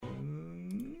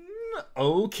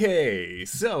Okay,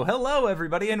 so hello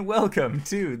everybody and welcome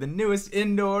to the newest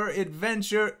indoor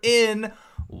adventure in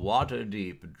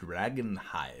Waterdeep Dragon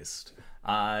Heist.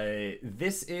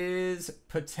 This is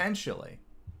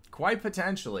quite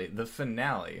potentially, the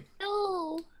finale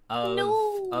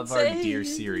of our dear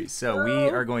series. So we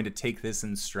are going to take this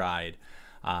in stride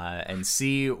and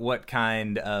see what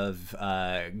kind of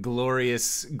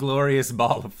glorious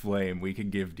ball of flame we can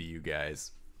give to you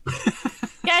guys.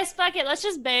 Guys, fuck it. Let's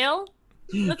just bail.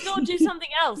 Let's go do something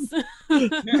else.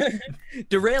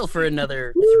 Derail for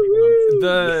another 3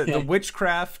 months. The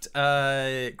witchcraft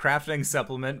crafting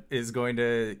supplement is going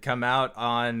to come out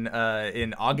on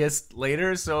in August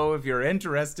later. So if you're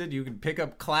interested, you can pick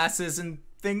up classes in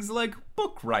things like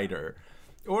book writer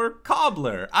or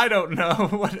cobbler. I don't know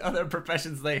what other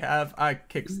professions they have. I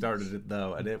kickstarted it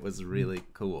though, and it was really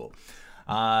cool.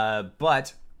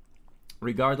 But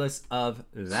regardless of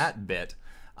that bit.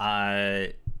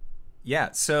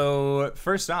 Yeah, so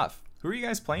first off, who are you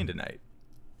guys playing tonight?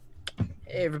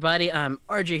 Hey everybody, I'm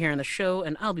RJ here on the show,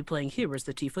 and I'll be playing Hubris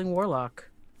the Tiefling Warlock.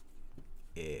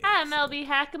 Hi, I'm LB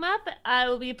Hackemup. I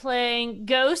will be playing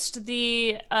Ghost,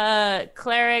 the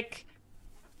cleric.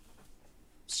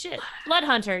 Blood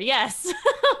Hunter. Yes.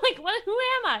 Like, what? Who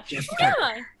am I?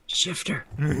 Shifter.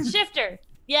 Shifter.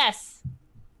 Yes.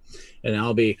 And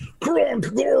I'll be Kronk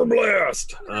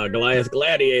Goreblast, Goliath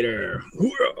Gladiator.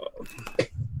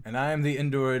 And I am the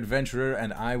Indoor Adventurer,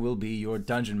 and I will be your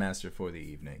Dungeon Master for the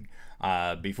evening.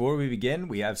 Before we begin,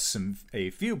 we have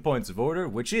a few points of order,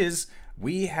 which is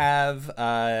we are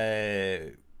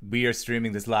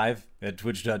streaming this live at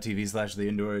twitch.tv/The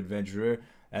Indoor Adventurer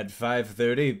at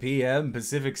 5:30 p.m.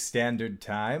 Pacific Standard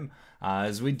Time,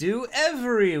 as we do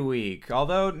every week.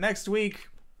 Although next week,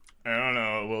 I don't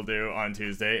know what we'll do on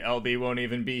Tuesday. LB won't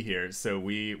even be here, so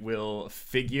we will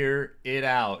figure it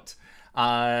out.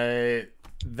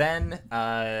 Then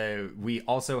we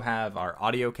also have our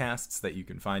audio casts that you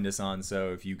can find us on.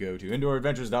 So if you go to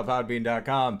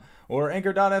indooradventures.podbean.com or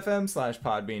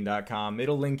anchor.fm/podbean.com,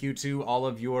 it'll link you to all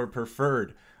of your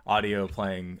preferred audio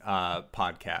playing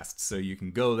podcasts. So you can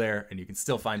go there and you can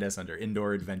still find us under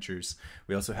Indoor Adventures.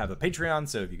 We also have a Patreon.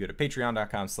 So if you go to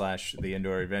patreon.com/The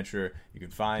Indoor Adventurer, you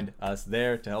can find us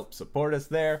there to help support us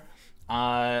there.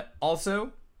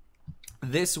 Also,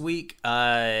 this week,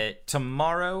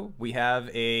 tomorrow, we have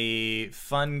a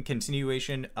fun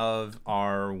continuation of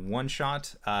our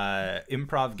one-shot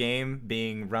improv game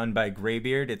being run by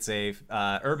Greybeard. It's a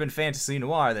urban fantasy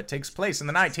noir that takes place in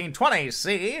the 1920s,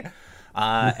 see?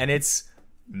 And it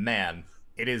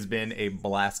has been a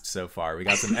blast so far. We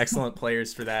got some excellent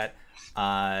players for that.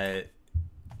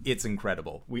 It's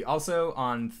incredible. We also,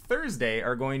 on Thursday,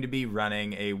 are going to be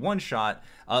running a one-shot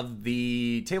of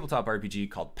the tabletop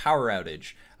RPG called Power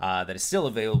Outage that is still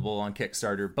available on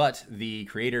Kickstarter, but the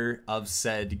creator of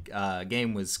said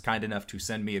game was kind enough to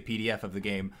send me a PDF of the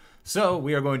game, so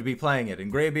we are going to be playing it. And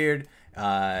Greybeard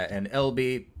and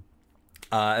LB,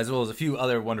 as well as a few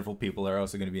other wonderful people, are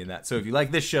also going to be in that. So if you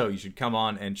like this show, you should come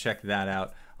on and check that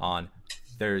out on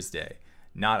Thursday.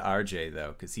 Not RJ,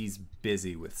 though, because he's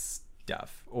busy with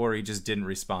stuff, or he just didn't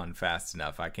respond fast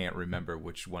enough. I can't remember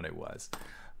which one it was.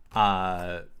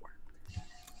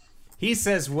 He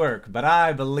says work, but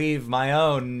I believe my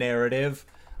own narrative.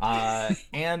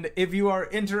 And if you are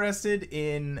interested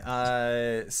in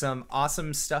some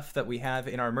awesome stuff that we have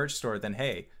in our merch store, then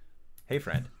hey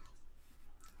friend,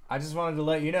 I just wanted to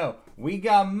let you know we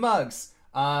got mugs.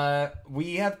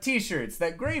 We have t-shirts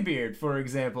that Greybeard, for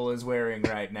example, is wearing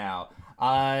right now.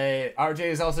 RJ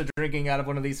is also drinking out of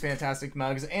one of these fantastic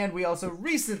mugs, and we also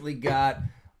recently got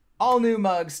all new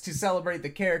mugs to celebrate the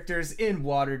characters in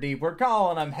Waterdeep. We're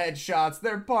calling them headshots.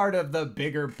 They're part of the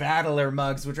bigger Battler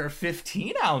mugs, which are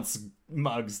 15-ounce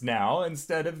mugs now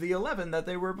instead of the 11 that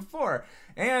they were before.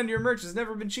 And your merch has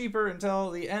never been cheaper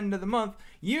until the end of the month.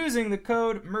 Using the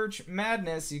code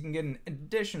MERCHMADNESS, you can get an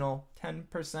additional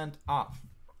 10% off.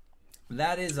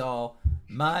 That is all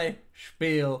my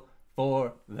spiel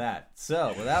for that.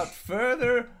 So, without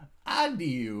further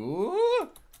ado,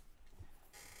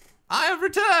 I have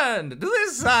returned to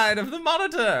this side of the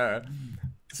monitor.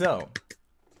 So,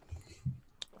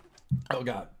 oh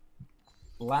god.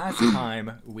 Last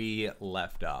time we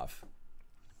left off,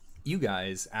 you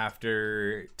guys,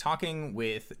 after talking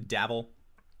with Dabble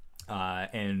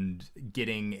and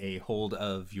getting a hold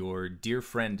of your dear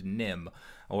friend Nim,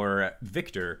 or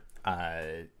Victor,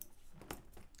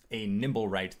 a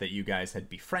Nimblewright that you guys had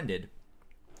befriended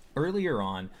earlier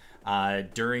on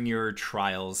during your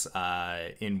trials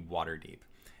in Waterdeep.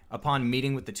 Upon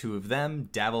meeting with the two of them,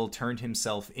 Davil turned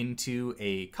himself into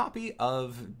a copy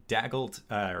of Daggled,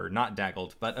 or not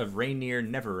Daggled, but of Rainier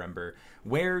Neverember,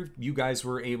 where you guys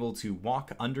were able to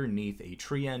walk underneath a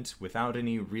treant without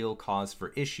any real cause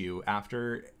for issue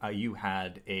after you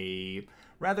had a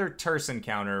rather terse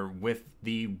encounter with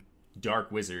the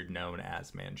dark wizard known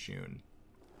as Manshoon.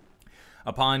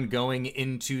 Upon going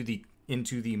into the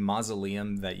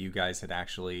mausoleum that you guys had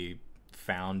actually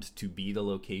found to be the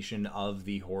location of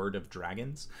the horde of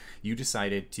dragons, you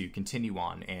decided to continue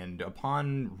on, and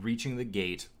upon reaching the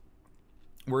gate,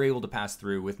 were able to pass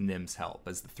through with Nim's help,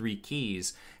 as the three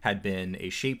keys had been a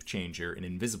shape changer, an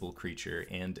invisible creature,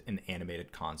 and an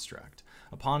animated construct.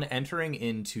 Upon entering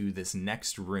into this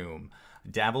next room,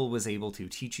 Davil was able to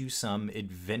teach you some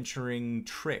adventuring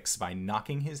tricks by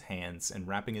knocking his hands and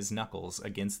rapping his knuckles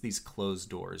against these closed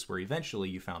doors, where eventually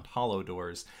you found hollow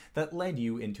doors that led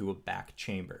you into a back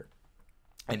chamber.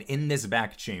 And in this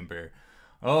back chamber,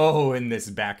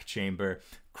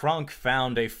 Kronk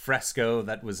found a fresco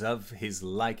that was of his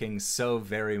liking, so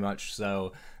very much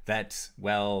so that,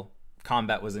 well,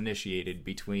 combat was initiated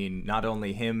between not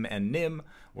only him and him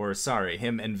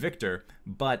and Victor,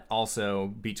 but also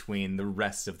between the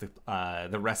rest of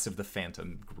the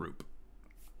Phantom group.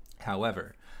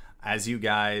 However, as you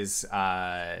guys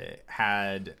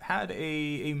had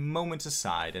a moment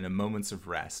aside and a moments of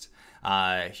rest,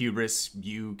 Hubris,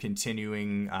 you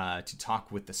continuing to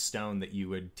talk with the stone that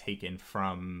you had taken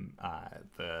from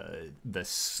the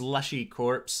slushy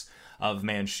corpse of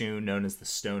Manshoon, known as the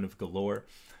Stone of Galore,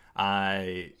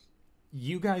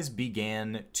 you guys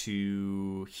began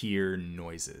to hear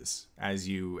noises as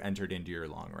you entered into your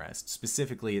long rest.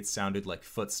 Specifically, it sounded like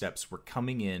footsteps were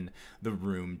coming in the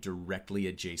room directly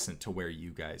adjacent to where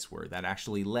you guys were. That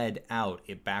actually led out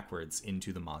backwards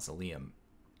into the mausoleum.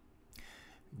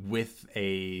 With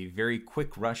a very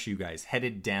quick rush, you guys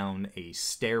headed down a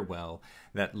stairwell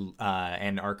that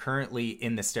and are currently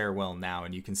in the stairwell now,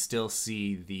 and you can still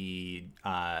see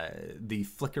the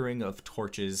flickering of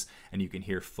torches, and you can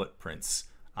hear footprints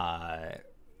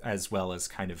as well as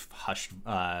kind of hushed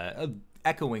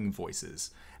echoing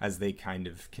voices as they kind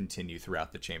of continue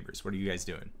throughout the chambers. What are you guys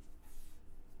doing?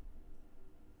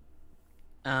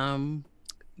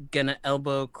 Gonna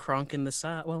elbow Kronk in the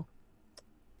side. Well,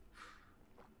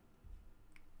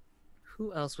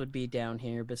 who else would be down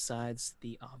here besides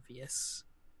the obvious?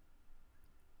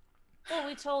 Well,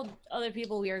 we told other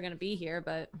people we were going to be here,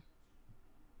 but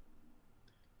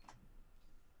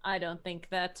I don't think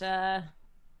that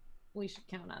we should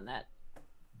count on that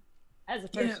as a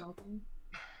personal thing.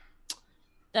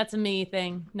 That's a me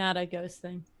thing, not a ghost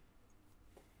thing.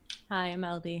 Hi, I'm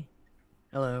LD.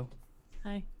 Hello.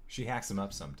 Hi. She hacks him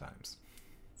up sometimes.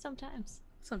 Sometimes.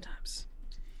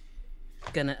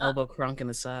 Gonna elbow Kronk in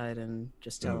the side and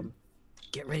just tell him,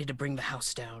 get ready to bring the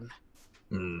house down.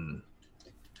 All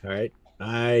right.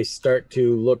 I start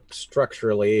to look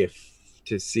structurally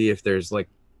to see if there's like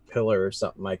pillar or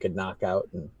something I could knock out.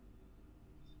 And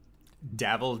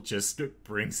Davil just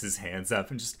brings his hands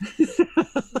up and just...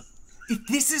 If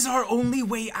this is our only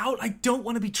way out, I don't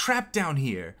want to be trapped down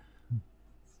here.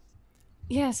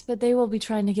 Yes, but they will be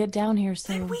trying to get down here,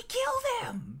 so... Then we kill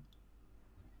them!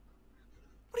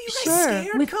 What are you guys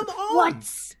scared? Come on! What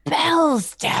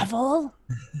spells, Davil?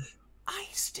 I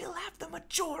still have the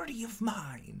majority of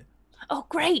mine. Oh,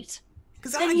 great.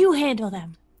 Then you handle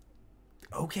them.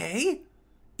 Okay.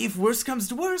 If worse comes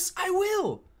to worse, I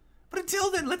will. But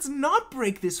until then, let's not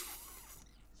break this...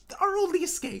 our only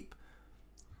escape.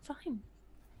 Fine.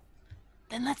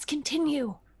 Then let's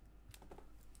continue.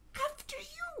 After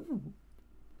you.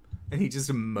 And he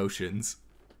just motions.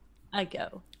 I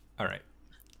go. All right.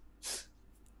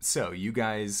 So, you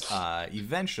guys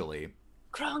eventually...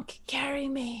 Kronk, carry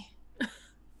me.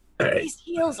 right. These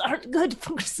heels aren't good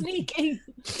for sneaking.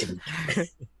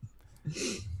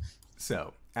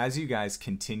 So, as you guys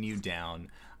continue down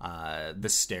the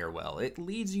stairwell, it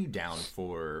leads you down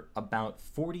for about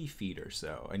 40 feet or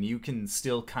so, and you can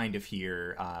still kind of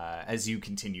hear, as you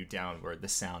continue downward, the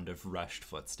sound of rushed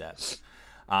footsteps.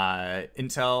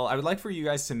 Until I would like for you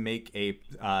guys to make a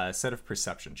set of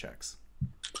perception checks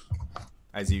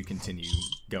as you continue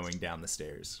going down the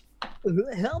stairs.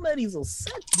 How many will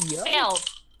set me up? Failed.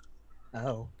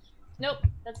 Oh. Nope.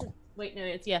 That's a... Wait, no,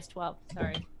 it's yes, 12.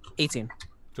 Sorry. 18.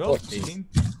 12, 18.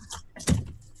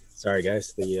 Sorry,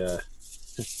 guys. The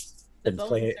been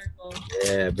bone circle.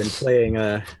 been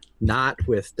playing not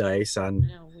with dice on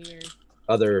Oh, weird.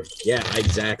 other. Yeah,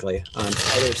 exactly, on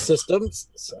other systems.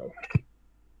 So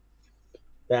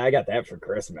yeah, I got that for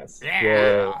Christmas.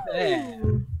 Yeah. Yeah.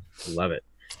 Love it.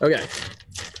 Okay,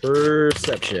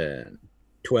 perception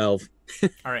 12.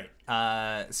 All right.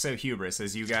 So Hubris,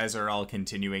 as you guys are all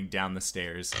continuing down the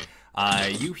stairs,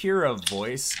 you hear a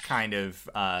voice kind of,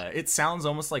 it sounds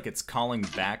almost like it's calling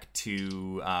back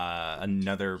to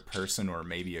another person or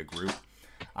maybe a group.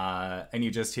 And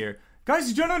you just hear, "Guys,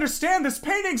 you don't understand, this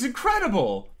painting's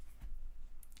incredible!"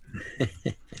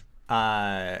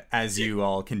 As you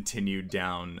all continue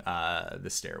down the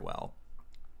stairwell.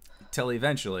 Till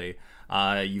eventually,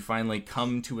 you finally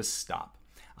come to a stop.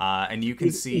 And you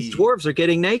can see... These dwarves are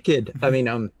getting naked. I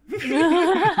mean,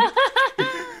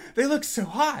 They look so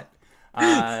hot!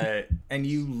 And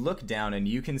you look down and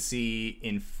you can see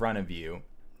in front of you,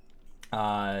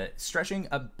 stretching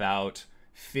about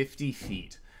 50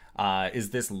 feet, is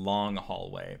this long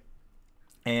hallway.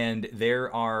 And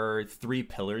there are 3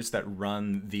 pillars that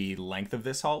run the length of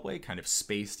this hallway, kind of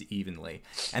spaced evenly.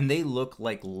 And they look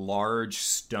like large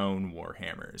stone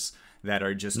warhammers that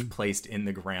are just placed in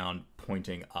the ground,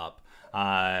 pointing up.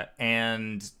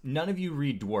 And none of you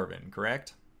read Dwarven,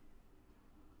 correct?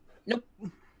 Nope.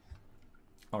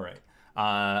 All right.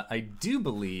 I do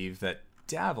believe that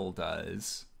Davil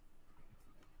does.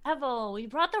 Evel, we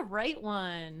brought the right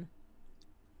one.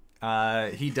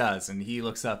 He does, and he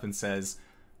looks up and says,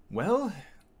 "Well,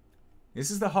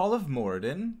 this is the Hall of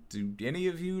Moradin. Do any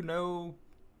of you know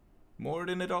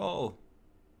Moradin at all?"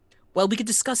 Well, we could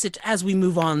discuss it as we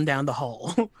move on down the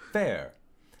hall. Fair.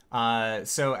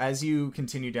 So as you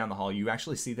continue down the hall, you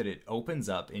actually see that it opens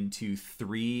up into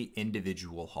 3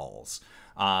 individual halls.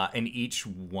 And each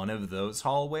one of those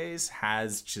hallways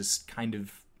has just kind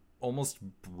of almost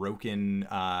broken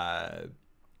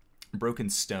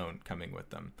stone coming with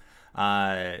them.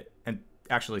 And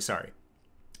actually, sorry.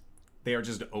 They are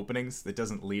just openings that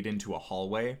doesn't lead into a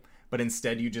hallway, but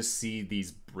instead you just see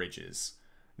these bridges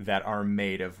that are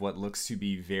made of what looks to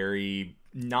be very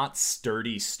not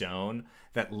sturdy stone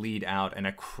that lead out, and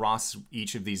across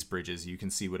each of these bridges you can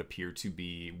see what appear to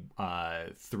be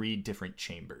 3 different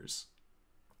chambers.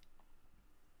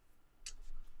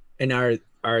 and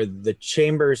are the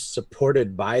chambers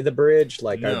supported by the bridge?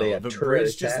 Like, No, are they a the turret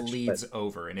bridge just attached? leads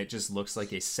over, and it just looks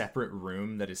like a separate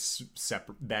room that is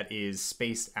that is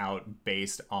spaced out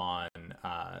based on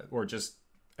or just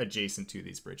adjacent to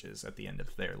these bridges at the end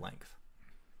of their length.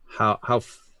 How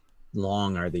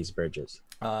long are these bridges?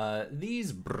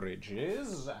 These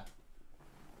bridges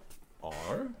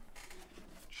are...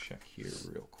 Check here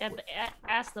real quick.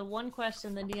 Ask the one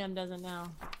question the DM doesn't know.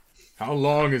 How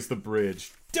long is the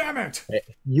bridge? Damn it!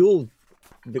 You'll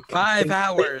 5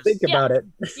 hours. Think about it.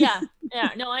 Yeah,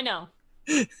 no, I know.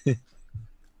 The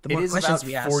It more is questions about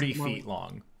we ask, 40 the more- feet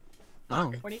long.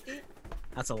 Oh, 40 feet?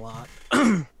 that's a lot.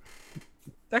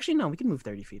 Actually, no, we can move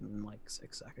 30 feet in like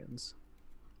 6 seconds.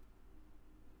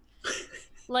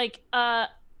 Like,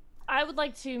 I would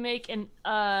like to make an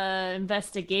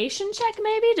investigation check,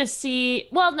 maybe, to see...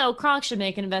 Well, no, Kronk should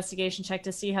make an investigation check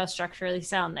to see how structurally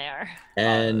sound they are.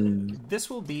 And This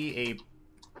will be a...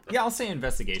 Yeah, I'll say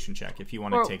investigation check if you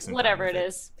want Or to take some whatever time it with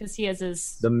is, because he has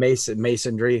his... the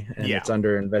masonry, and Yeah. it's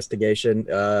under investigation,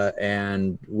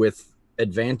 and with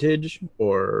advantage,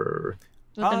 or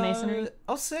With the masonry.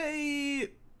 I'll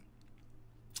say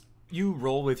you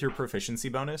roll with your proficiency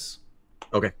bonus.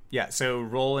 okay, Yeah, so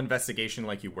roll investigation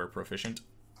like you were proficient.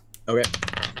 okay.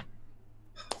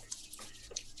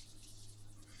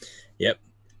 Yep,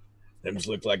 them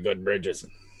look like good bridges.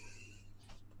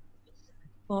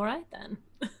 All right, then.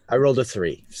 I rolled a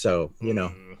 3, so you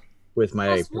know, with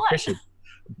my Plus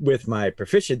what?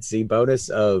 proficiency bonus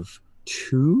of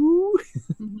 2,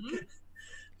 Mhm.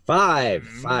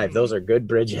 5. Those are good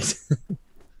bridges.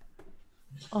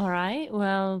 All right,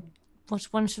 well, which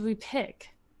one should we pick?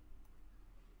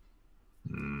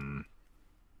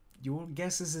 Your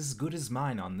guess is as good as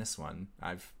mine on this one.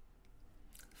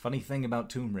 Funny thing about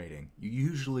tomb raiding, you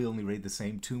usually only raid the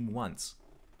same tomb once.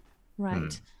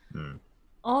 Right.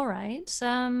 All right,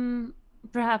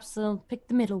 perhaps they'll pick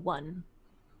the middle one.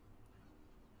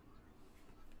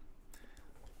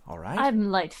 All right.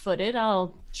 I'm light-footed.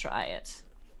 I'll try it.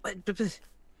 And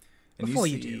Before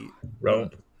you see do.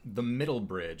 Rope. The middle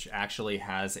bridge actually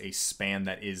has a span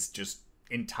that is just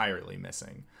entirely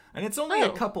missing. And it's only a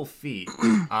Oh. couple feet.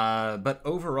 But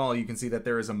overall, you can see that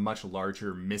there is a much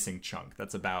larger missing chunk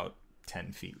that's about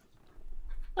 10 feet.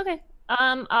 Okay.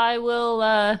 I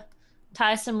will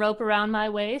tie some rope around my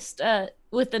waist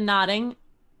with the knotting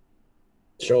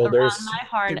Shoulders. around my Could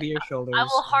harness. be your shoulders. I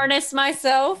will harness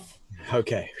myself.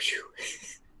 Okay. Phew.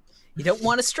 You don't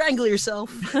want to strangle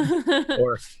yourself.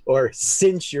 or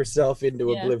cinch yourself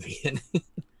into Yeah. oblivion.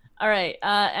 All right,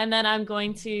 and then I'm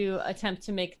going to attempt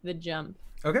to make the jump.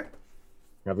 Okay.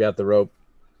 I've got the rope.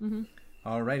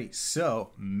 Alrighty,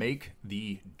 so make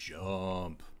the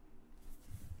jump.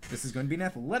 This is going to be an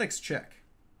athletics check.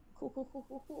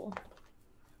 Cool.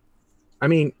 I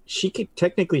mean, she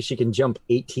can jump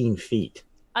 18 feet.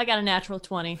 I got a natural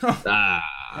 20.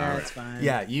 That's fine.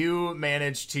 Yeah, you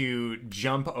managed to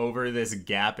jump over this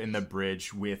gap in the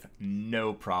bridge with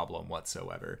no problem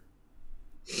whatsoever.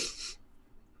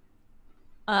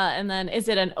 And then is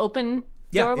it an open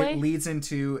Yeah, doorway? it leads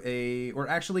into or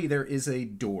actually there is a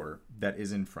door that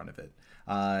is in front of it.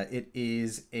 It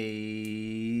is let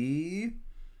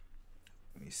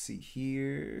me see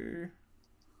here.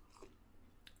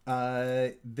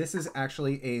 This is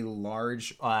actually a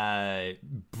large,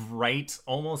 bright,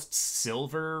 almost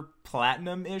silver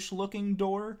platinum-ish looking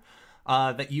door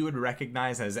that you would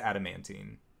recognize as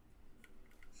adamantine.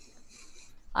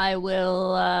 I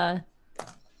will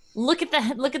look at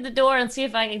the door and see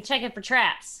if I can check it for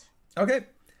traps. Okay.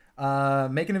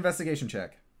 Make an investigation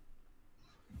check.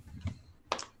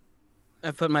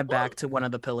 I put my back to one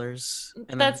of the pillars.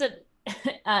 And That's it.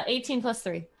 18 plus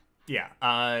 3. Yeah.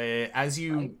 As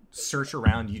you search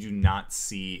around, you do not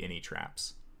see any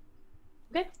traps.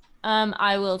 Okay.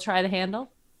 I will try the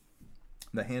handle.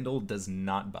 The handle does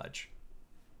not budge.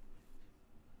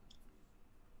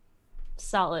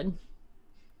 Solid.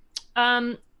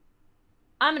 I'm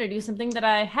gonna do something that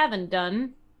I haven't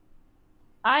done.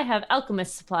 I have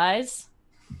alchemist supplies.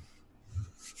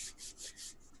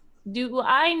 Do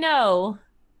I know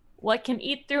what can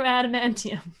eat through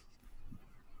adamantium?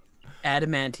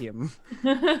 Adamantium.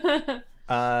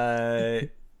 Uh,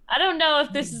 I don't know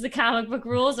if this is the comic book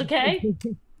rules, okay?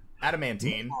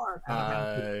 adamantine.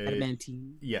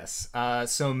 Adamantine. Yes.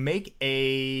 So make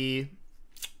a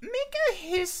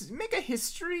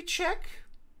history check.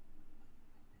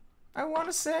 I want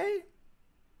to say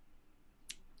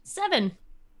 7.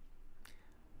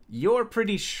 you're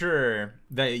pretty sure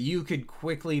that you could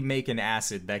quickly make an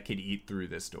acid that could eat through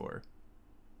this door.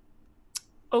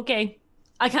 Okay.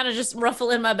 I kind of just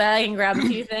ruffle in my bag and grab a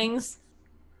few things.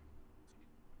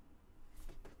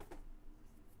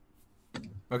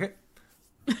 Okay.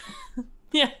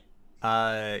 Yeah.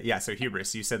 Yeah. So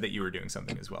Hubris, you said that you were doing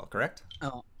something as well, correct?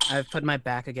 Oh, I've put my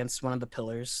back against one of the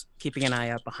pillars, keeping an eye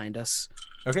out behind us.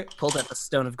 Okay. Pulled out the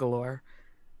Stone of Galore.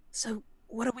 So,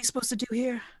 what are we supposed to do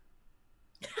here?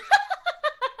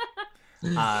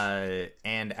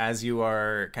 And as you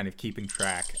are kind of keeping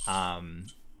track,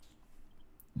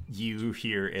 you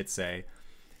hear it say,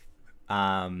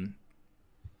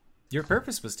 your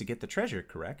purpose was to get the treasure,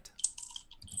 correct?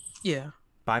 Yeah.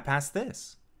 Bypass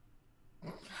this.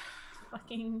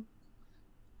 Fucking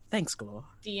Thanks, Galore.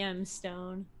 DM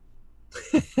stone.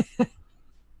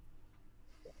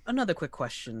 Another quick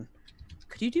question.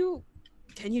 Can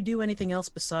you do anything else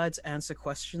besides answer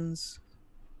questions?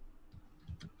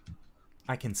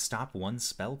 I can stop one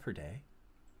spell per day.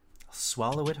 I'll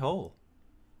swallow it whole.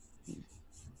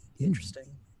 Interesting.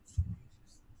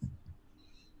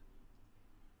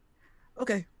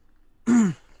 Okay.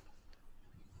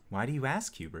 Why do you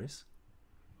ask, Hubris?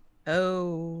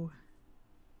 Oh.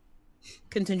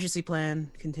 Contingency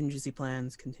plan, contingency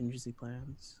plans, contingency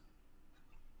plans.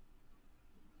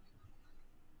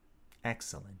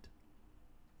 Excellent.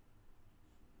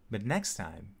 But next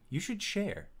time, you should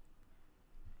share.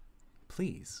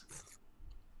 Please.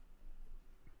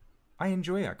 I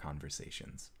enjoy our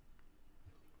conversations.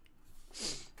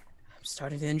 I'm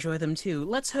starting to enjoy them too.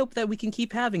 Let's hope that we can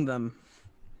keep having them.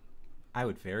 I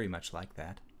would very much like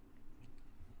that.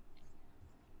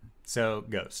 So,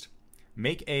 Ghost,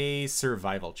 make a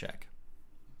survival check.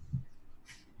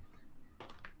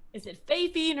 Is it Fae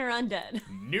Fiend or undead?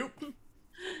 Nope.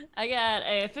 I got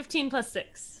a 15 plus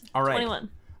 6. All right. 21.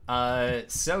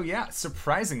 So yeah,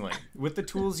 surprisingly, with the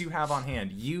tools you have on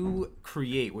hand, you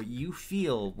create what you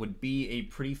feel would be a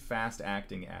pretty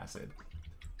fast-acting acid.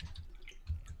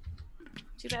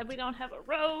 Too bad we don't have a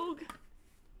rogue.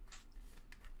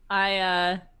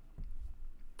 I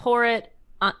pour it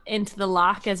into the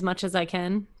lock as much as I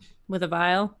can with a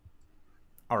vial.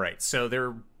 All right, so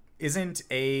there isn't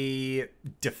a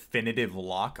definitive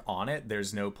lock on it.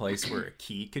 There's no place where a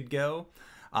key could go.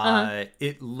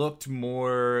 It looked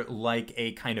more like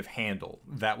a kind of handle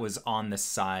that was on the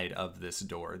side of this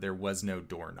door. There was no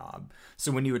doorknob.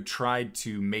 So when you had tried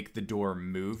to make the door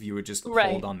move, you would just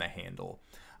hold on the handle.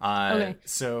 Okay.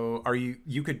 So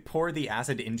you could pour the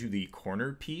acid into the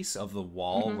corner piece of the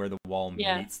wall where the wall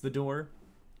meets the door.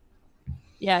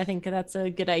 Yeah, I think that's a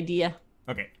good idea.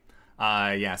 Okay.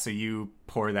 Yeah, so you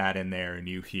pour that in there and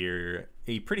you hear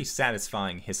a pretty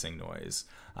satisfying hissing noise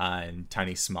and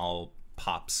tiny small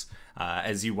pops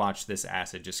as you watch this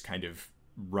acid just kind of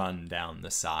run down the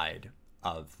side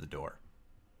of the door.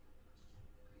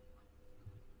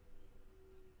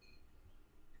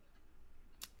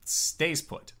 stays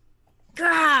put.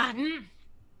 God.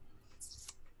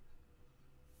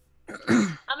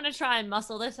 I'm gonna try and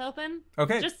muscle this open.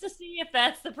 Okay. Just to see if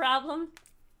that's the problem.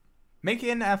 Make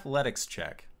an athletics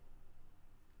check.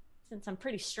 Since I'm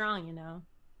pretty strong, you know.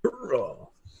 Hurrah.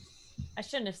 I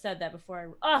shouldn't have said that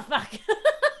before. Oh, fuck.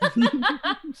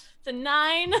 It's a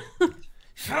 9.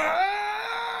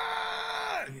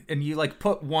 And you like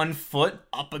put one foot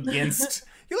up against.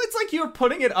 It's like you're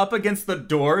putting it up against the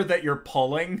door that you're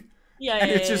pulling. Yeah, And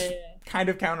yeah, it's yeah, just yeah, yeah. kind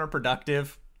of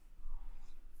counterproductive.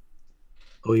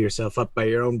 Pull yourself up by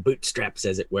your own bootstraps,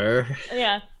 as it were.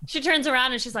 Yeah. She turns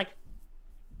around and she's like,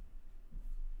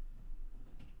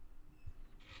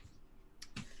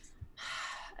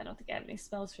 I don't think I have any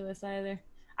spells for this either.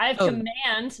 I have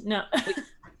command. No.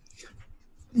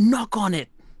 Knock on it.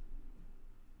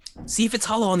 See if it's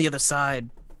hollow on the other side.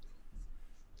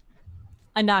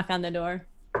 I knock on the door.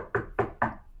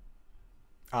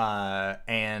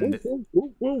 And Woof,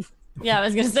 woof, woof. Yeah, I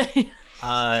was gonna say.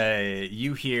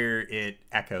 you hear it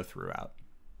echo throughout.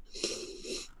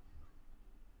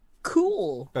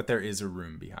 Cool. But there is a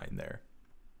room behind there.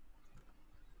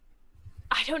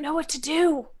 I don't know what to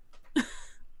do.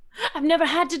 I've never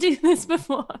had to do this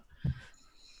before.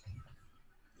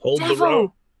 Hold the Devil!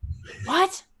 rope.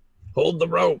 What? Hold the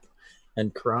rope.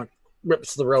 And Kronk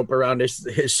rips the rope around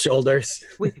his shoulders.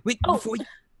 Wait, Oh. before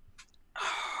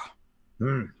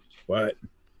you... What?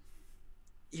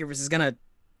 Eurus is gonna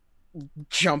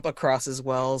jump across as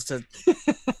well to...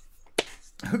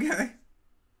 Okay.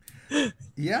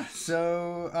 Yeah,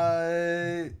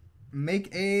 so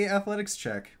make a athletics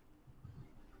check.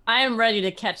 I am ready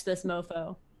to catch this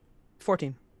mofo.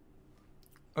 14.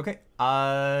 Okay.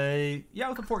 Yeah,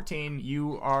 with a 14,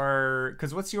 you are,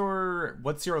 because what's your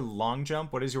long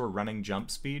jump? What is your running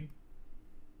jump speed?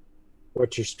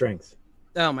 What's your strength?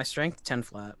 Oh, my strength? 10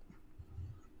 flat.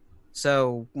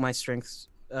 So, my strength's,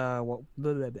 what?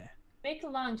 Blah, blah, blah. Make a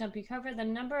long jump. You cover the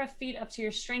number of feet up to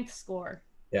your strength score.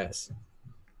 Yes.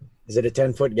 Is it a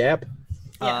 10-foot gap?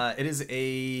 Yeah. It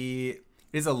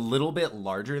is a little bit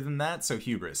larger than that, so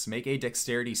Hubris, make a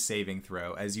dexterity saving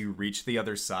throw as you reach the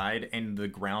other side and the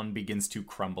ground begins to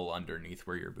crumble underneath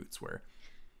where your boots were.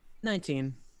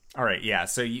 19. All right, yeah,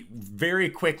 so you very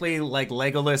quickly, like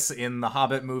Legolas in the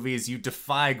Hobbit movies, you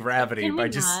defy gravity Can we by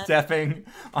just not? stepping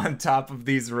on top of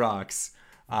these rocks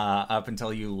up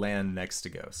until you land next to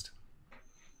Ghost.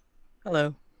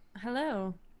 Hello.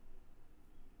 Hello.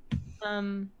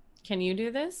 Can you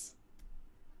do this?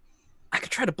 I could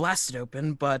try to blast it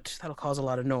open, but that'll cause a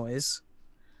lot of noise.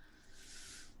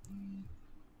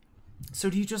 So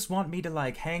do you just want me to,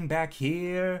 like, hang back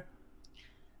here?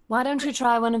 Why don't you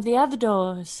try one of the other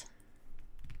doors?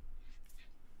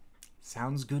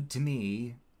 Sounds good to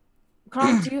me.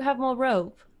 Kronk, do you have more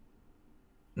rope?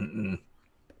 Mm-mm.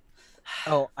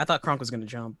 Oh, I thought Kronk was gonna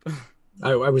jump.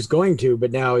 I was going to,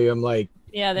 but now I'm like,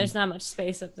 Yeah, there's not much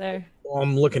space up there.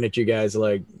 I'm looking at you guys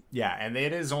like, Yeah, and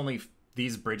it is only,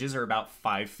 these bridges are about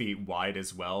 5 feet wide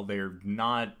as well. They're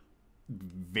not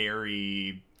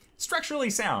very structurally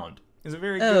sound, is a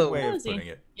very good way of Cozy. putting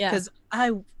it. Yeah. Because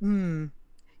I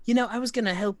was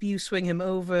gonna help you swing him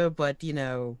over, but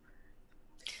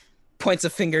points a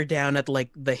finger down at like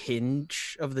the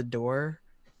hinge of the door.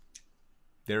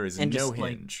 There is And no just,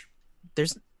 like, hinge.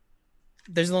 There's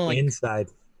no like, inside.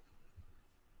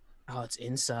 oh, it's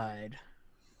inside.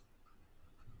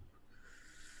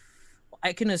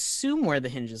 I can assume where the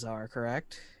hinges are,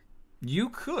 correct? You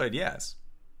could, yes.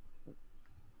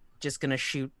 Just gonna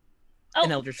shoot Oh,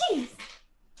 an eldritch.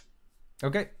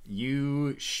 Okay,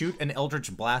 you shoot an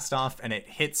eldritch blast off and it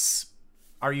hits.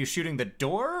 Are you shooting the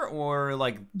door or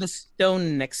like The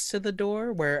stone next to the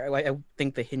door where I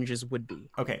think the hinges would be.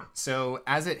 okay, so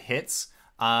as it hits,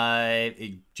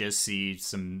 you just see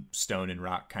some stone and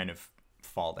rock kind of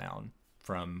fall down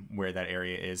from where that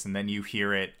area is, and then you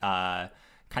hear it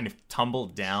kind of tumble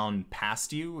down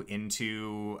past you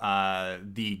into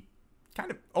the kind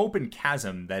of open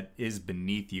chasm that is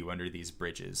beneath you under these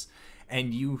bridges.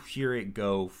 And you hear it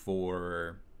go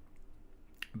for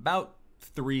about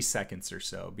 3 seconds or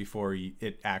so before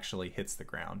it actually hits the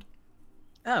ground.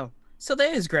 Oh, so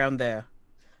there is ground there.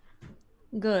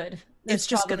 good. It's It's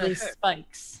just just gonna probably hurt.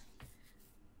 spikes.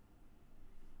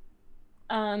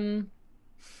 I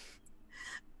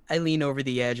lean over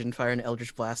the edge and fire an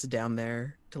eldritch blast down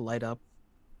there to light up.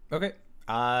 Okay.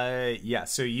 Yeah,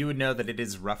 so you would know that it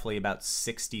is roughly about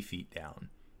 60 feet down.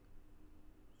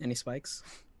 Any spikes?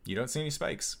 You don't see any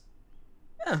spikes.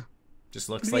 Yeah. Just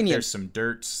looks like Convenient. there's some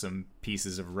dirt, some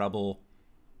pieces of rubble.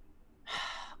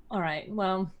 All right.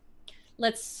 Well,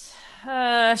 let's.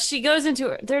 She goes into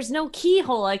her. There's no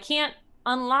keyhole. I can't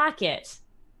unlock it.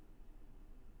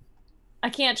 I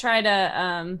can't try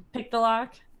to pick the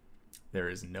lock There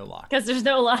is no lock. because there's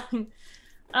no lock.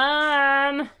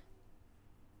 I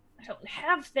don't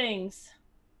have things.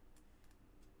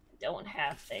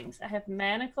 I have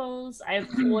manacles. I have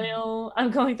oil.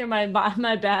 I'm going through my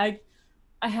bag.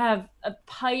 I have a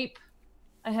pipe.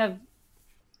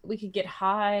 We could get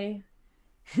high.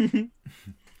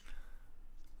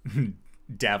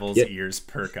 Dabble's Yeah. ears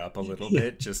perk up a little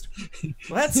bit. Just,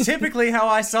 well, that's typically how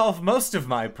I solve most of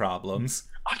my problems.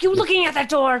 Are you looking at that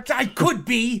door? I could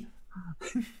be.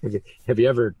 Have you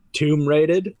ever tomb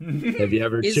raided? Have you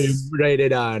ever tomb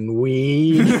raided on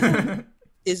weed?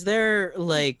 Is there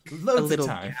like a Loads of little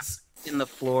gap times. in the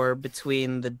floor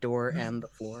between the door and the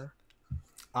floor?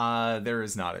 There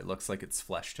is not. It looks like it's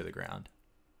flesh to the ground.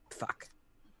 Fuck.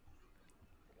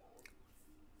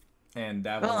 And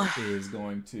Dabble is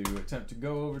going to attempt to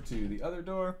go over to the other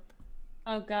door.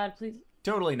 Oh God, please.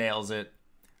 Totally nails it.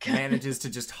 Manages to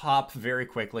just hop very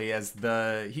quickly as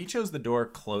he chose the door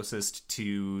closest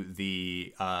to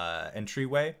the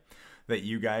entryway that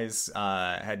you guys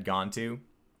had gone to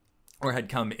or had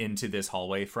come into this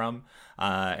hallway from.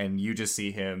 And you just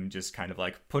see him just kind of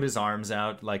like put his arms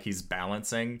out like he's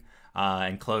balancing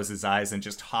and close his eyes and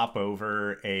just hop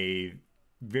over a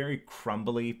very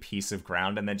crumbly piece of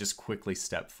ground and then just quickly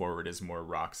step forward as more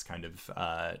rocks kind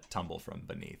of tumble from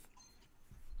beneath.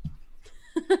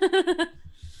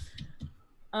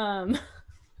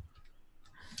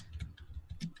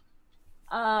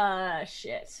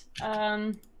 Shit.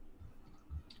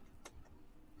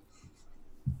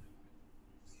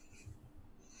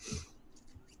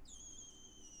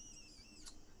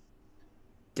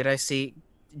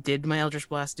 Did my Eldritch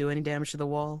Blast do any damage to the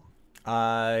wall?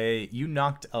 You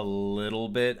knocked a little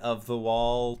bit of the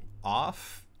wall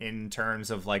off in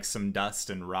terms of like some dust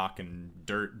and rock and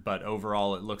dirt, but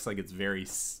overall it looks like it's very,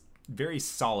 very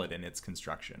solid in its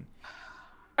construction.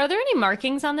 Are there any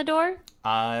markings on the door?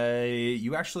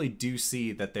 You actually do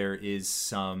see that there is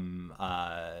some,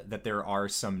 that there are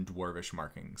some dwarvish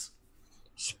markings.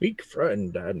 Speak,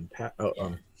 friend, and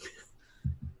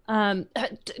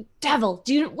Devil,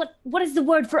 do you what is the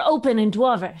word for open in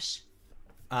Dwarvish?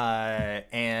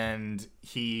 And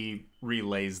he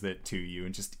relays it to you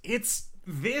and just, it's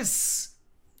this,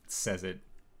 says it.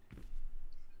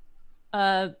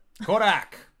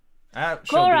 Korak. That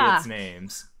shall be its Korak.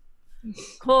 names.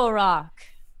 Korak.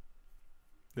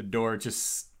 The door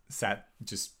just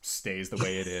stays the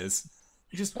way it is.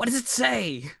 You just, What does it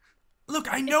say?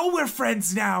 look, I know we're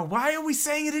friends now. Why are we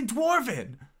saying it in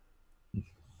Dwarven?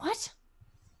 What?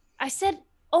 I said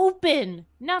open,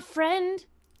 not friend.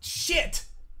 Shit.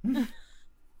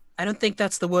 I don't think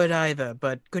that's the word either,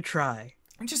 but good try.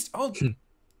 I'm just,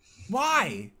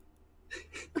 why?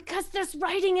 Because there's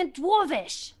writing in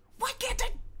Dwarvish. Why can't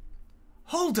I?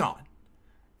 Hold on.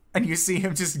 And you see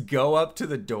him just go up to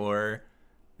the door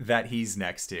that he's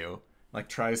next to, like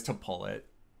tries to pull it,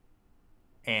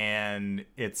 and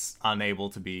it's unable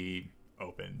to be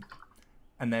opened.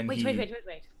 And then Wait.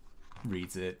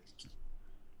 reads it. It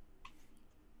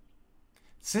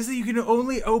says that you can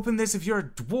only open this if you're a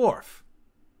dwarf.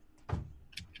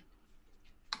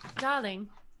 Darling,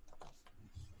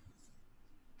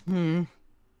 would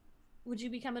you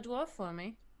become a dwarf for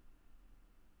me?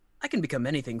 I can become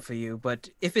anything for you, but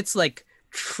if it's like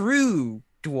true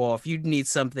dwarf, you'd need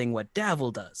something what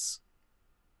Davil does.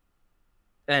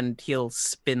 And he'll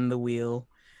spin the wheel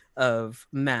of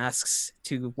masks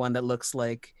to one that looks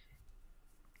kind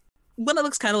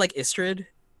of like Istrid,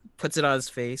 puts it on his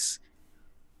face,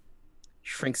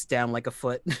 shrinks down like a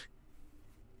foot,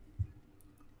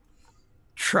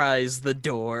 tries the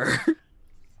door.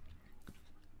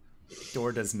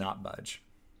 Door does not budge.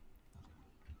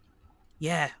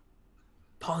 Yeah,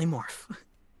 polymorph.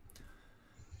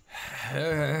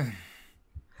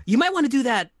 You might want to do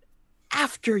that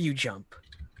after you jump.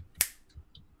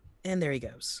 And there he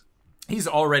goes. He's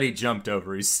already jumped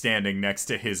over. He's standing next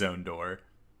to his own door.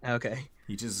 Okay.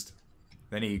 You just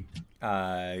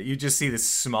see this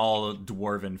small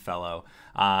dwarven fellow,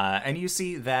 and you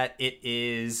see that it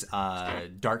is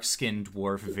dark-skinned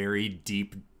dwarf, very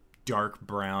deep, dark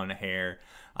brown hair,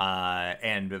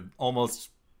 and almost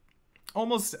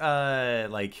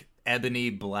like ebony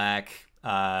black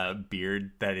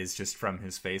beard that is just from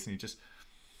his face, and he just,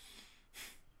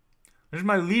 "This is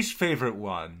my least favorite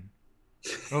one.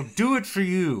 I'll do it for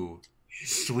you,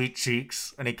 sweet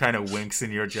cheeks." And he kind of winks in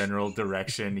your general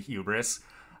direction, Hubris.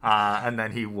 And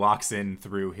then he walks in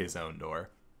through his own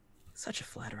door. Such a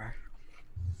flatterer.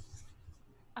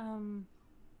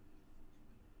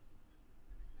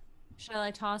 Shall I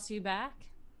toss you back?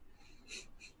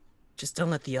 Just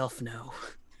don't let the elf know.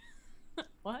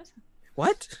 What?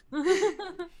 What?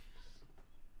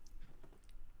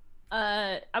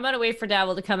 I'm gonna wait for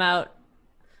Dabble to come out.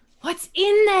 What's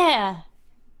in there?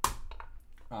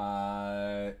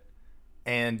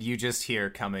 And you just hear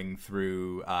coming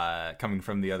from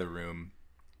the other room.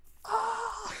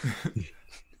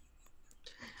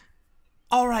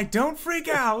 All right, don't freak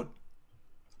out.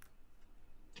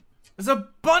 There's a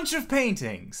bunch of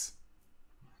paintings,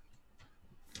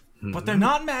 but they're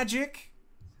not magic.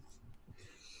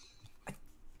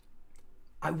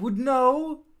 I would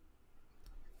know.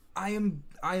 I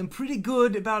am pretty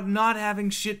good about not having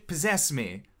shit possess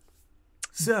me.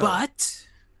 So, But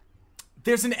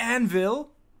there's an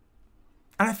anvil,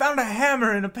 and I found a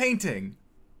hammer in a painting.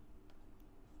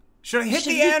 Should I hit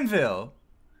the anvil?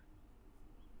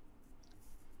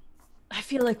 I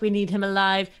feel like we need him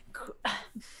alive.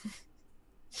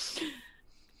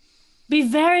 Be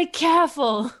very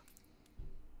careful.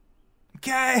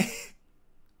 Okay.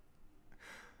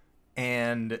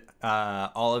 And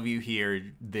all of you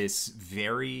hear this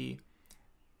very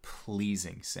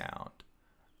pleasing sound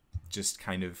just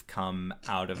kind of come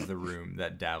out of the room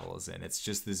that Davil is in. It's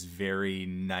just this very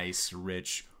nice,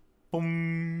 rich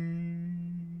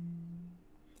boom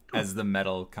as the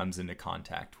metal comes into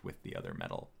contact with the other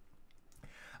metal.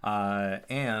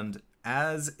 And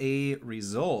as a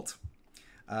result,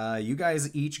 you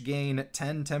guys each gain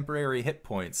 10 temporary hit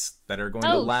points that are going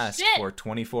to last for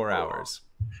 24 hours.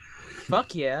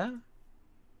 fuck yeah.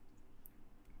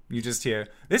 You just hear,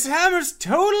 "This hammer's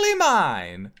totally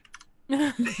mine!"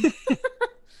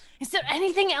 Is there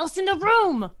anything else in the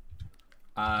room?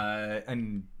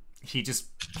 And he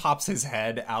just pops his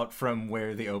head out from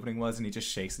where the opening was and he just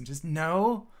shakes and just,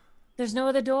 "No, There's no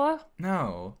other door?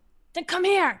 no." Then come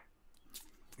here.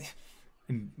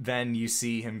 And then you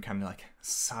see him kind of like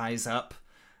size up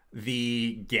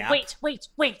the gap.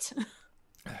 Wait.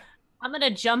 I'm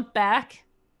gonna jump back.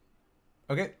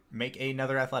 Okay, make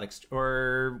another athletics.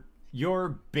 Or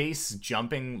your base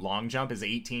jumping long jump is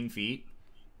 18 feet.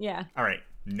 Yeah. All right,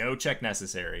 no check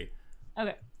necessary.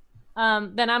 Okay.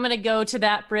 Then I'm gonna go to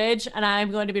that bridge and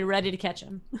I'm going to be ready to catch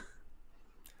him.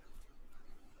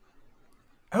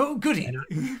 Oh, goody.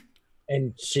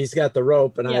 And she's got the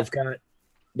rope, and Yeah. I've got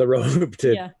the rope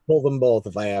to Yeah. pull them both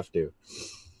if I have to.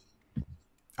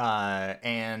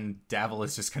 And Davil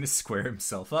is just going to square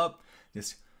himself up.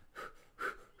 Just,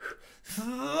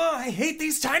 I hate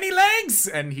these tiny legs!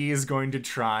 And he is going to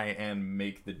try and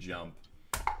make the jump.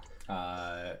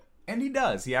 And he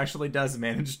does. He actually does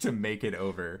manage to make it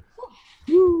over.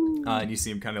 And you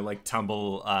see him kind of like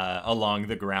tumble along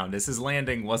the ground as his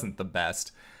landing wasn't the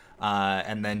best.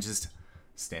 And then just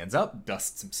stands up,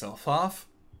 dusts himself off.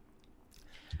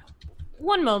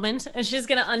 One moment, and she's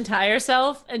gonna untie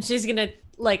herself and she's gonna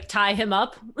like tie him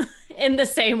up in the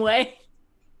same way.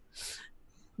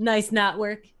 Nice knot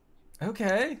work.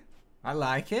 Okay. I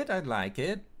like it.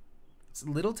 It's a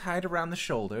little tight around the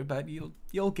shoulder, but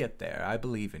you'll get there. I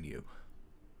believe in you.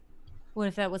 What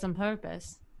if that was on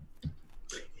purpose?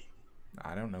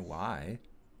 I don't know why.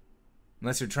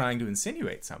 Unless you're trying to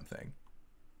insinuate something.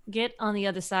 Get on the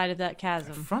other side of that In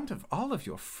chasm. front of all of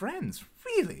your friends,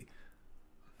 really?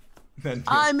 Then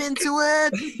I'm into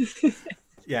it.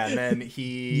 yeah, and then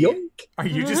he. Yoink. Are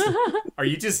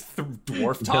you just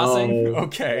dwarf tossing? No.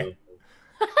 Okay.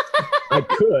 I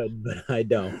could, but I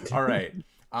don't. All right.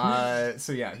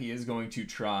 So yeah, he is going to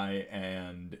try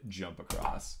and jump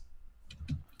across.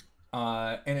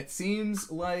 And it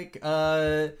seems like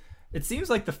the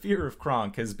fear of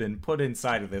Kronk has been put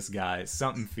inside of this guy,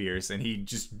 something fierce, and he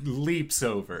just leaps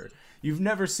over. You've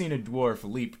never seen a dwarf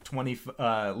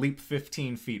leap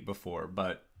 15 feet before,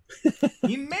 but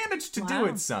he managed to do Wow.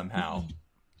 it somehow.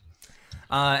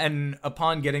 And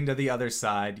upon getting to the other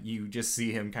side, you just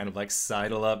see him kind of like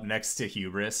sidle up next to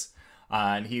Hubris.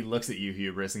 And he looks at you,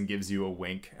 Hubris, and gives you a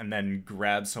wink, and then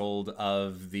grabs hold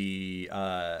of the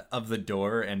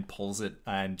door and pulls it,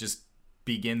 and just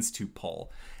begins to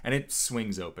pull. And it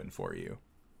swings open for you.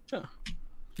 Sure.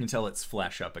 Until it's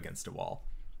flash up against a wall.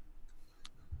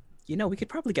 You know, we could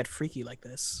probably get freaky like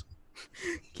this.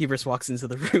 Hubris walks into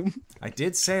the room. I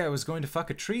did say I was going to fuck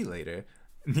a tree later.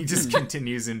 And he just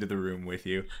continues into the room with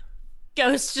you.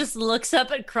 Ghost just looks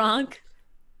up at Kronk.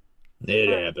 It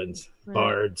happens.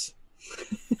 Bards.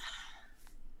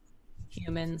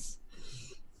 Humans.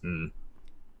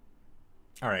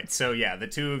 All right, so yeah, the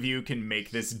two of you can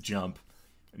make this jump.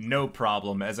 No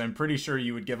problem, as I'm pretty sure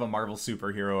you would give a Marvel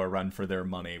superhero a run for their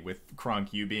money, with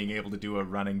Kronk, you being able to do a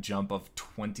running jump of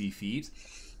 20 feet.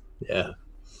 Yeah.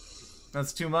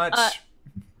 That's too much.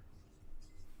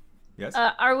 Yes?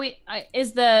 Are we?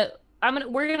 We're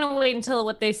gonna wait until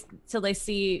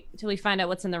we find out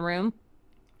what's in the room.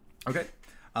 Okay.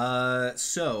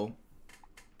 So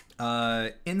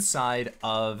inside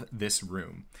of this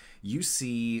room, you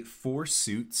see 4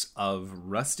 suits of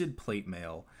rusted plate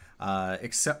mail,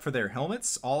 except for their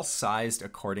helmets, all sized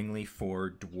accordingly for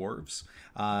dwarves,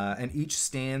 and each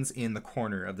stands in the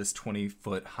corner of this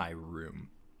 20-foot high room.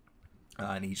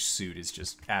 And each suit is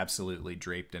just absolutely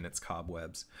draped in its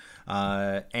cobwebs.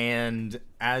 And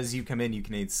as you come in, you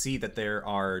can see that there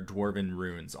are dwarven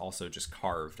runes also just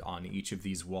carved on each of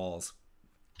these walls.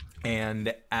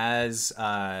 And as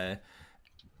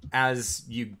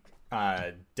you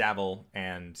Davil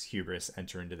and Hubris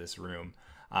enter into this room,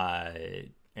 and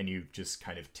you just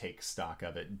kind of take stock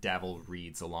of it, Davil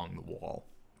reads along the wall,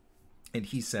 and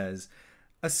he says,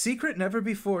 "A secret never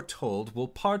before told will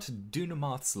part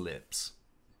Dunamoth's lips.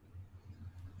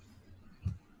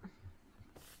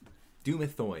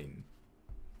 Dumathoin.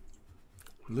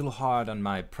 A little hard on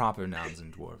my proper nouns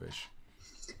in Dwarvish.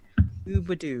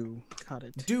 Oobadoo. Caught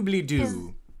it.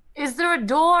 Doobly-doo. Is there a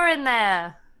door in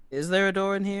there? Is there a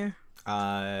door in here?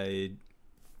 On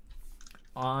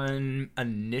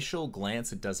initial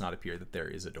glance, it does not appear that there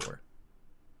is a door.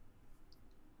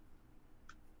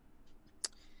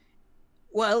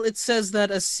 Well, it says that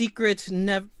a secret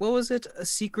what was it? A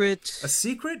secret... A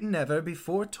secret never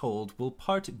before told will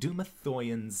part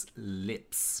Dumathoin's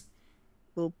lips.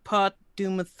 will part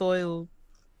Dumathoil...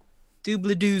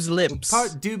 Doobladoo's lips.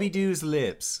 Part Doobie-doo's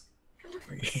lips.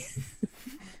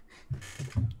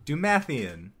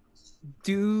 Dumathian.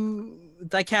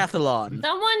 Decathlon.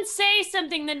 Someone say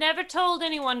something that never told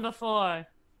anyone before.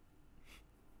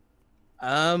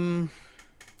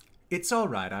 It's all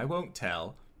right, I won't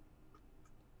tell.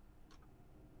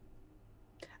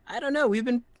 I don't know. We've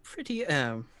been pretty,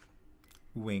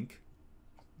 Wink.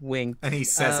 wink. And he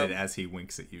says it as he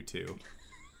winks at you, too.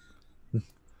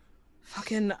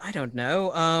 Fucking, I don't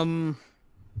know.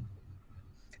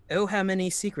 Oh, how many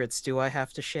secrets do I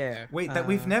have to share? Wait, that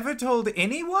we've never told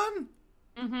anyone?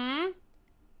 Mm-hmm.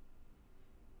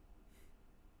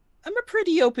 I'm a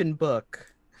pretty open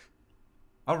book.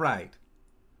 All right.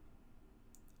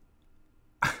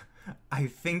 I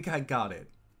think I got it.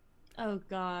 Oh,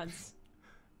 gods.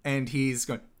 And he's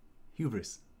going,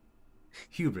 Hubris.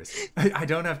 I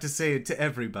don't have to say it to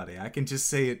everybody. I can just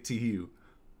say it to you.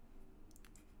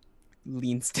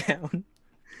 Leans down.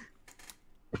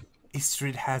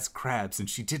 Istrid has crabs, and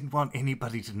she didn't want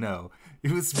anybody to know.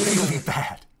 It was really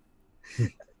bad.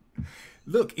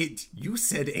 Look, you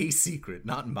said a secret,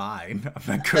 not mine. I'm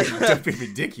not going to be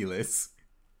ridiculous.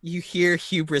 You hear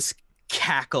Hubris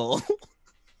cackle.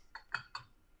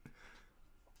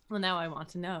 Well, now I want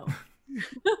to know.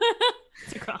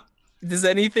 Does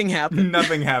anything happen?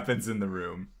 Nothing happens in the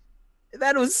room.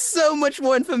 That was so much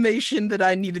more information that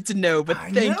I needed to know, but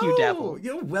thank you, Davil.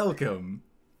 You're welcome.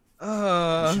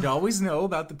 You should always know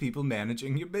about the people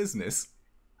managing your business.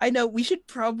 I know, we should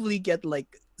probably get,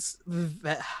 like...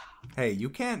 Hey, you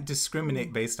can't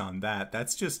discriminate based on that.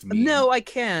 That's just me. No, I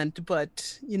can't,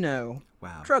 but, you know,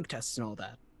 Wow. drug tests and all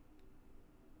that.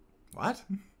 What?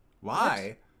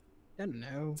 Why? I don't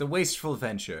know. It's a wasteful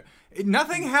venture.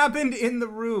 Nothing happened in the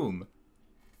room.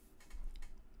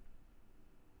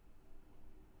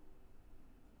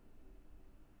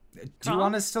 Do you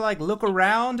want us to, like, look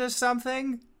around or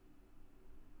something?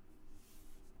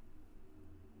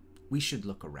 We should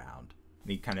look around.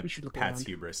 He kind of pats around.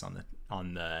 Hubris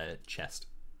on the chest.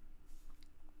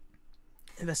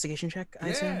 Investigation check, I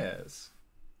assume? Yes.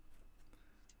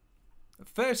 The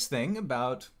first thing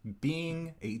about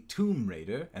being a Tomb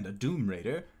Raider and a Doom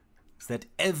Raider is that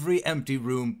every empty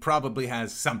room probably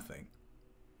has something.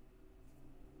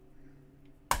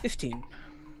 15.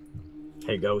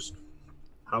 Hey, Ghost.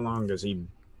 How long does he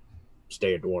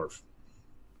stay a dwarf?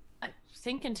 I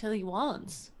think until he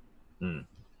wants. All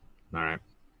right.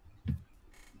 Do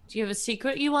you have a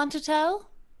secret you want to tell?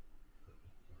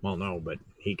 Well, no, but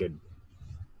he could,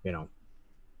 you know,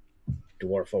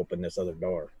 dwarf open this other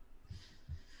door.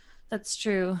 That's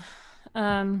true.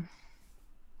 And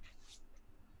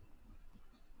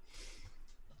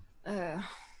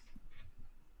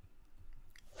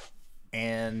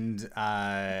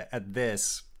at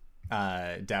this,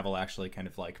 Davil actually kind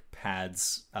of like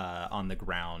pads on the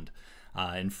ground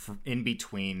in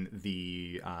between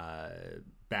the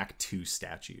back 2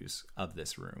 statues of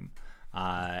this room.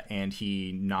 And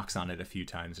he knocks on it a few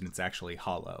times, and it's actually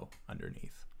hollow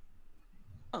underneath.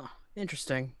 Oh,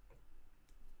 interesting.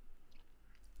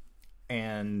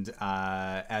 And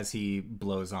as he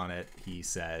blows on it, he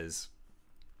says,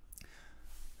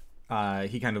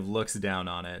 he kind of looks down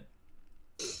on it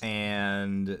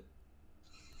and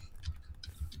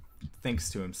thinks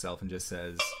to himself and just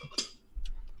says,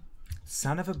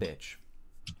 son of a bitch.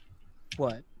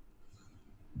 what?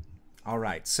 All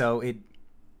right, so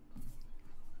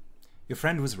your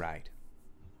friend was right.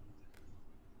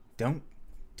 Don't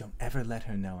ever let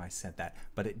her know I said that,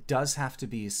 but it does have to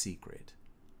be a secret.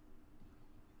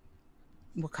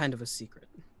 What kind of a secret?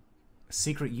 A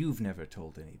secret you've never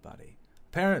told anybody.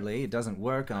 Apparently, it doesn't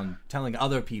work on telling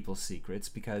other people's secrets,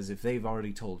 because if they've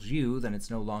already told you, then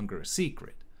it's no longer a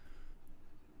secret.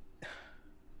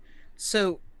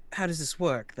 So, how does this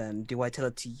work then? Do I tell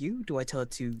it to you? Do I tell it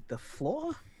to the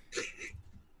floor?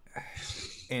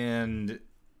 And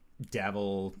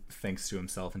Davil thinks to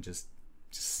himself and just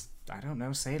I don't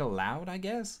know, say it aloud, I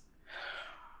guess?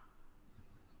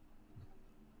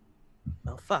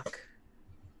 Well, fuck.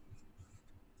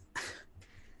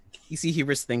 You see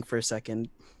Hubris think for a second.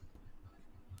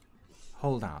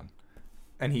 Hold on.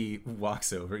 And he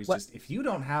walks over. He's What? just, if you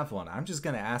don't have one, I'm just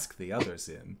going to ask the others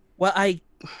in. Well, I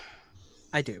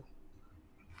do.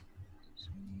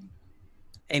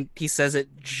 And he says it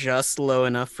just low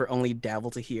enough for only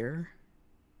Davil to hear.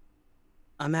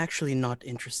 I'm actually not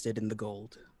interested in the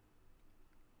gold.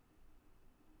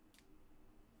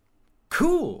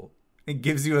 Cool! It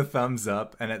gives you a thumbs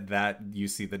up, and at that, you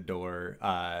see the door.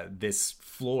 This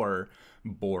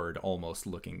floorboard almost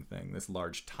looking thing, this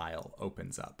large tile,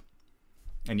 opens up.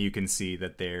 And you can see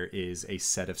that there is a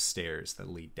set of stairs that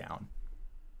lead down.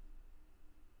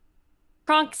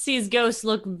 Kronk sees Ghost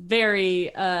look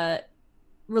very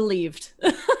relieved.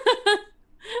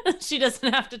 She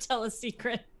doesn't have to tell a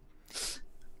secret.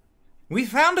 We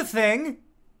found a thing!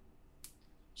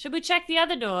 Should we check the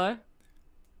other door?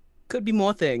 Could be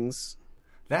more things.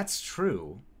 That's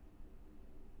true.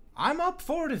 I'm up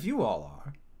for it if you all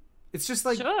are. It's just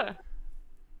like... Sure.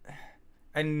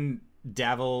 And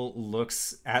Davil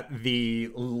looks at the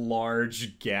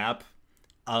large gap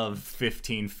of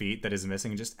 15 feet that is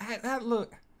missing and just, that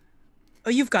look... Oh,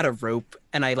 you've got a rope,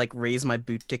 and I raise my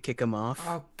boot to kick him off.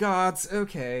 Oh, gods,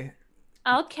 okay.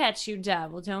 I'll catch you,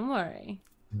 Davil, don't worry.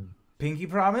 Pinky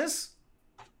promise?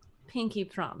 Pinky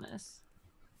promise.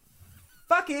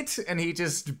 Fuck it! And he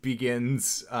just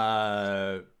begins,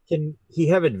 Can he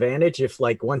have advantage if,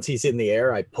 once he's in the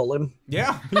air, I pull him?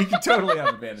 Yeah, you can totally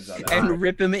have advantage on that. And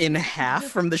rip him in half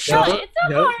from the No, shoulder. it's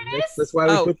a harness. That's why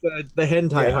we Oh. put the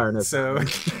hentai harness. So, I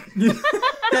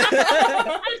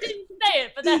didn't say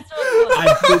it, but that's what it was. I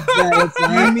did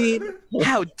that. You mean,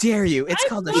 how dare you? It's I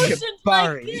called a motioned like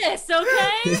shibari. this,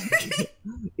 okay?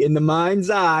 In the mind's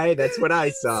eye, that's what I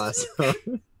saw. So.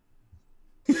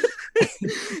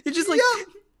 You're just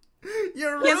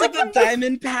you're he has right. a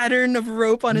diamond pattern of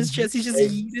rope on his chest. He's just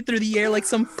yeeted through the air like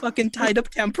some fucking tied up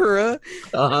tempura.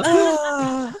 Uh-huh.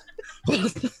 Ah.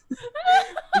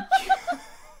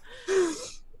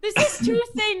 This is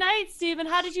Tuesday night, Steven.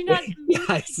 How did you not immediately Yeah, go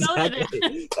to exactly.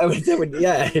 this? That would,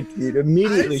 yeah, you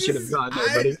immediately should have gone there,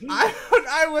 buddy.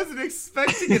 I wasn't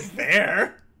expecting it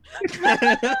there.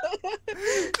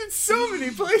 In so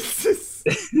many places.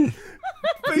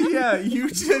 But yeah, you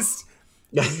just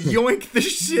yoink the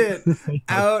shit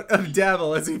out of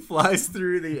Davil as he flies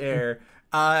through the air.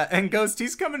 And Ghost,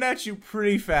 he's coming at you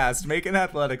pretty fast. Make an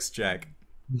athletics check.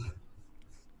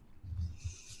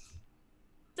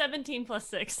 17 plus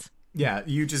 6. Yeah,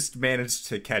 you just managed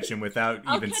to catch him without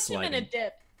I'll even catch sliding. him in a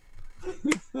dip.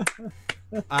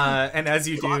 And as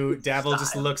you do, Davil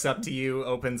just looks up to you,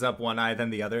 opens up one eye,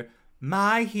 then the other.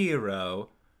 My hero.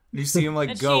 And you see him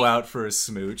And go she- out for a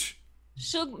smooch.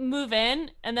 She'll move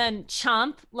in and then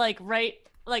chomp,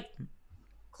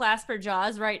 clasp her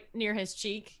jaws right near his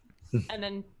cheek and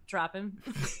then drop him.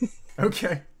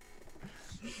 Okay.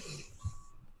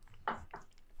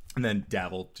 And then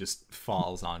Davil just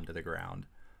falls onto the ground.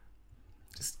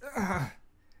 Just,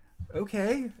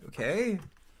 okay.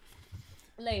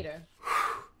 Later.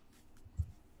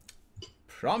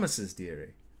 Promises,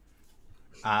 dearie.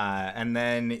 And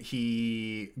then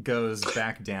he goes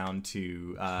back down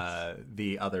to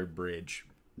the other bridge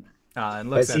and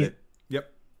looks As at he- it.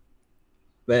 Yep.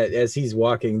 But as he's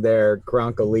walking there,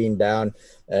 Kronk will lean down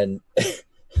and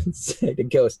say to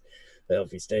Ghost, well,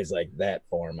 if he stays like that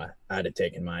for him, I'd have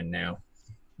taken mine now.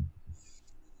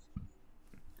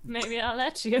 Maybe I'll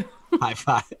let you. High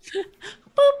five.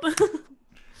 Boop.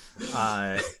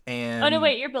 And Oh, no,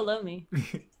 wait, you're below me.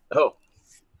 Oh.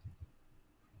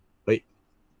 Wait.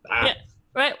 Ah. Yeah.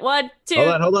 Right, 1, 2.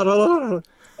 Hold on.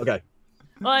 Okay.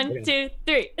 1, 2,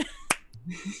 3.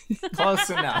 Close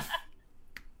enough.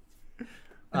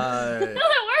 No,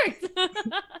 that worked.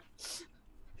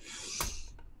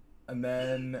 And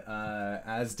then,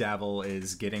 as Davil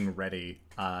is getting ready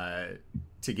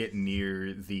to get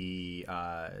near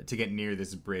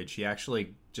this bridge, he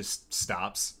actually just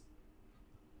stops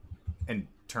and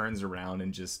turns around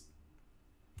and just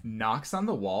knocks on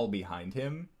the wall behind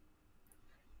him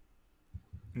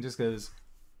and just goes,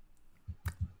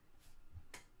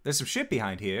 "There's some shit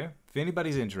behind here, if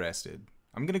anybody's interested.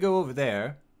 I'm gonna go over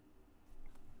there,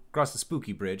 across the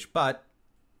spooky bridge, but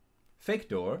fake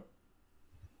door,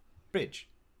 bridge."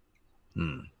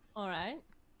 All right.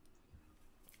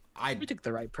 We took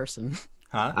the right person.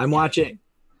 Huh? I'm watching.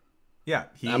 Yeah,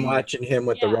 I'm watching him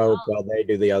with the Yeah, rope while they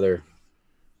do the other.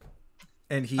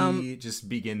 and he just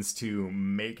begins to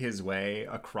make his way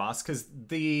across because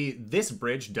this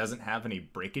bridge doesn't have any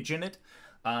breakage in it.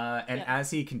 And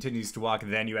as he continues to walk,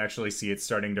 then you actually see it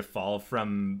starting to fall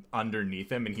from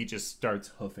underneath him, and he just starts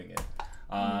hoofing it.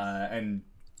 And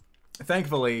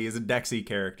thankfully, he's a Dexy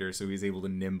character, so he's able to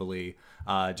nimbly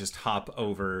just hop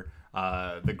over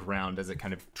the ground as it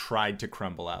kind of tried to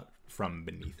crumble out from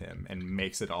beneath him, and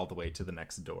makes it all the way to the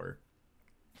next door.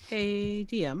 Hey,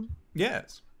 DM.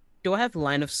 Yes. Do I have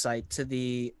line of sight to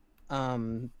the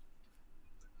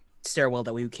stairwell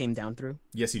that we came down through?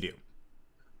 Yes, you do.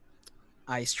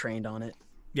 Eyes trained on it.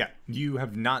 Yeah, you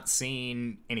have not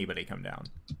seen anybody come down.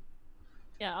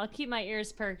 Yeah, I'll keep my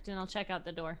ears perked and I'll check out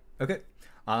the door. Okay.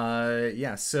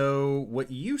 Yeah, so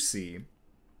what you see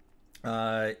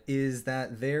is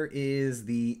that there is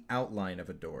the outline of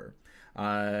a door.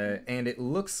 And it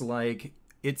looks like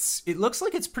it's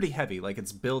pretty heavy, like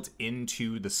it's built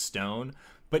into the stone,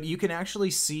 but you can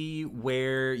actually see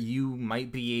where you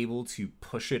might be able to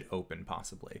push it open,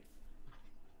 possibly.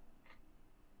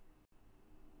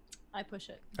 I push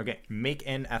it. Okay, make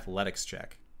an athletics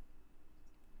check.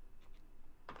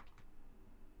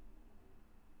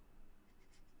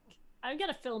 I've got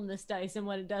to film this dice and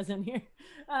what it does in here.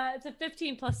 It's a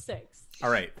 15 plus 6.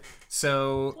 All right.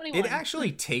 So 21. it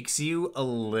actually takes you a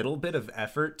little bit of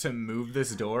effort to move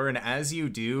this door. And as you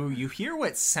do, you hear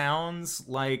what sounds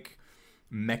like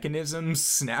mechanisms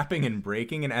snapping and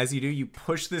breaking. And as you do, you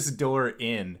push this door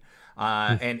in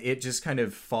and it just kind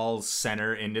of falls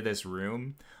center into this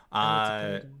room.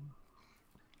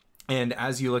 And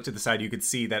as you looked at the side, you could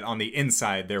see that on the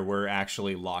inside, there were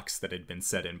actually locks that had been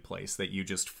set in place that you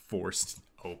just forced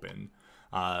open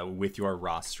with your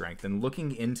raw strength. And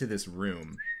looking into this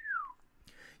room,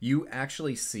 you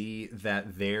actually see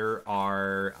that there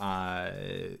are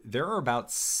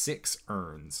about 6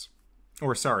 urns.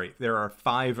 Or sorry, there are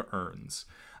 5 urns.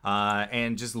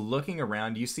 And just looking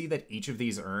around, you see that each of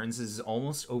these urns is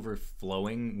almost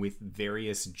overflowing with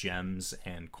various gems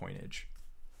and coinage.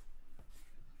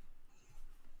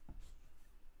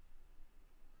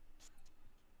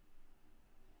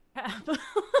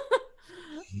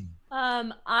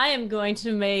 I'm going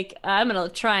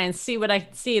to try and see what I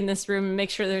can see in this room and make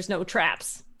sure there's no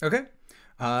traps. Okay.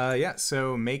 Yeah,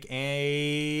 so make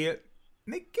a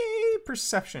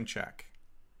perception check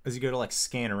as you go to like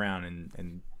scan around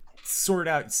and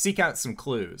seek out some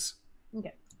clues.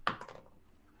 Okay.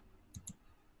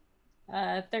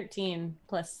 13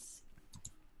 plus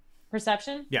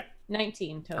perception? Yeah.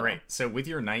 19 total. All right. So with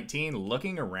your 19,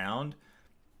 looking around,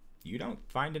 you don't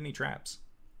find any traps.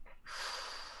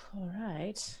 All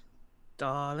right.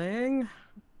 Darling.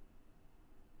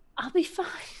 I'll be fine.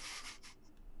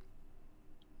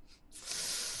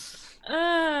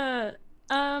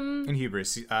 And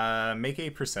Hubris, make a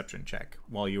perception check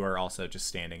while you are also just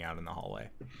standing out in the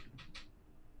hallway.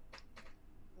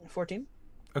 14.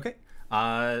 Okay.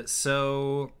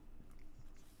 So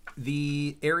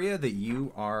the area that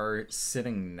you are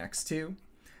sitting next to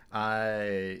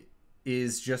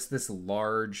is just this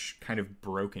large kind of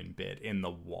broken bit in the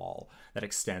wall that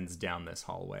extends down this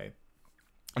hallway.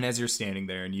 And as you're standing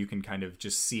there and you can kind of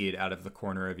just see it out of the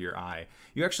corner of your eye,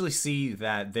 you actually see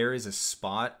that there is a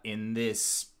spot in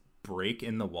this break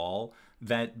in the wall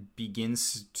that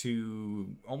begins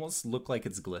to almost look like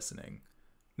it's glistening.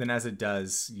 Then as it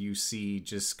does, you see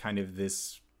just kind of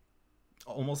this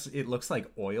almost, it looks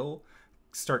like oil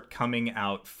start coming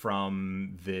out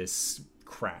from this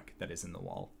crack that is in the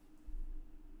wall.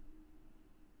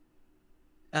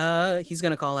 He's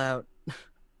gonna call out,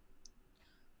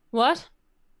 What?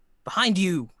 behind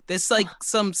you. There's like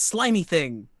some slimy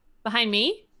thing. Behind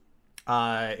me?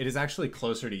 It is actually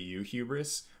closer to you,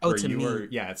 Hubris. Oh, where to you me. were,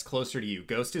 yeah, it's closer to you.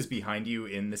 Ghost is behind you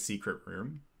in the secret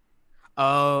room.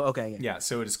 Oh, okay. Yeah,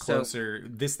 so it is closer.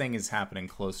 This thing is happening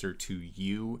closer to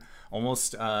you,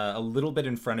 almost a little bit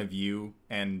in front of you,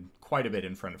 and quite a bit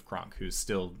in front of Kronk, who's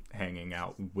still hanging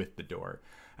out with the door.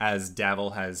 As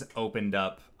Davil has opened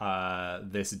up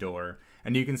this door,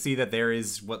 and you can see that there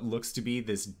is what looks to be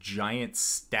this giant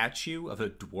statue of a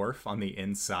dwarf on the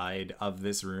inside of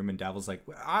this room, and Davil's like,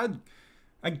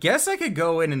 I guess I could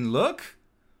go in and look.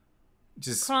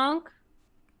 Just Kronk?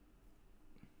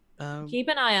 Keep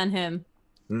an eye on him.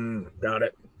 Got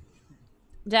it.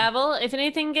 Davil, if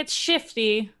anything gets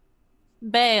shifty,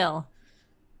 bail.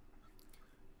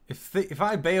 If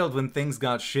I bailed when things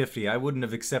got shifty, I wouldn't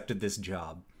have accepted this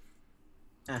job.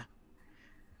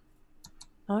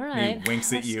 All right. He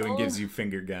winks at you and Hustle. gives you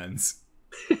finger guns.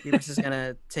 Hubris is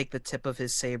gonna take the tip of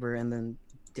his saber and then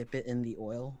dip it in the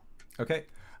oil. Okay.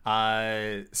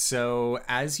 So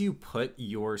as you put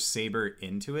your saber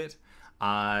into it,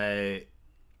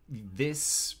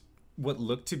 this, what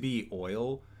looked to be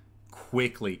oil,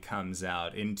 quickly comes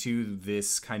out into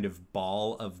this kind of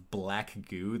ball of black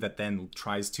goo that then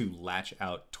tries to latch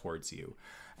out towards you.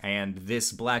 And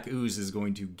this black ooze is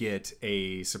going to get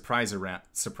a surprise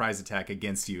attack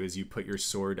against you as you put your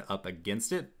sword up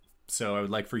against it. So I would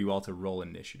like for you all to roll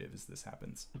initiative as this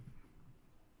happens.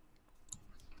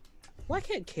 Why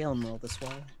can't Caleb roll this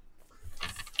well?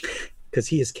 Because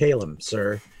he is Calum,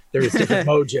 sir. There is different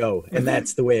mojo, and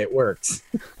that's the way it works.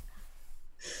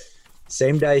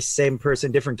 Same dice, same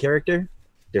person, different character,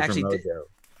 different Actually, mojo.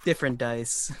 Different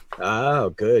dice. Oh,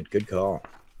 good call.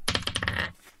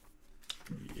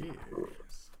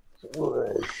 Yes. There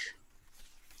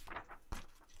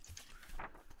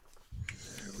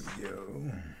we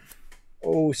go.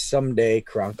 Oh, someday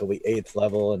Kronk will be 8th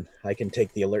level, and I can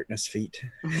take the alertness feat.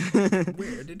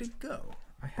 Where did it go?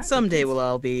 I had Someday it. we'll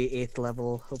all be 8th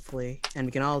level, hopefully, and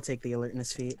we can all take the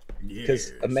alertness feat.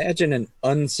 Because Yes. imagine an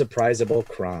unsurprisable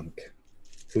Kronk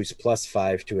who's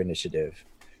 +5 to initiative.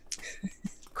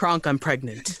 Kronk, I'm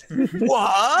pregnant.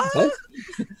 What? What?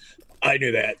 I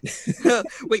knew that.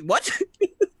 Wait, what?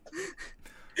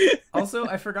 Also,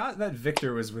 I forgot that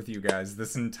Victor was with you guys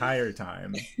this entire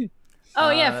time. Oh,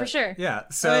 yeah, for sure. Yeah,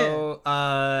 so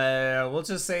we'll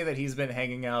just say that he's been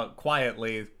hanging out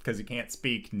quietly because he can't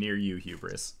speak near you,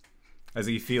 Hubris, as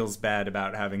he feels bad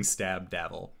about having stabbed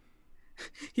Davil.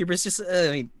 Hubris just,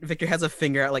 Victor has a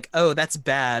finger out like, oh, that's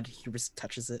bad. Hubris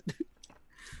touches it.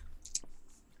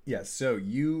 Yes, so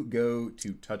you go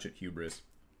to touch it, Hubris,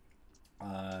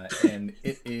 and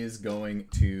it is going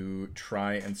to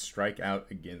try and strike out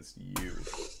against you.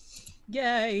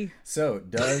 Yay. So,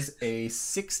 does a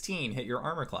 16 hit your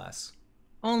armor class?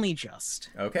 Only just.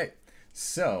 Okay,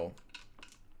 so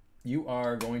you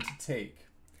are going to take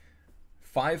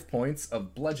 5 points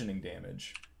of bludgeoning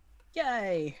damage,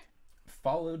 Yay.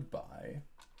 followed by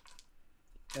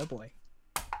Oh boy.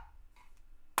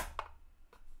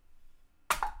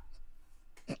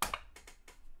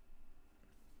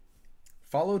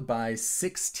 followed by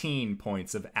 16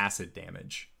 points of acid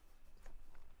damage.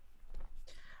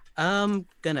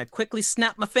 Gonna quickly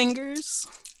snap my fingers.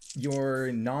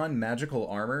 Your non-magical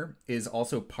armor is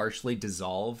also partially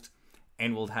dissolved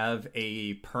and will have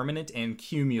a permanent and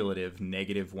cumulative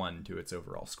 -1 to its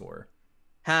overall score.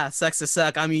 Ha, sucks to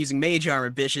suck. I'm using mage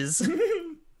armor, bitches.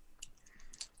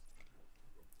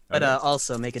 But Okay.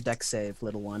 also make a dex save,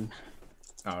 little one.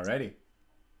 Alrighty.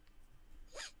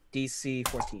 DC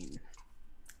 14.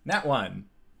 Nat 1.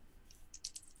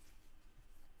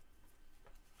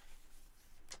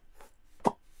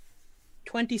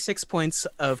 $26 points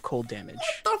of cold damage.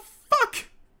 The fuck?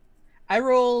 I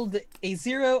rolled a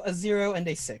 0, a 0, and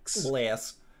a 6.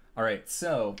 Bless. Alright,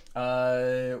 so,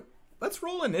 let's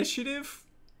roll initiative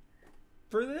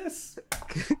for this.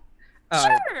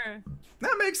 Sure.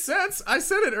 That makes sense. I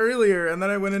said it earlier, and then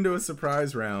I went into a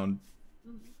surprise round.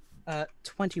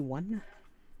 21.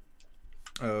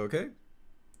 Okay.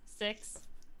 6.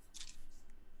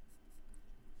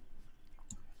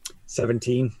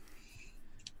 17.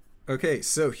 Okay,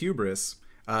 so Hubris,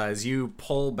 as you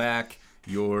pull back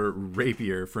your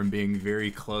rapier from being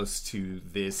very close to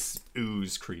this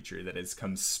ooze creature that has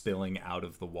come spilling out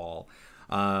of the wall,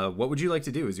 what would you like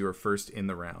to do as you are first in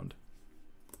the round?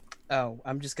 Oh,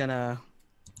 I'm just gonna...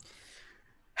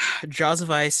 Jaws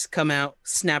of Ice come out,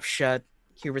 snap shut.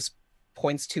 Hubris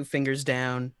points 2 fingers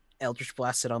down. Eldritch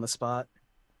Blast it on the spot.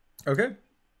 Okay.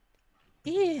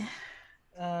 Yeah.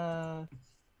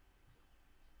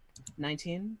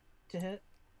 19 to hit.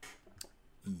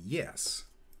 Yes.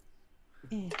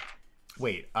 Eh.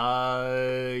 Wait,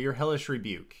 your Hellish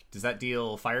Rebuke, does that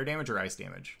deal fire damage or ice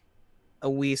damage?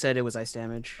 We said it was ice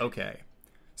damage. Okay.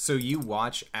 So you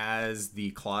watch as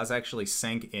the claws actually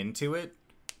sank into it,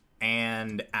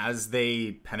 and as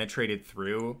they penetrated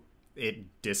through,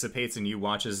 it dissipates, and you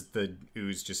watch as the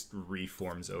ooze just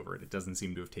reforms over it. It doesn't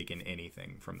seem to have taken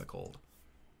anything from the cold.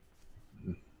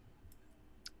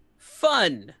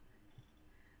 Fun!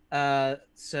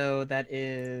 So that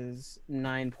is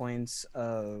 9 points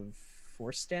of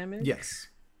force damage? Yes.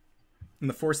 And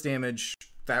the force damage,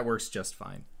 that works just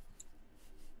fine.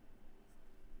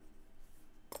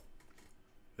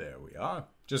 There we are.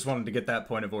 Just wanted to get that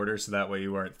point of order so that way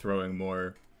you weren't throwing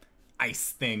more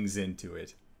ice things into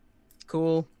it.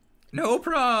 Cool. No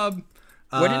prob.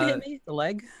 Where did it hit me? The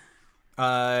leg?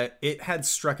 It had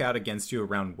struck out against you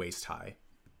around waist high.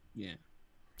 Yeah.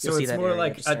 So You'll see it's that more area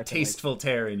like just a start to, like- tasteful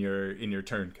tear in your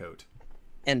turncoat.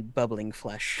 And bubbling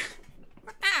flesh.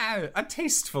 A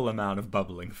tasteful amount of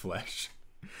bubbling flesh.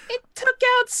 It took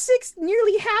out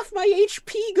nearly half my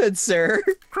HP, good sir.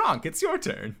 Kronk, it's your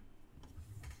turn.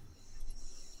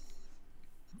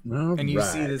 All And you right.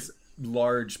 see this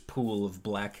large pool of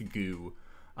black goo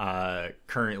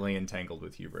currently entangled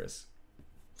with Hubris.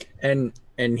 And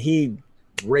he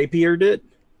rapiered it.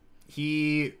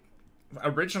 He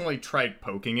originally tried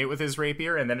poking it with his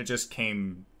rapier, and then it just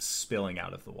came spilling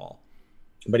out of the wall.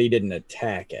 But he didn't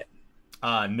attack it.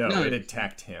 No, No. it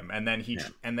attacked him, and then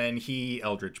he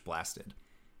Eldritch blasted.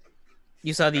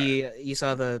 You saw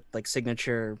the like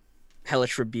signature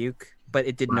hellish rebuke, but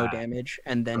it did no Right. damage,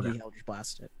 and then Okay. he Eldritch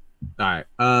blasted. All right.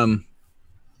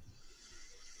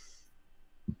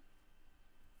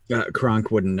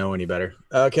 Kronk wouldn't know any better.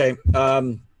 Okay.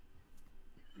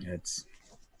 It's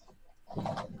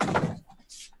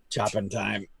chopping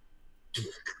time.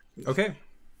 Okay.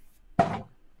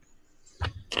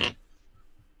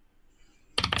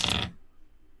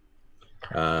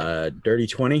 Dirty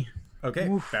 20.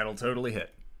 Okay. That'll totally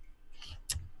hit.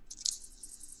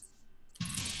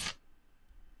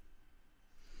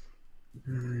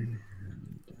 Nine,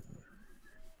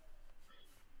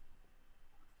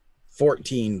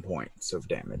 14 points of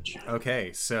damage.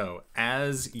 Okay, so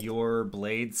as your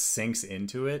blade sinks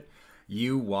into it,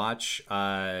 you watch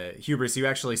Hubris, you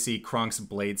actually see Kronk's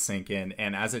blade sink in,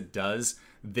 and as it does,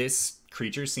 this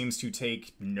creature seems to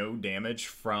take no damage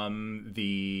from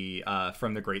the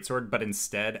greatsword, but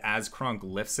instead, as Kronk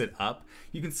lifts it up,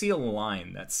 you can see a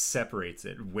line that separates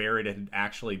it where it had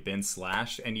actually been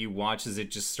slashed, and you watch as it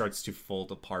just starts to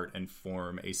fold apart and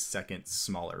form a second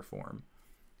smaller form.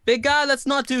 Big guy, let's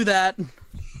not do that.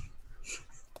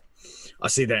 I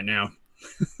see that now.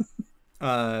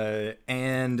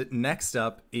 And next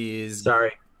up is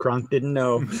Sorry, Kronk didn't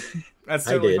know. that's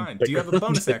I totally did, fine. but Do you have a Kronk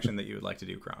bonus didn't. action that you would like to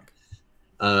do, Kronk?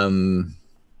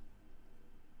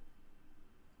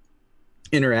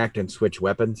 Interact and switch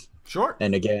weapons. Sure.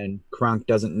 And again, Kronk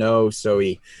doesn't know, so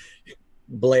he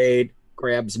blade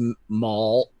grabs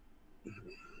Maul.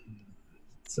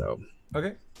 So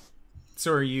Okay.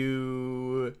 So are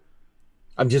you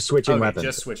I'm just switching okay, weapons.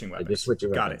 just switching I weapons? just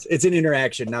switching Got weapons. it. It's an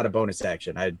interaction, not a bonus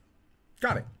action.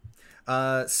 Got it.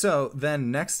 So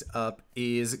then next up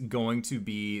is going to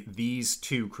be these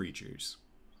two creatures.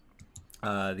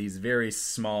 These very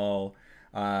small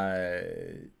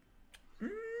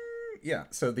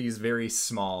so these very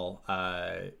small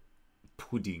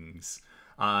puddings.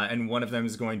 And one of them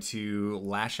is going to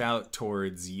lash out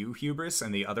towards you, Hubris,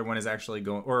 and the other one is actually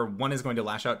one is going to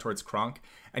lash out towards Kronk,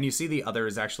 and you see the other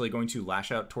is actually going to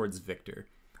lash out towards Victor,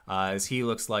 as he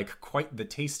looks like quite the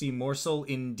tasty morsel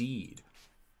indeed.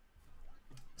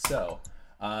 So,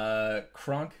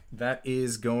 Kronk, that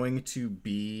is going to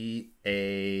be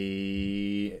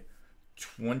a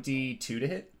 22 to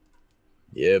hit.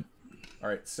 Yep. All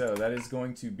right, so that is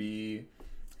going to be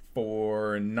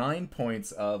for 9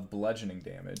 points of bludgeoning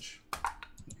damage.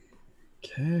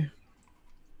 Okay.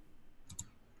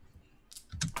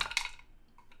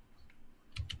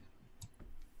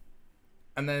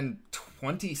 And then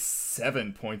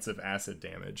 27 points of acid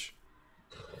damage.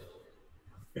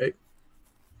 Okay.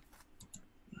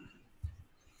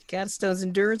 Catstone's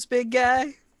endurance, big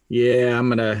guy. Yeah, I'm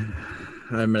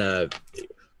gonna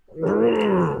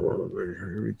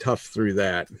tough through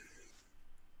that.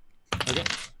 Okay.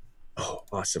 Oh,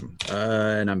 awesome.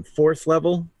 And I'm 4th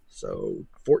level, so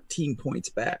 14 points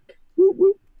back. Woo,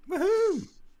 woo. Woohoo!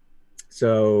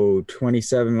 So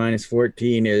 27 minus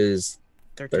 14 is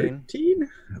 13. 13?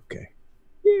 Okay.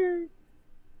 Yeah.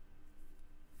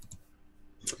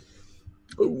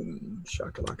 Boom.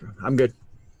 Shakalaka. I'm good.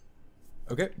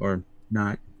 Okay. Or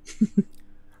not.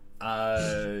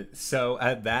 So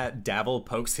at that, Davil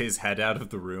pokes his head out of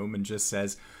the room and just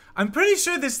says, I'm pretty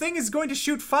sure this thing is going to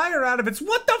shoot fire out of its...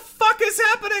 What the fuck is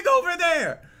happening over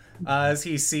there? As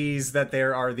he sees that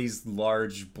there are these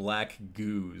large black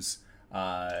goos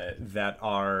that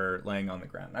are laying on the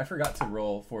ground. I forgot to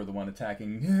roll for the one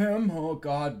attacking him. Oh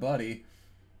god, buddy.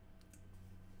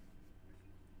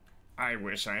 I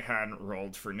wish I hadn't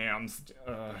rolled for Nam's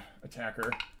attacker.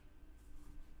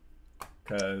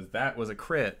 Because that was a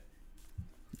crit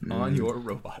on your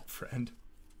robot friend.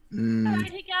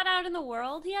 Alright, he got out in the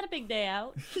world. He had a big day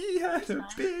out. He had a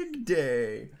big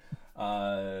day.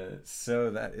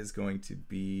 So that is going to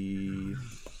be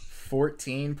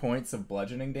 14 points of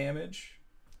bludgeoning damage.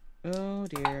 Oh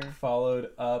dear.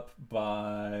 Followed up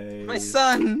by My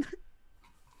son!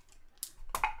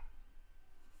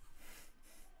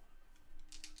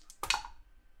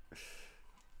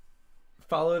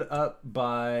 Followed up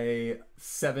by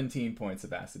 17 points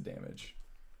of acid damage.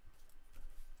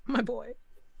 My boy.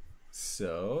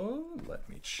 So let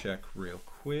me check real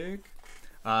quick.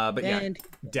 But yeah, And-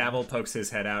 Davil pokes his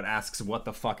head out, asks what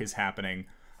the fuck is happening,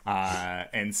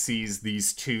 and sees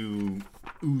these two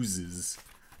oozes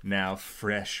now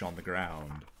fresh on the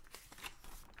ground.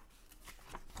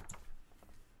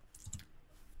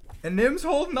 And Nim's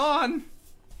holding on.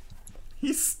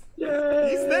 He's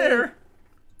there.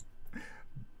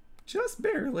 Just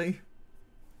barely.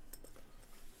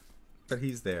 But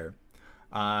he's there.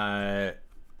 And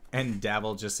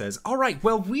Davil just says, all right,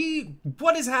 well,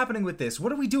 what is happening with this?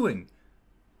 What are we doing?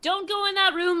 Don't go in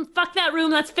that room. Fuck that room.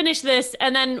 Let's finish this,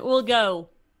 and then we'll go.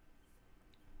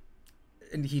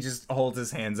 And he just holds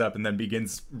his hands up and then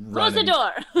begins Close running. the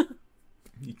door.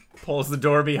 He pulls the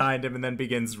door behind him and then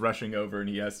begins rushing over, and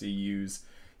he has to use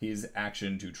his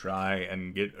action to try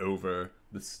and get over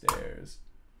the stairs.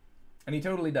 And he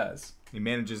totally does. He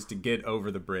manages to get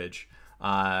over the bridge.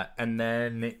 And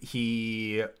then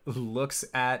he looks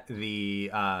at these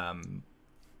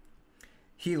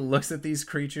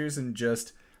creatures and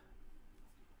just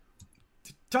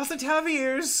doesn't have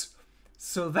ears,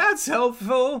 so that's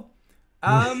helpful.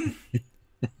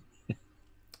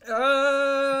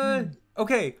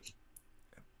 Okay.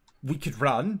 We could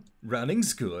run.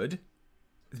 Running's good.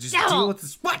 Just No. deal with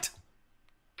this. What?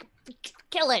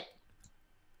 Kill it.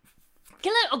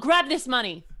 Kill it or grab this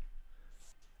money.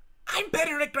 I'm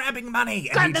better at grabbing money.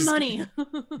 And Grab he the just money.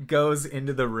 goes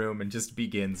into the room and just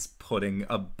begins putting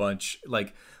a bunch,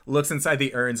 looks inside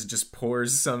the urns and just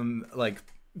pours some,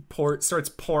 starts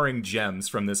pouring gems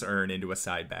from this urn into a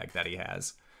side bag that he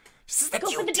has. Just says that Go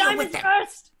you for the deal with diamonds them.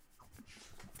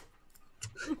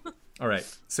 first. All right,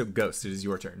 so Ghost, it is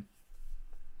your turn.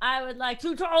 I would like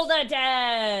to troll the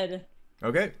dead.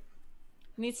 Okay.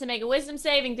 Needs to make a wisdom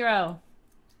saving throw.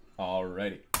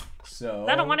 Alrighty. So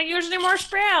I don't want to use any more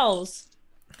spells.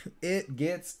 it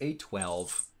gets a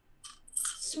 12.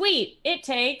 Sweet. It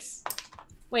takes.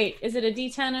 Wait, is it a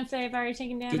D10 if they've already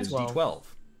taken damage? It's D12. D12.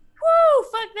 Woo!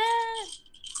 Fuck that.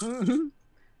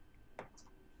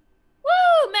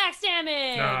 Woo! Max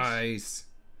damage. Nice.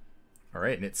 All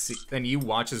right, and then you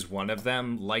watch as one of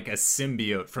them, like a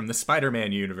symbiote from the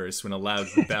Spider-Man universe, when a loud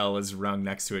bell is rung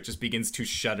next to it, just begins to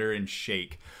shudder and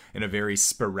shake in a very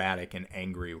sporadic and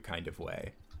angry kind of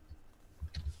way.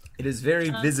 It is very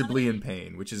visibly in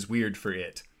pain, which is weird for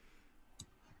it.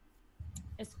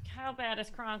 How bad is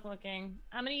Kronk looking?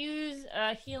 I'm gonna use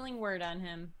a healing word on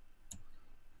him.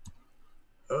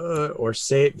 Or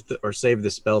save the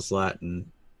spell slot and.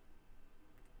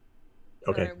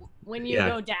 Okay. For when you Yeah.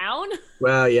 go down.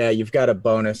 Well, yeah, you've got a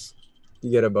bonus. You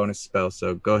get a bonus spell,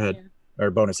 so go ahead. Or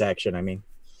bonus action, I mean.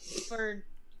 For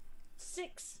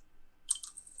 6.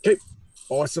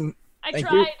 Awesome. I Thank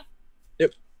you.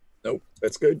 tried. Nope,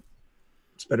 that's good.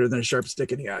 It's better than a sharp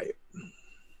stick in the eye.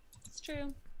 It's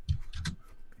true.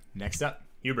 Next up,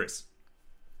 Hubris.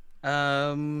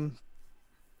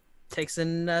 Takes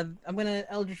an. I'm gonna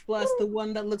Eldritch Blast the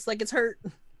one that looks like it's hurt.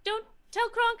 Don't tell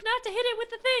Kronk not to hit it with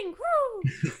the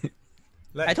thing.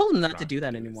 Woo! I told him not to Kronk do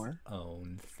that his anymore.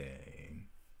 Own thing.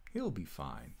 He'll be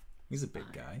fine. He's a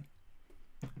big guy.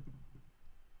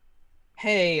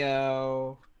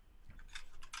 Heyo.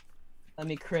 Let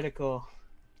me critical.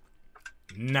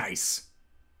 Nice.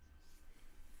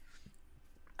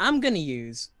 I'm gonna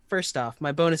use first off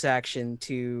my bonus action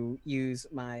to use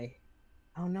my.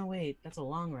 Oh no! Wait, that's a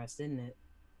long rest, isn't it?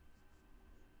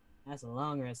 That's a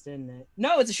long rest, isn't it?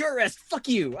 No, it's a short rest. Fuck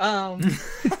you.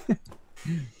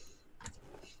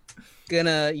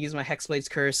 Gonna use my Hexblade's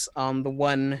Curse on the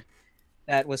one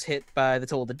that was hit by the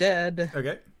Toll of the Dead.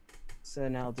 Okay. So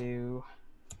now I'll do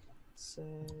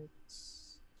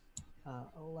 6,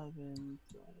 11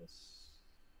 plus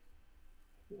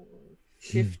 4,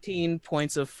 15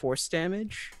 points of force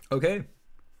damage. Okay.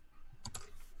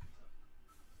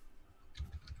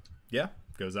 Yeah,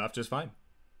 goes off just fine.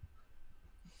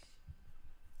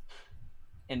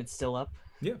 And it's still up.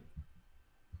 Yeah.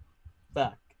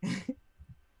 Fuck.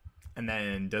 And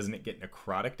then doesn't it get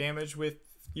necrotic damage with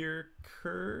your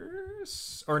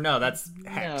curse? Or no, that's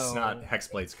Hex, No. not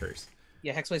Hexblade's Curse.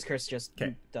 Yeah, Hexblade's Curse just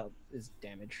 'Kay. is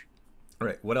damage. All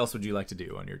right, what else would you like to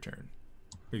do on your turn?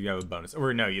 You have a bonus.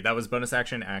 Or no, that was bonus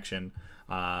action.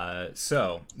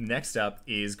 So next up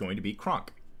is going to be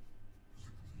Kronk.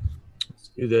 Let's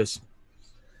do this.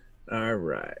 All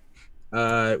right.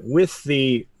 With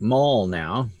the maul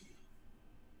now,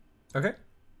 Okay.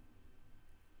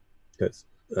 because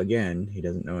again, he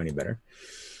doesn't know any better.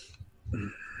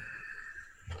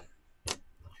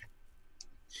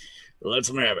 Let's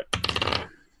have it.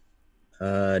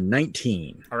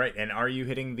 19. All right, and are you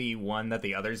hitting the one that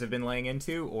the others have been laying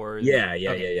into, or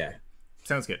Yeah.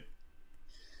 Sounds good.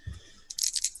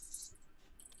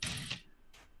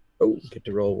 Oh, get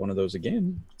to roll one of those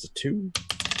again. It's a 2.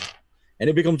 And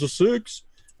it becomes a 6.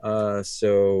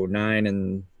 So 9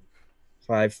 and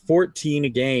 5, 14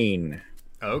 again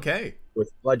Okay.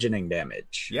 with bludgeoning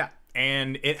damage. Yeah,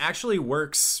 and it actually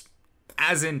works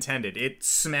as intended. It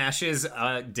smashes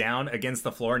down against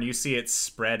the floor, and you see it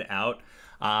spread out,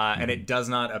 and it does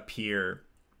not appear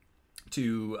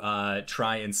to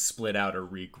try and split out or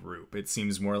regroup. It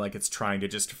seems more like it's trying to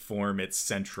just form its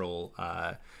central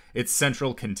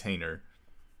container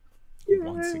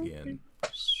once again.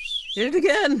 Did it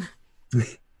again.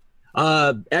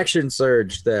 Action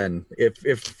surge then.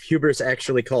 If Hubris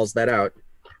actually calls that out.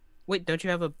 Wait, don't you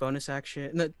have a bonus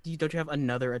action? No, don't you have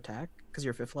another attack because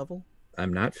you're 5th level?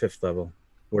 I'm not 5th level.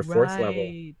 We're 4th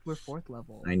level. We're 4th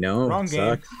level. I know. Wrong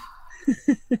game.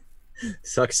 Sucks.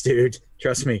 Sucks, dude.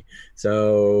 Trust me.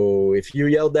 So if you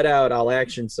yelled that out, I'll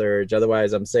action surge.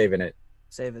 Otherwise, I'm saving it.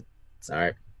 Save it. All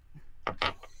right.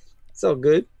 It's all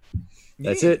good.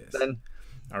 That's it Yes. then.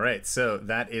 All right, so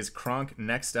that is Kronk.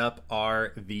 Next up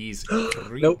are these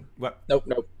 3. Nope. What?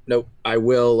 Nope. I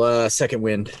will second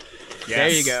wind. Yes, There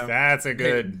you go. That's a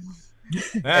good.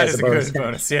 That As is a a bonus. good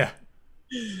bonus. Yeah.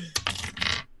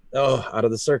 Oh, out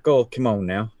of the circle. Come on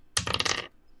now.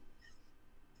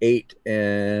 8,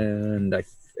 and I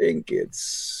think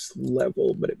it's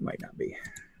level, but it might not be.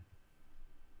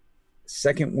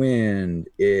 Second wind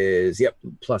is,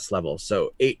 plus level.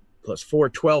 So 8 plus 4,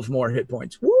 12 more hit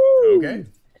points. Woo! Okay.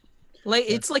 Like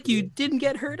it's like you didn't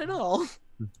get hurt at all.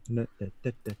 And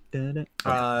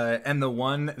the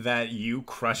one that you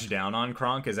crush down on,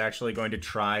 Kronk, is actually going to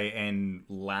try and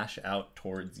lash out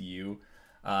towards you.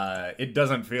 It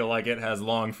doesn't feel like it has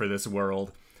long for this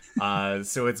world,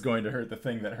 so it's going to hurt the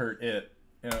thing that hurt it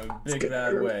in a big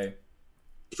bad hurt. way.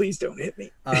 Please don't hit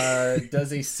me.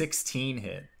 Does a 16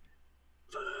 hit?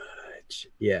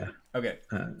 Yeah. Okay.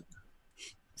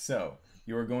 So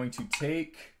you are going to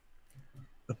take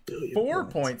 1 billion 4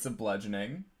 points. points of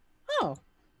bludgeoning. Oh.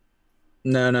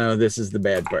 No, this is the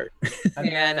bad part. And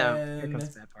Yeah, I know. Here then-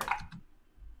 comes that part.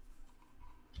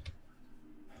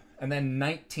 And then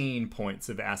 19 points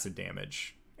of acid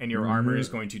damage. And your armor is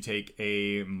going to take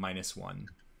a -1.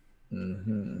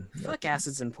 Mm-hmm. Fuck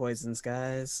acids and poisons,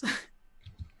 guys.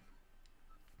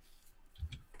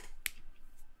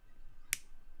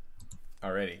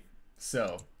 Alrighty.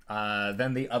 So,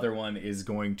 then the other one is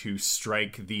going to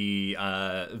strike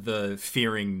the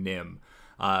fearing Nim,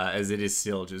 as it is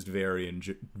still just very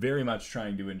much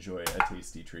trying to enjoy a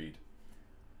tasty treat.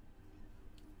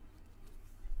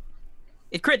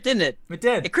 It crit, didn't it? It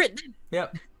did. It crit. Did.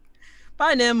 Yep.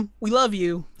 Bye, Nim. We love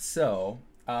you. So,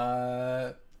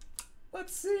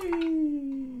 let's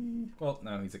see. Well,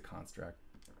 no, he's a construct.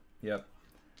 Yep.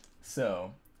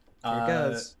 So, Here it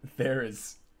goes.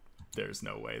 there's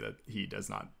no way that he does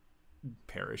not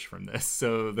perish from this.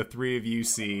 So the three of you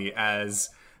see as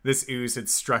this ooze had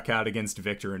struck out against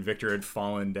Victor and Victor had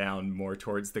fallen down more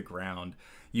towards the ground.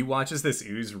 You watch as this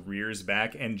ooze rears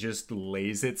back and just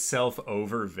lays itself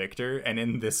over Victor, and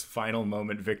in this final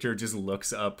moment, Victor just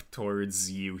looks up towards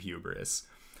you, Hubris.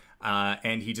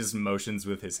 And he just motions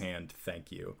with his hand,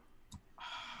 "Thank you."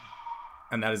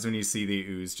 And that is when you see the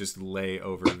ooze just lay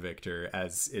over Victor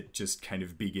as it just kind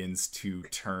of begins to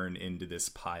turn into this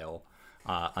pile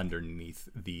underneath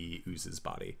the ooze's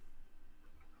body.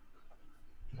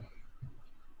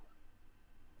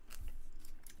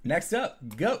 Next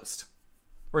up, Ghost.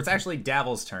 Or it's actually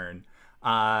Davil's turn.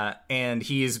 And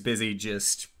he is busy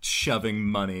just shoving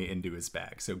money into his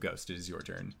bag. So Ghost, it is your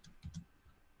turn.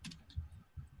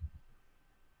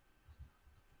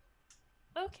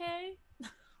 Okay.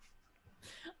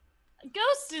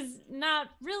 Ghost is not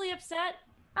really upset.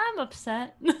 I'm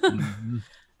upset.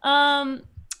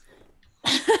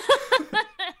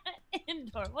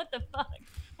 Indoor, what the fuck?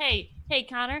 Hey,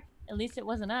 Connor. At least it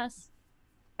wasn't us.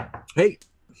 Hey,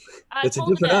 I it's a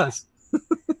pulled different it us.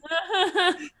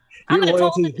 back. I'm Your gonna pull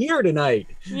loyalty it. here tonight.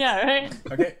 Yeah, right.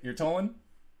 Okay, you're tolling?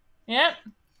 Yep.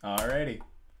 Alrighty.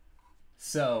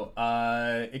 So,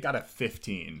 it got a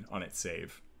 15 on its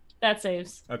save. That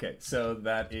saves. Okay, so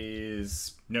that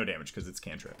is no damage because it's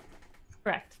cantrip.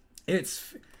 Correct.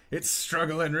 It's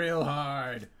struggling real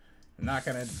hard. I'm not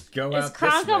gonna go Is out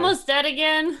Kronk this way. almost dead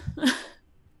again?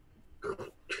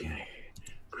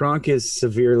 Kronk is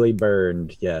severely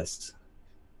burned, yes.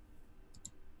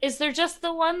 Is there just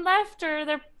the one left, or are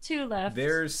there two left?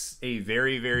 There's a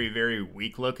very, very, very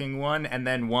weak looking one, and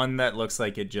then one that looks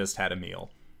like it just had a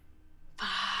meal.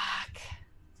 Fuck.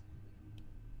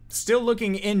 Still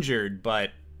looking injured,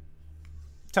 but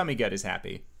tummy gut is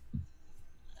happy.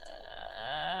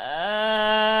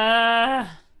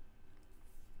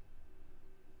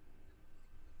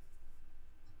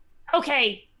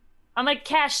 Okay, I'm gonna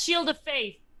cast Shield of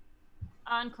Faith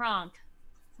on Kronk.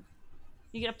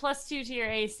 You get a +2 to your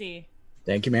AC.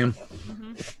 Thank you, ma'am.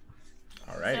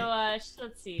 All right. So,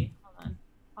 let's see. Hold on.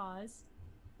 Pause.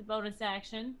 The bonus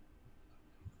action.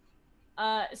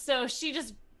 So she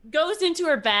just goes into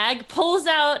her bag, pulls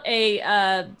out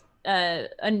a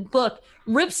book,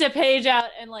 rips a page out,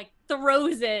 and like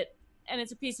throws it, and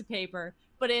it's a piece of paper.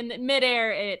 But in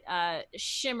midair, it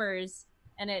shimmers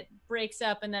and it breaks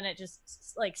up, and then it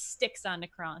just like sticks onto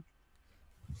Kronk.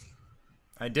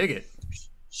 I dig it.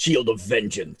 Shield of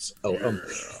Vengeance. Oh,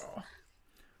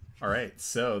 All right.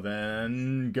 So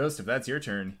then, Ghost, if that's your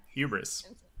turn, Hubris.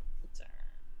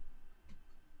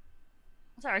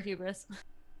 Sorry, Hubris.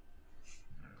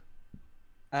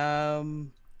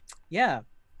 Yeah.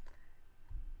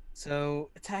 So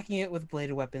attacking it with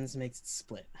bladed weapons makes it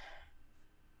split.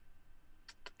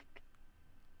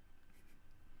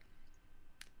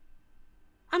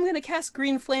 I'm gonna cast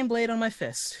Green Flame Blade on my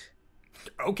fist.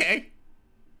 Okay.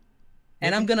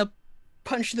 And I'm gonna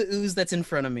punch the ooze that's in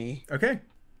front of me. Okay.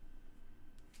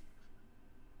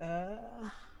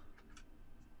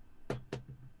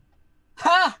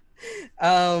 Ha!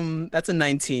 That's a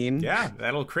 19. Yeah,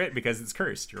 that'll crit because it's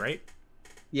cursed, right?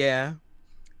 Yeah.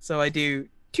 So I do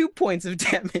 2 points of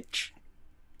damage.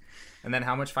 And then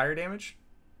how much fire damage?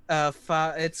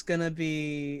 It's gonna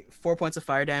be 4 points of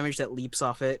fire damage that leaps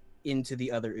off it into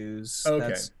the other ooze. Okay.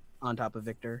 That's on top of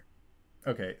Victor.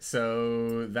 Okay,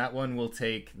 so that one will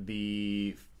take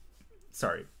the...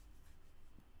 Sorry.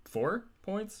 4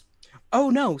 points?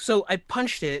 Oh no! So I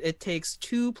punched it. It takes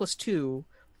 2 + 2,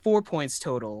 4 points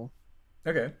total.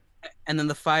 Okay. And then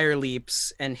the fire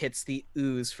leaps and hits the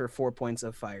ooze for 4 points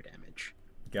of fire damage.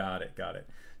 Got it.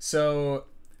 So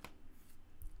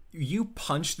you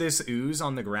punch this ooze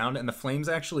on the ground and the flames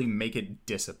actually make it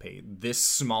dissipate. This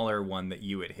smaller one that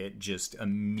you had hit just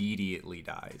immediately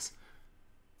dies,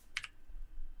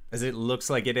 as it looks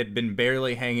like it had been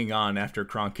barely hanging on after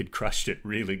Kronk had crushed it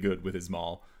really good with his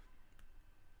maul.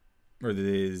 Or it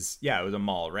was a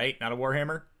maul, right? Not a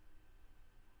warhammer?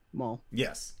 Maul.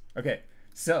 Yes. Okay.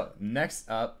 So next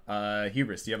up,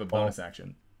 Hubris, do you have a bonus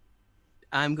action?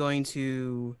 I'm going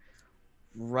to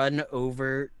run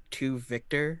over to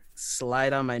Victor,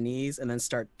 slide on my knees, and then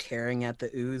start tearing at the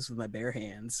ooze with my bare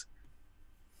hands.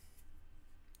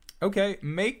 Okay,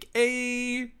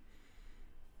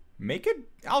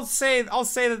 I'll say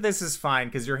that this is fine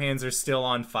because your hands are still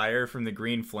on fire from the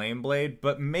green flame blade,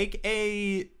 but make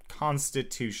a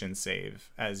Constitution save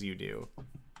as you do.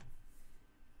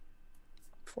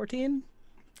 14?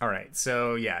 All right,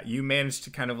 so yeah, you managed to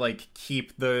kind of like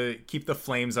keep the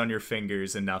flames on your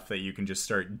fingers enough that you can just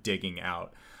start digging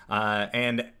out.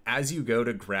 And as you go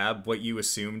to grab what you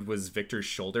assumed was Victor's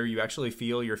shoulder, you actually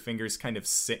feel your fingers kind of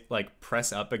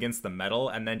press up against the metal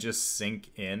and then just sink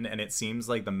in, and it seems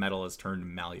like the metal has turned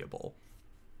malleable.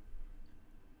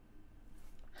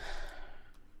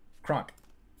 Kronk,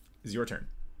 it's your turn.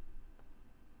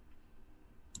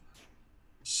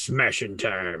 smashing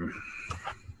time.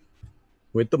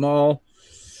 With them all.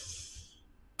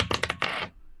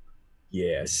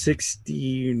 Yeah,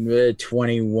 16,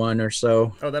 21 or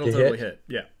so. Oh, that'll totally hit.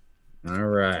 Yeah. All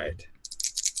right.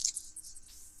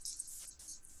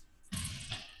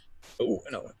 Oh,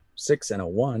 no. 6 and a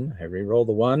 1. I re-roll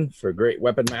the 1 for Great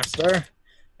Weapon Master.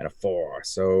 And a 4.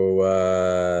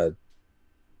 So,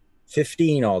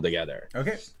 15 altogether.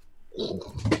 Okay.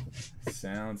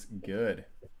 Sounds good.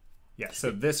 Yeah,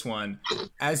 so this one,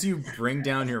 as you bring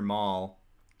down your maul,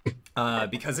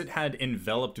 because it had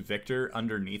enveloped Victor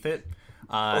underneath it,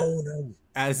 oh no.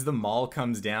 As the maul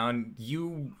comes down,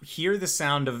 you hear the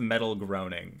sound of metal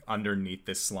groaning underneath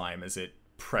this slime as it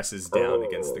presses down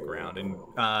against the ground.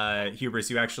 And Hubris,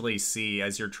 you actually see,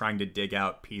 as you're trying to dig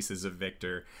out pieces of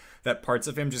Victor, that parts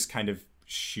of him just kind of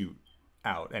shoot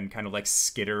out and kind of like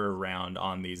skitter around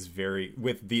on these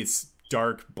with this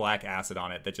dark black acid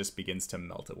on it that just begins to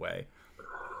melt away.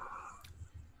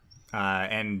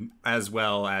 And as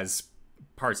well as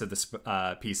parts of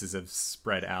the pieces have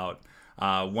spread out.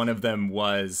 One of them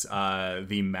was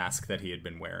the mask that he had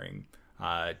been wearing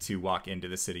to walk into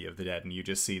the City of the Dead, and you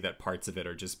just see that parts of it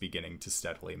are just beginning to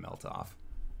steadily melt off.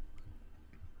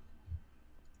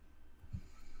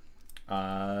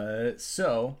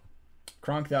 So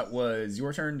Kronk, that was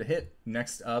your turn to hit.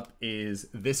 Next up is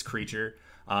this creature.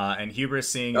 And Hubris,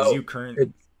 seeing as you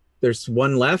There's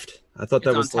one left? I thought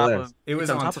that was the last. It was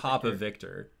on top of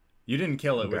Victor. You didn't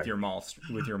kill it with your maul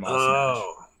smash.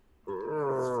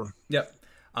 Yep.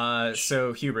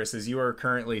 So Hubris, as you are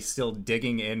currently still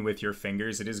digging in with your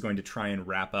fingers, it is going to try and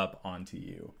wrap up onto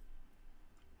you.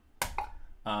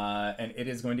 And it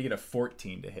is going to get a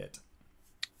 14 to hit.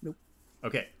 Nope.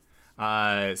 Okay.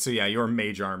 So yeah, your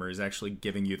mage armor is actually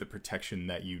giving you the protection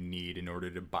that you need in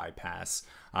order to bypass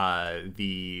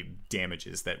the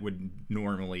damages that would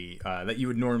normally that you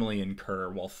would normally incur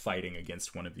while fighting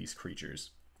against one of these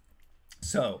creatures.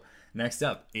 So next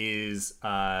up is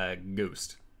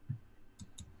Ghost.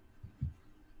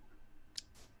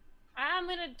 I'm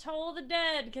gonna toll the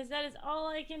dead because that is all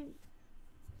I can.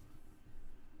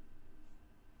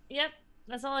 Yep,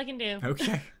 that's all I can do.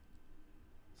 Okay.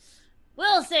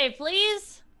 Will save,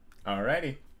 please.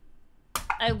 Alrighty.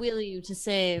 I will you to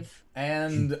save.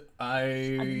 And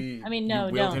I mean, no,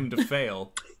 you willed don't. him to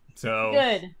fail. So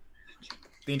Good.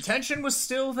 the intention was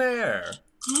still there.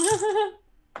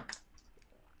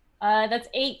 That's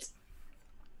 8.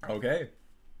 Okay.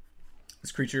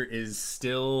 This creature is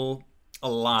still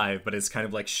alive, but it's kind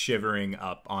of like shivering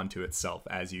up onto itself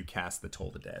as you cast the Toll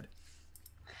the Dead.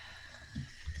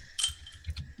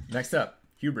 Next up,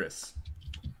 Hubris.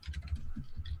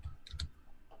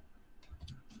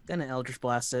 Gonna Eldritch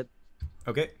Blast it.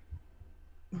 Okay.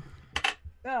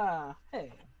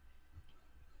 Hey.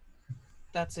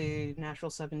 That's a natural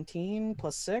 17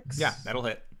 plus 6. Yeah, that'll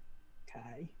hit.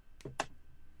 Okay.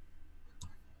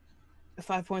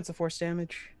 5 points of force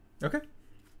damage. Okay.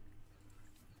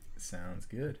 Sounds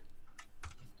good.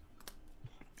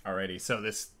 Alrighty, so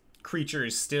this creature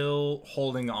is still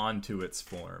holding on to its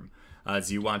form.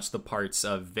 As you watch the parts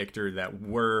of Victor that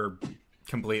were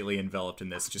completely enveloped in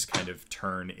this just kind of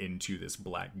turn into this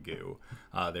black goo.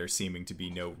 There seeming to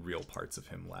be no real parts of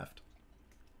him left.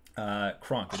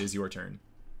 Kronk, it is your turn.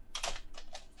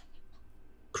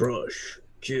 Crush,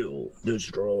 kill,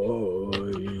 destroy.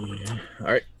 All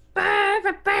right.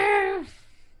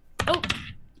 Oh,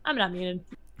 I'm not muted.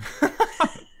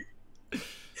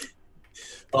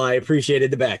 I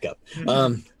appreciated the backup.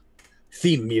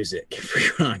 Theme music for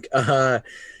Kronk.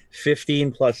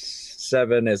 15 plus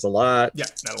 7 is a lot. Yeah,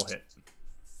 that'll hit.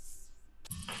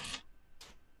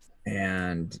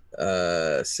 And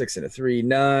 6 and a 3,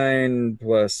 9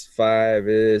 plus 5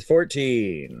 is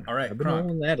 14. All right, I've been Kronk.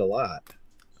 rolling that a lot.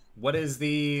 What does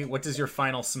your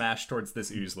final smash towards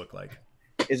this ooze look like?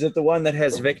 Is it the one that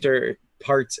has Victor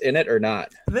parts in it or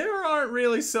not? There aren't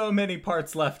really so many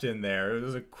parts left in there. It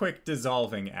was a quick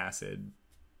dissolving acid.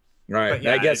 Right. But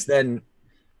yeah, I guess then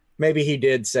maybe he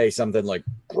did say something like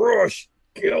crush,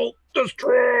 kill,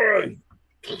 destroy.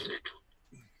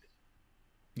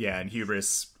 Yeah, and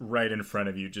Hubris, right in front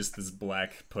of you, just this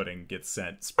black pudding gets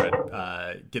sent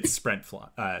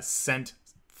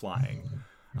flying,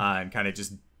 and kind of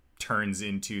just turns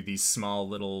into these small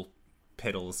little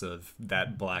piddles of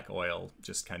that black oil,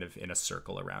 just kind of in a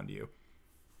circle around you.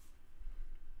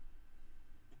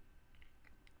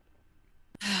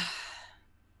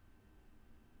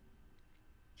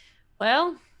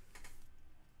 Well,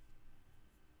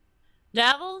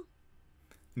 Davil?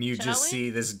 And you Shall just we? see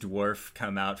this dwarf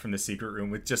come out from the secret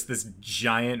room with just this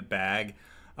giant bag,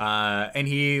 and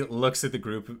he looks at the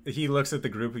group of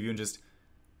you and just,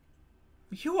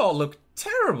 you all look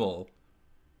terrible.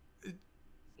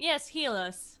 Yes, heal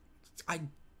us.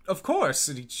 Of course.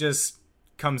 And he just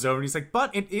comes over and he's like,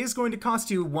 but it is going to cost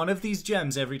you one of these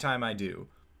gems every time I do.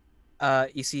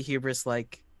 You see Hubris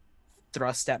like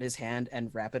thrust out his hand and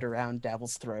wrap it around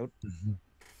Davil's throat.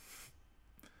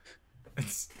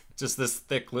 It's just this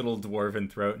thick little dwarven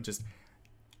throat, and just,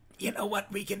 you know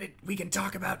what, we can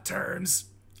talk about terms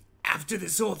after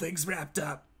this whole thing's wrapped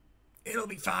up. It'll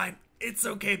be fine. It's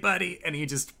okay, buddy. And he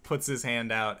just puts his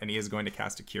hand out, and he is going to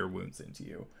cast a Cure Wounds into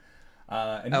you.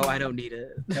 I don't need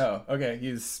it. Oh, okay.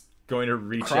 He's going to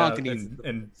reach Kronk out needs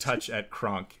and touch at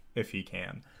Kronk if he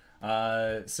can.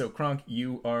 So Kronk,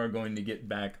 you are going to get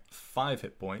back 5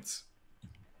 hit points.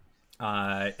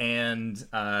 And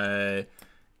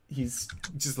he's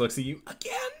just looks at you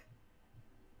again.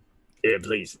 Yeah,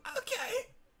 please. Okay.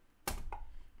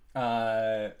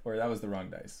 Or that was the wrong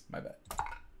dice. My bad.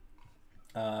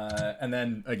 And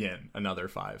then again, another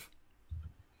 5.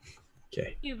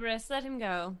 Okay. Hubris, let him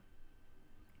go.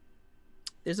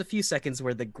 There's a few seconds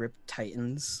where the grip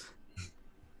tightens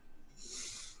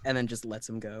and then just lets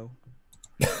him go.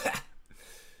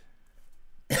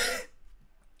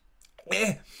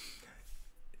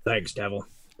 Thanks, Devil.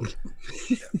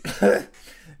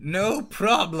 No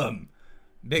problem,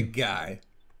 big guy.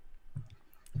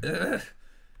 And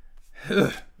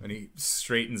he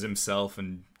straightens himself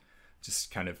and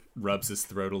just kind of rubs his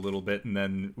throat a little bit, and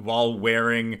then while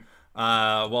wearing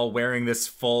this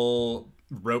full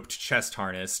roped chest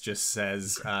harness, just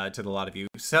says to the lot of you,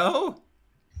 "So,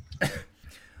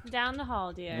 Down the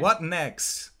hall, dear. what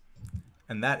next?"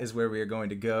 And that is where we are going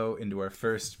to go into our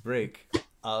first break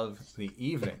of the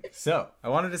evening. So, I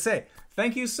wanted to say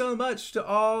thank you so much to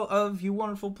all of you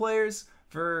wonderful players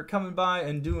for coming by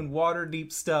and doing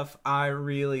Waterdeep stuff. I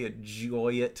really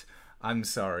enjoy it. I'm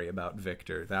sorry about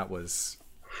Victor. That was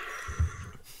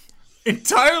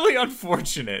entirely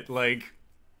unfortunate. Like,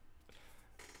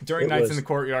 during Nights in the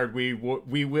Courtyard, we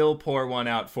will pour one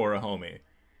out for a homie.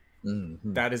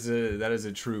 Mm-hmm. That is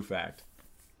a true fact.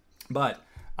 But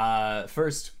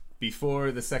first,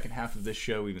 before the second half of this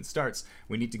show even starts,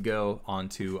 we need to go on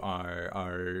to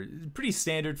our pretty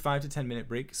standard 5 to 10 minute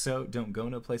break. So don't go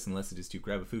no place unless it is to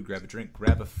grab a food, grab a drink,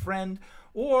 grab a friend,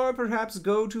 or perhaps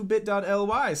go to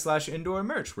bit.ly/indoor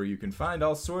merch, where you can find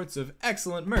all sorts of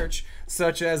excellent merch,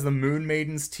 such as the Moon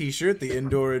Maidens t-shirt, the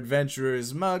Indoor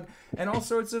Adventurers mug, and all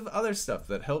sorts of other stuff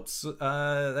that helps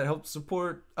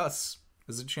support us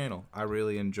as a channel. I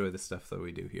really enjoy the stuff that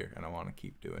we do here, and I want to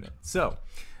keep doing it. So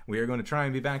we are going to try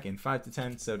and be back in 5 to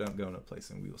 10, so don't go no place,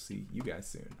 and we will see you guys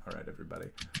soon. All right,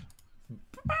 everybody.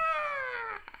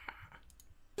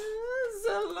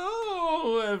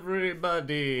 Hello,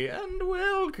 everybody, and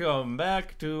welcome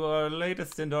back to our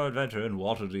latest indoor adventure in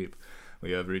Waterdeep.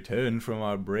 We have returned from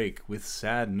our break with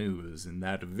sad news in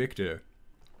that Victor,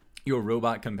 your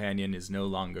robot companion, is no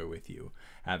longer with you,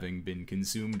 having been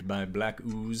consumed by black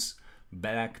ooze,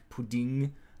 black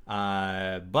pudding.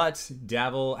 But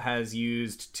Davil has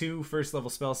used 2 first-level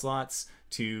spell slots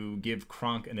to give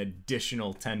Kronk an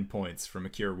additional 10 points from a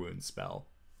Cure Wounds spell.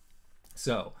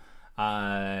 So,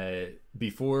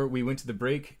 before we went to the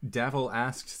break, Davil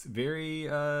asked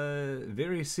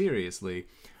very seriously,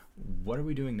 what are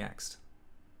we doing next?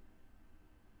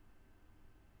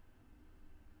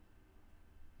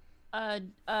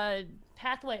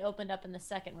 Pathway opened up in the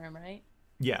second room, right?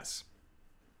 Yes.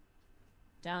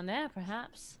 Down there,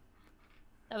 perhaps.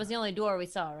 That was the only door we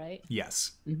saw, right?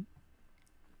 Yes.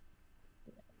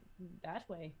 That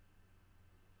way.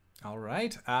 All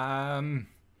right. And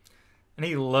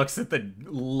he looks at the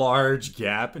large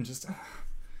gap and just...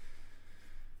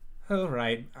 All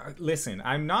right. Listen,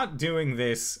 I'm not doing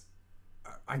this.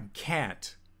 I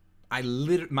can't.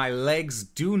 My legs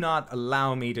do not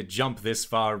allow me to jump this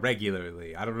far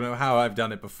regularly. I don't know how I've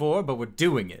done it before, but we're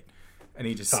doing it. And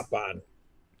he just... Hop on.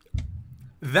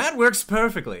 That works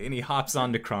perfectly. And he hops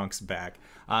onto Kronk's back.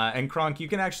 And Kronk, you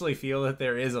can actually feel that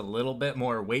there is a little bit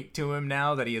more weight to him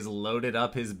now that he has loaded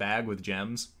up his bag with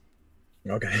gems.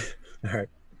 Okay. All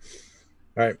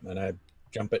right. And I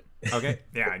jump it. Okay.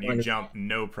 Yeah, and you jump,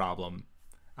 no problem.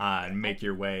 And make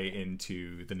your way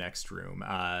into the next room.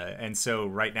 And so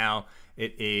right now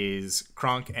it is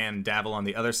Kronk and Davil on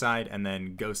the other side, and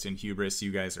then Ghost and Hubris,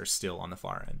 you guys are still on the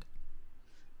far end.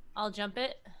 I'll jump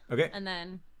it. Okay. And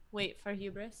then wait for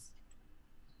Hubris.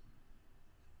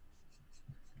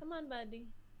 Come on, buddy.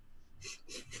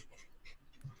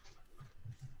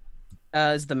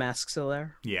 Is the mask still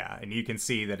there? Yeah, and you can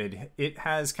see that it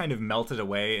has kind of melted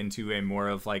away into a more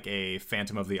of like a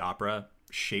Phantom of the Opera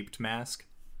shaped mask.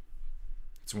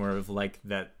 It's more of like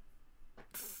that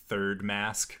third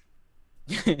mask.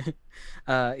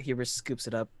 Hubris scoops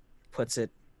it up, puts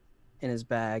it in his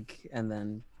bag, and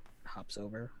then hops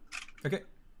over. Okay.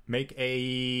 Make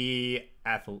an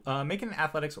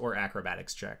athletics or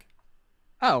acrobatics check.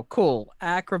 Oh, cool.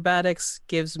 Acrobatics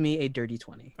gives me a dirty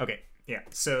 20. Okay, yeah.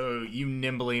 So you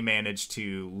nimbly manage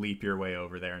to leap your way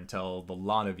over there until the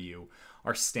lot of you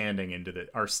are standing in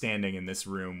this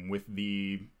room with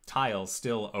the tiles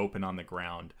still open on the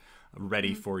ground,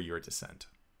 ready for your descent.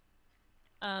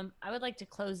 I would like to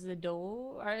close the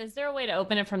door. Or is there a way to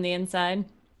open it from the inside?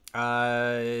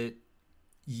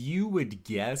 You would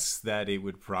guess that it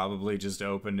would probably just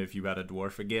open if you had a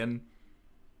dwarf again.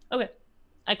 Okay.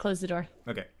 I close the door.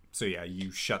 Okay. So yeah,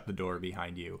 you shut the door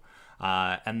behind you.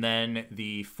 And then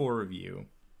the 4 of you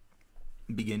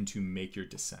begin to make your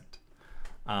descent.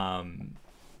 And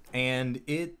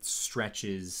it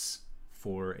stretches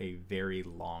for a very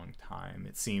long time.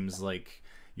 It seems like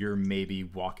you're maybe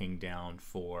walking down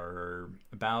for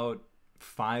about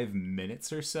 5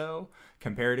 minutes or so,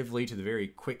 comparatively to the very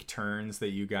quick turns that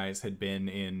you guys had been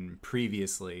in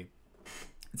previously.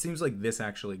 It seems like this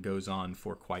actually goes on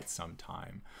for quite some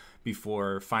time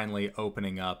before finally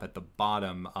opening up at the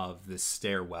bottom of the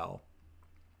stairwell.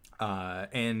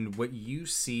 And what you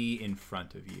see in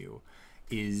front of you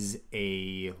is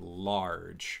a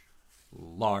large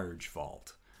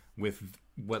vault with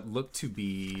what look to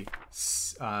be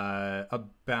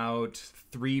about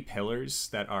 3 pillars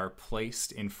that are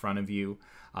placed in front of you.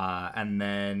 And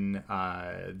then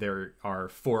there are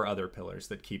 4 other pillars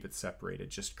that keep it separated,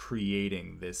 just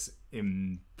creating this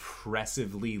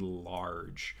impressively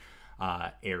large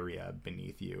area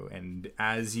beneath you. And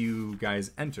as you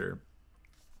guys enter,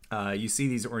 you see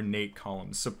these ornate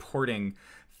columns supporting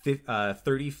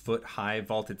 30-foot high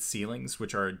vaulted ceilings,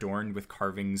 which are adorned with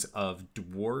carvings of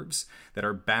dwarves that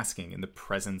are basking in the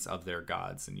presence of their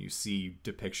gods. And you see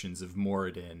depictions of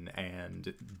Moradin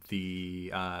and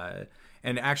the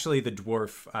actually the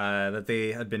dwarf that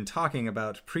they had been talking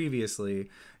about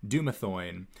previously,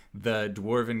 Dumathoin, the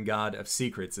dwarven god of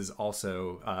secrets, is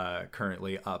also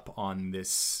currently up on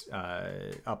this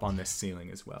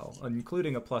ceiling as well,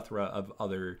 including a plethora of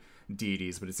other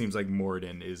deities, but it seems like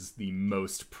Moradin is the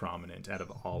most prominent out of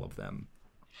all of them.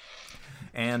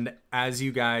 And as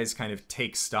you guys kind of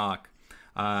take stock,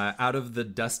 out of the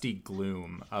dusty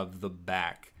gloom of the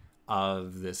back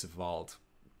of this vault,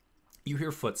 you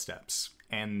hear footsteps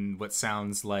and what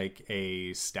sounds like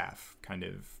a staff kind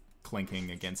of clinking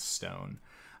against stone.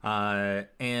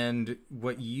 And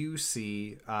what you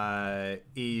see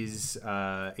is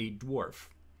a dwarf.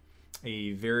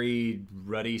 A very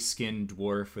ruddy-skinned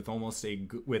dwarf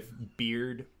with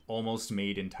beard almost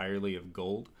made entirely of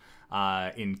gold,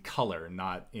 in color,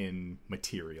 not in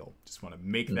material. Just want to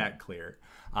make that clear.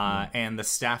 And the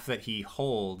staff that he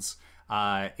holds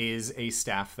is a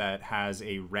staff that has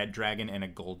a red dragon and a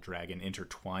gold dragon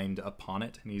intertwined upon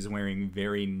it, and he's wearing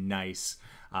very nice,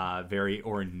 very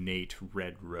ornate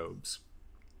red robes.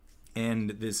 And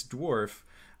this dwarf,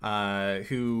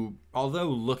 who, although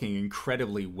looking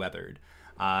incredibly weathered,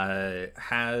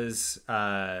 has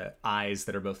eyes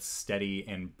that are both steady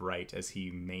and bright as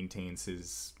he maintains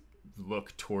his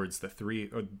look towards the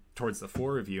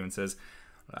 4 of you and says,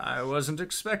 "I wasn't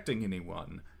expecting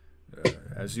anyone.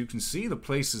 As you can see, the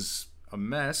place is a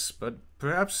mess, but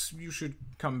perhaps you should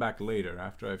come back later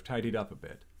after I've tidied up a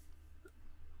bit."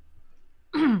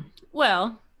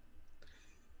 Well,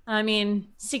 I mean,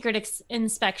 secret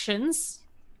inspections.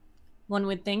 One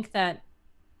would think that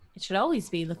it should always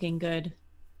be looking good.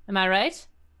 Am I right?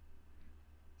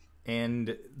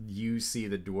 And you see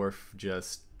the dwarf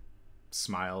just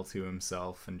smile to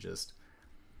himself and just...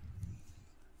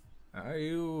 "Are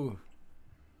you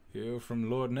here from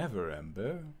Lord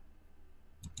Neverember?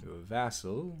 You're a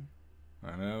vassal.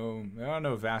 I know there are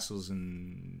no vassals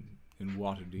in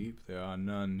Waterdeep. There are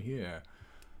none here.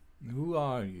 Who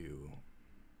are you?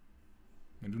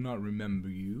 I do not remember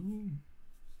you.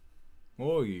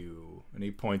 Or you." And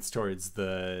he points towards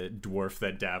the dwarf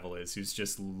that Davil is, who's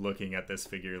just looking at this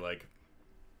figure like...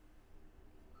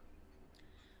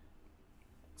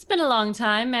 It's been a long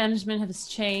time. Management has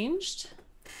changed.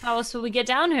 How else would we get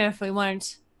down here if we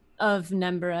weren't of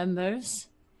Neverembers?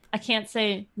 I can't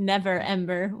say Never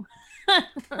Ember.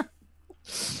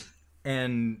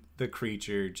 And the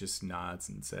creature just nods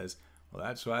and says, "Well,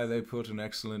 that's why they put an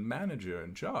excellent manager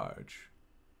in charge.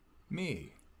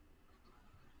 Me.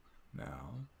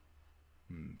 Now,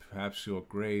 perhaps you're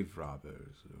grave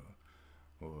robbers,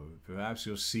 or perhaps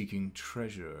you're seeking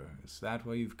treasure. Is that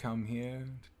why you've come here?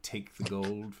 To take the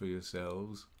gold for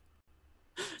yourselves?"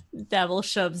 Devil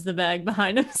shoves the bag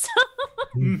behind himself.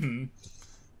 Mm-hmm.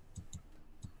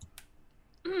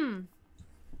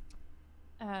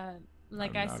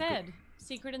 Like I said,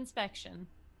 secret inspection.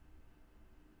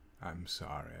 I'm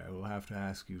sorry, I will have to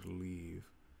ask you to leave.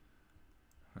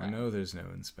 I know there's no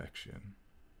inspection.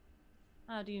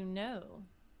 How do you know?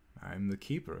 I'm the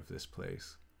keeper of this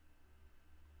place.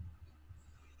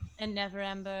 And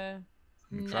Neverember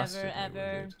You never trusted me with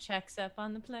ever it. checks up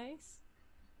on the place?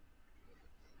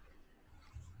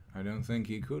 I don't think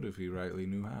he could if he rightly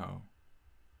knew how.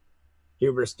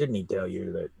 Hubris, didn't he tell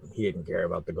you that he didn't care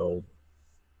about the gold?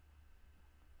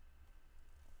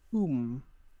 Whom?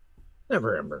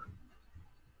 Neverember.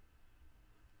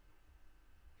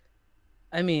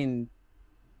 I mean,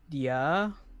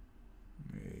 yeah.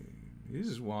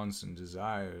 His wants and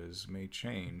desires may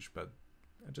change, but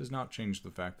that does not change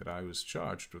the fact that I was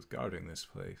charged with guarding this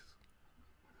place.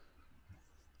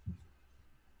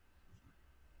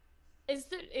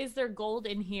 Is there gold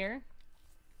in here?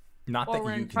 Not Or that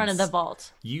we're you in can front of the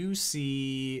vault? You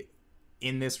see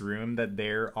in this room that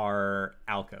there are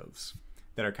alcoves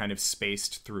that are kind of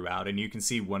spaced throughout, and you can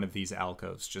see one of these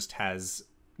alcoves just has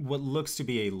what looks to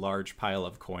be a large pile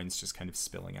of coins just kind of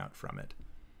spilling out from it.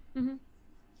 Mm-hmm.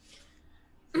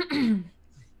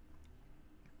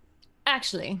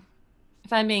 Actually,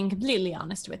 if I'm being completely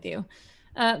honest with you,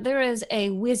 there is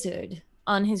a wizard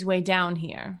on his way down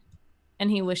here, and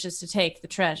he wishes to take the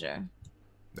treasure.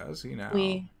 Does he now?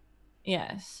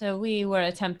 So we were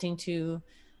attempting to,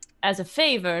 as a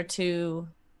favor to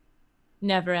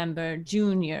Neverember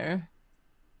Jr.,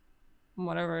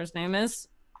 whatever his name is,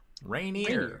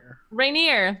 Rainier,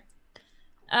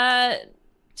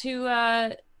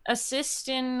 to assist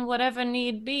in whatever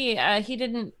need be. He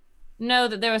didn't know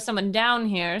that there was someone down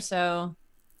here, so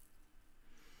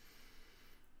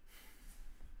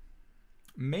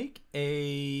Make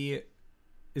a...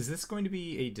 Is this going to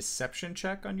be a deception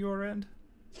check on your end?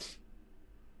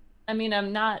 I mean,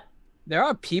 I'm not. There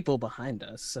are people behind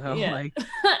us, so Yeah. like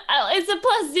It's a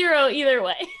 +0 either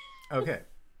way. Okay.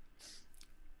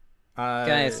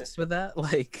 can I assist with that?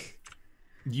 Like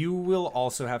You will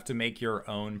also have to make your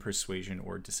own persuasion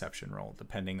or deception roll,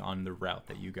 depending on the route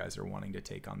that you guys are wanting to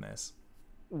take on this.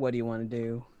 what do you want to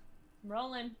do?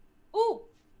 Rolling. Ooh.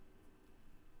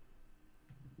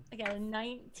 I got a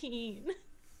 19.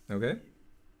 Okay.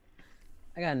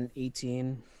 I got an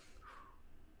 18.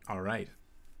 All right.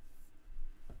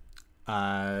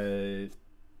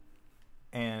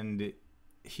 And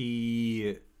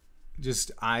he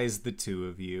just eyes the two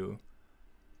of you.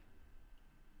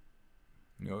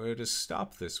 You're here to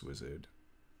stop this wizard.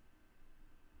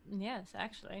 Yes,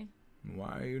 actually.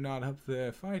 Why are you not up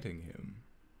there fighting him?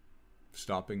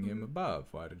 Stopping him above?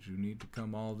 Why did you need to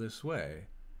come all this way?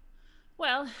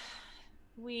 Well,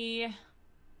 we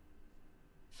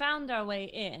found our way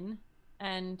in,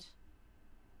 and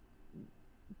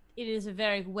it is a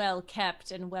very well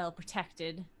kept and well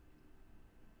protected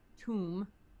tomb.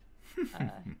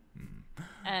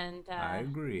 And I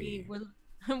agree.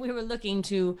 we were looking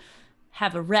to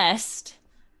have a rest,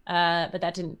 but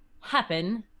that didn't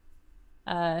happen.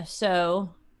 So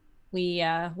we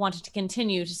wanted to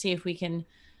continue to see if we can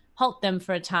halt them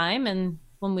for a time, and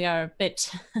when we are a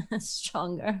bit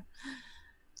stronger,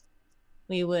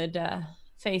 we would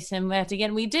face him yet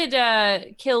again. We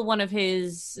did kill one of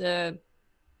his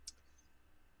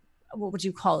what would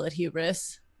you call it,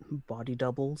 Hubris? Body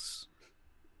doubles.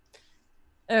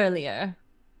 Earlier.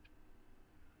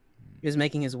 He was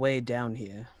making his way down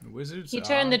here. The wizards He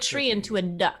turned are the tree tricky. into a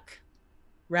duck.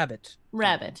 Rabbit.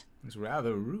 Rabbit. It's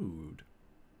rather rude.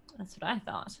 That's what I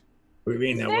thought. What do you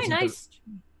mean that Very wasn't nice.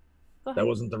 Go that ahead.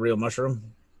 wasn't the real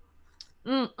mushroom?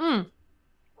 Mm-mm.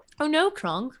 Oh no,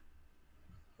 Krong.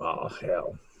 Oh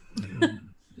hell.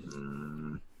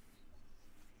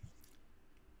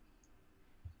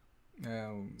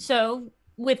 So,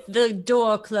 with the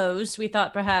door closed, we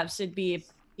thought perhaps it'd be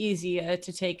easier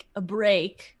to take a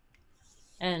break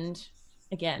and,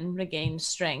 again, regain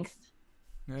strength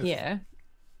Yes. here.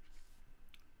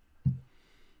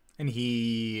 And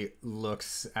he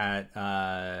looks at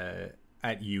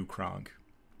you, Kronk,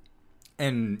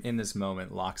 and in this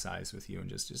moment locks eyes with you and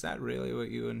just, is that really what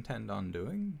you intend on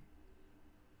doing?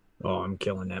 Oh, I'm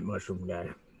killing that mushroom guy.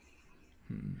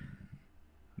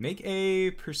 Make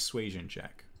a persuasion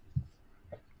check.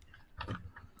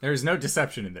 There is no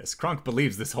deception in this. Kronk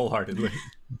believes this wholeheartedly.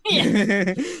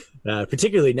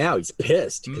 Particularly now, he's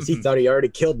pissed because he thought he already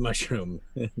killed mushroom.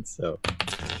 So,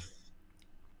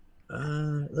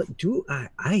 look, do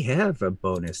I have a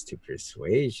bonus to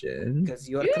persuasion? Because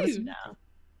you are Ooh,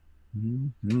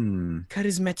 no.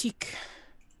 charismatic.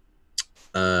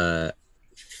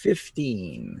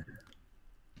 15.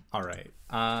 All right.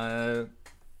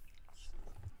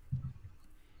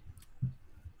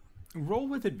 Roll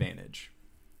with advantage.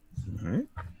 All right.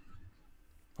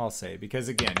 I'll say, because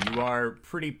again, you are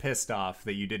pretty pissed off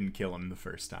that you didn't kill him the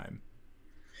first time.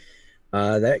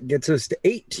 That gets us to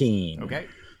 18. Okay.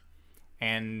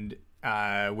 And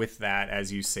with that,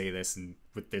 as you say this, and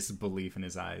with this belief in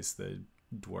his eyes, the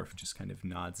dwarf just kind of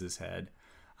nods his head.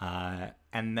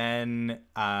 And then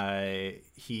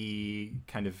he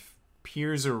kind of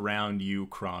peers around you,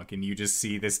 Kronk, and you just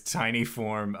see this tiny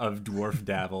form of Dwarf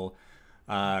Davil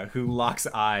who locks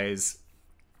eyes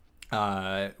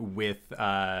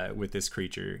with this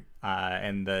creature.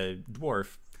 And the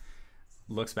dwarf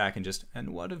looks back and just,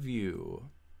 and what of you?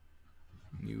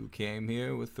 You came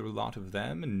here with a lot of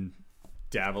them? And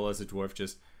Davil, as a dwarf,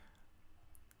 just,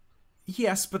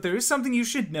 yes, but there is something you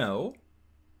should know.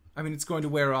 I mean, it's going to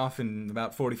wear off in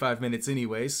about 45 minutes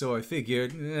anyway, so I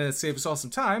figured, save us all some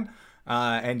time.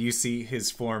 And you see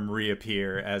his form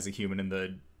reappear as a human, and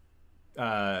the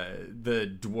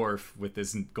dwarf with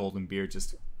this golden beard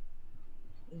just,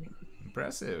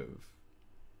 impressive.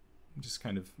 Just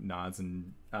kind of nods,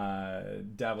 and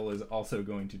Davil is also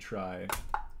going to try.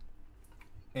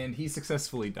 And he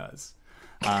successfully does.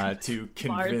 To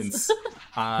convince this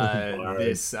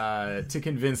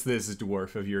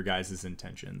dwarf of your guys'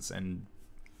 intentions. And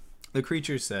the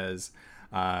creature says,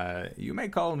 you may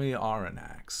call me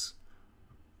Aranax.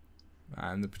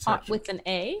 I'm the protector. With an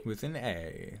A? With an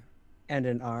A. And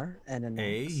an R and an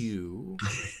X. A-U-R-I-N-A-X.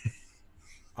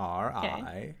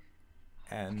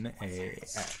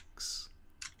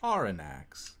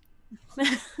 Aranax.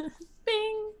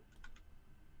 Bing!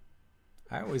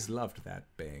 I always loved that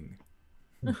bing.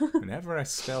 Whenever I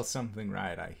spell something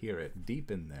right, I hear it deep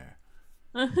in there.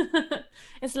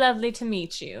 It's lovely to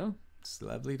meet you. It's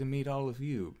lovely to meet all of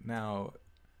you. Now,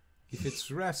 if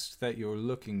it's rest that you're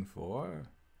looking for,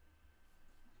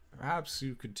 perhaps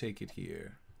you could take it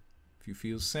here. If you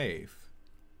feel safe.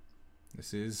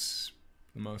 This is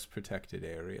the most protected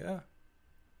area.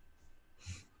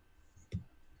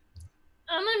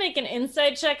 I'm gonna make an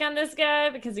insight check on this guy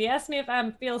because he asked me if I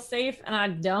feel safe and I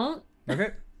don't.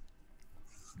 Okay.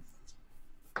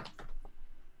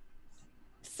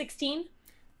 16.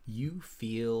 You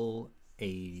feel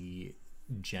a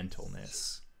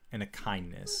gentleness and a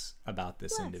kindness about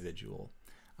this individual,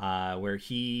 where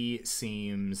he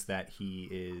seems that he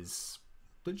is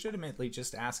legitimately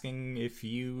just asking if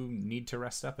you need to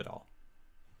rest up at all.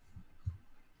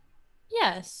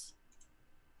 Yes,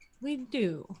 we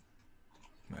do.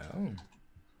 Well,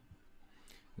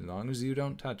 as long as you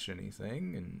don't touch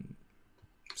anything and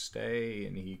stay,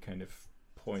 and he kind of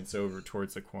points over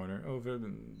towards the corner, over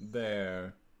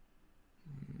there.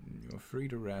 You're free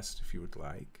to rest if you would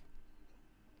like.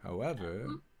 However,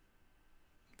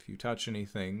 if you touch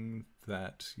anything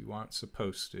that you aren't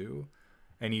supposed to,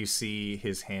 and you see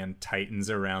his hand tightens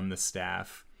around the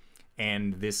staff,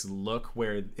 and this look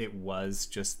where it was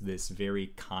just this very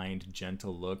kind,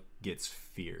 gentle look gets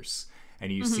fierce.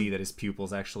 And you see that his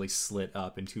pupils actually slit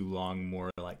up into long,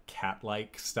 more like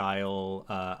cat-like style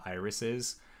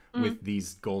irises with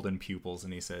these golden pupils.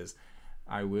 And he says,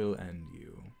 I will end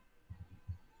you.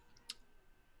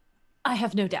 I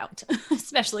have no doubt,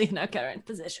 especially in our current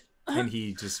position. And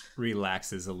he just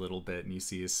relaxes a little bit, and you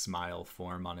see his smile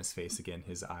form on his face again.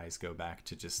 His eyes go back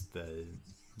to just the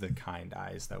kind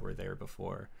eyes that were there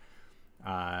before.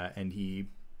 And he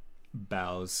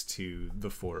bows to the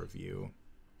four of you.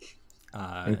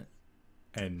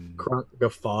 And Kronk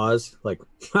guffaws like,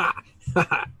 ha,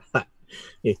 ha, ha.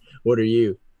 What are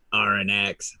you?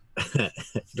 RNX.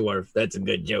 Dwarf, that's a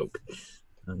good joke.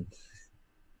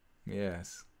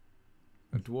 Yes.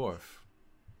 A dwarf.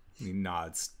 He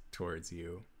nods towards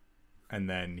you. And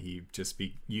then you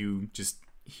just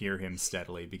hear him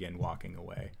steadily begin walking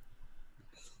away.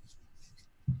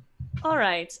 All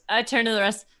right. I turn to the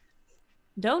rest.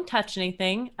 Don't touch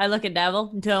anything. I look at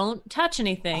Devil. Don't touch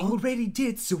anything. Already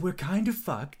did, so we're kind of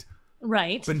fucked.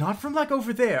 Right. But not from like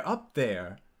over there, up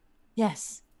there.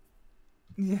 Yes.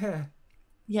 Yeah.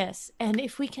 Yes. And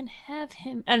if we can have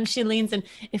him, and she leans in,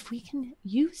 if we can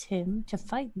use him to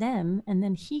fight them and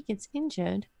then he gets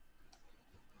injured.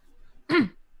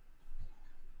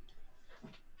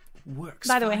 Works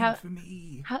By the way, fine for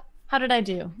me. How did I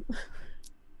do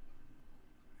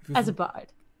as a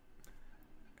bard?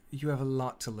 You have a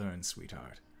lot to learn,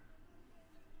 sweetheart.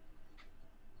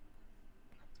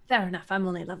 Fair enough. I'm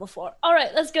only level 4. All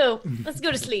right, let's go. Let's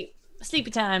go to sleep.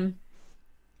 Sleepy time.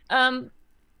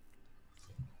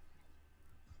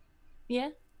 Yeah.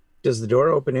 Does the door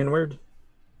open inward?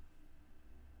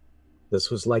 This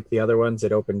was like the other ones.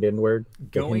 It opened inward. The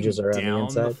Going hinges are on the down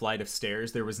inside. the flight of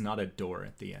stairs, there was not a door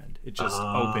at the end. It just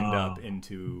opened up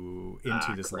into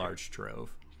this crap. large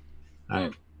trove. All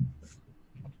right.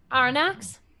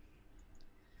 Aranax?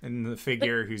 And the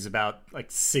figure who's about like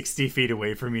 60 feet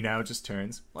away from you now just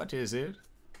turns. What is it?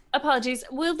 Apologies.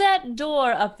 Will that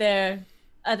door up there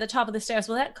at the top of the stairs,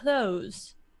 will that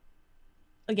close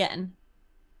again?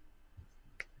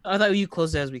 I thought you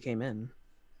closed it as we came in.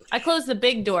 I closed the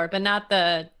big door, but not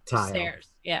the Tile. stairs.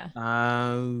 Yeah.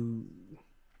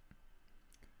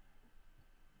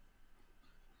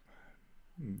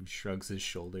 He shrugs his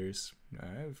shoulders.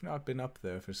 I've not been up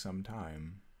there for some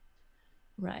time.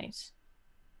 Right.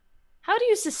 How do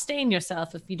you sustain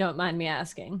yourself, if you don't mind me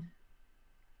asking?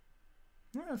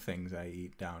 There are things I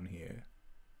eat down here.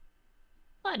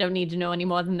 I don't need to know any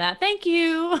more than that. Thank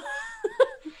you.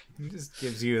 He just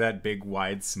gives you that big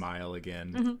wide smile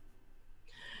again.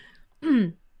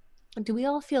 Do we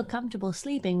all feel comfortable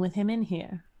sleeping with him in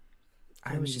here?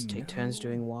 I would just take turns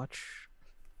doing watch.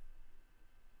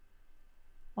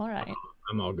 All right.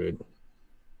 I'm all good.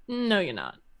 No, you're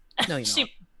not. No, you're She not.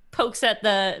 pokes at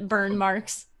the burn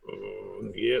marks.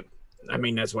 Yep. I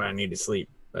mean, that's why I need to sleep.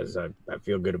 As I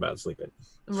feel good about sleeping.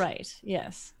 Right.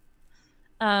 Yes.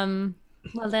 Well,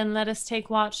 then let us take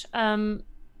watch.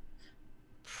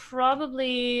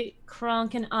 Probably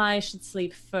Kronk and I should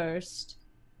sleep first.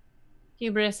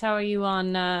 Hubris, how are you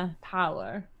on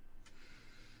power?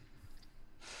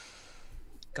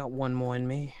 Got one more in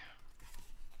me.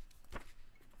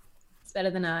 It's better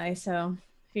than I, so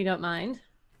if you don't mind.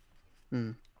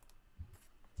 Hmm.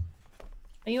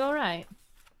 Are you all right?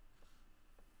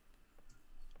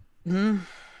 Hmm.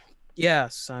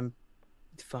 Yes, I'm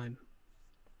fine.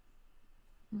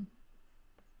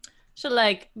 She'll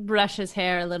like brush his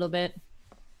hair a little bit.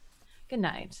 Good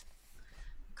night.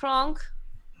 Kronk.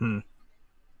 Hmm.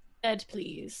 Bed,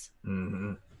 please.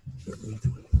 Mm-hmm.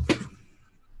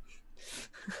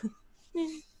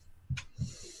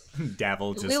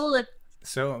 Davil just. We will.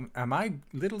 So, am I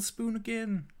Little Spoon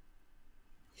again?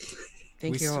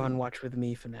 Think We you're still- on watch with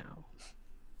me for now.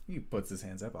 He puts his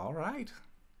hands up. All right.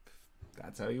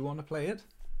 That's how you want to play it.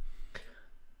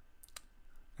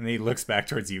 And he looks back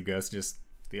towards you, Ghost. Just,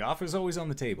 the offer's always on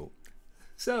the table.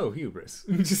 So, Hubris.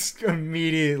 Just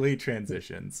immediately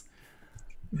transitions.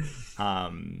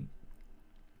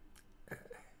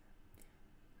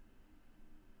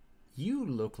 You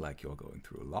look like you're going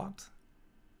through a lot.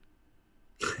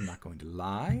 I'm not going to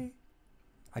lie.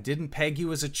 I didn't peg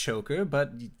you as a choker,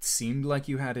 but it seemed like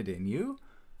you had it in you.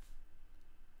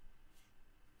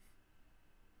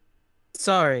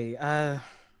 Sorry, I'm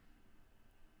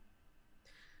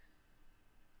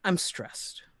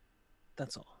stressed.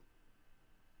 That's all.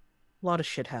 A lot of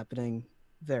shit happening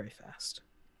very fast.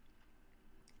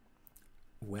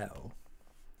 Well,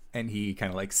 and he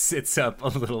kind of like sits up a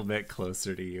little bit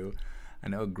closer to you. I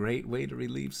know a great way to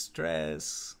relieve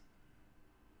stress.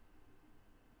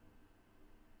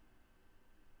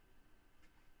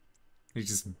 He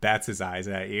just bats his eyes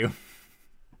at you.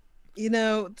 You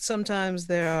know, sometimes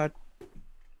they are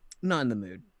not in the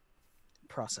mood.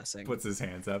 Processing. Puts his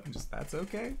hands up and just, that's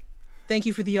okay. Thank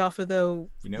you for the offer, though.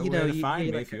 You know where to find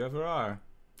me like if you ever are.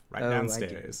 Right Oh, I do.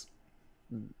 downstairs.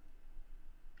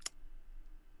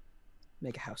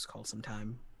 make a house call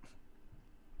sometime.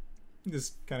 He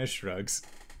just kind of shrugs.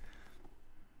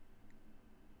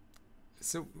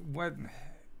 So what?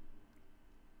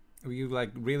 Were you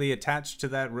like really attached to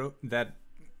that that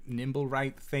nimble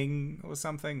right thing or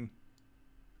something?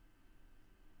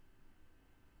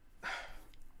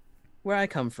 Where I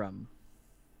come from,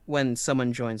 when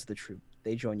someone joins the troop,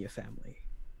 they join your family.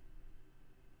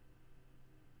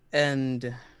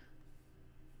 And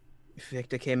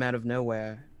Victor came out of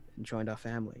nowhere and joined our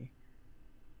family.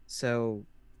 So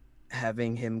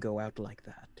having him go out like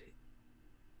that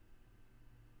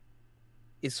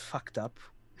is fucked up.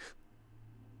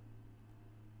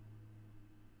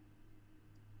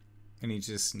 And he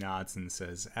just nods and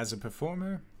says, as a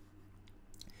performer,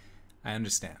 I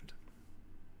understand.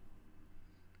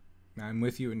 I'm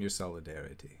with you in your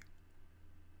solidarity.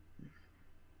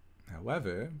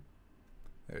 However,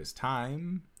 there's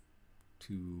time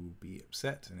to be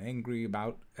upset and angry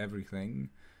about everything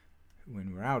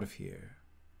when we're out of here.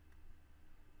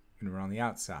 When we're on the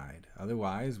outside.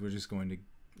 Otherwise, we're just going to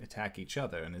attack each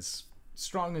other. And as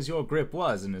strong as your grip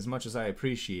was, and as much as I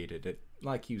appreciated it,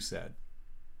 like you said,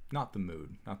 not the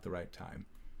mood, not the right time.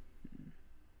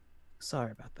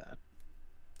 Sorry about that.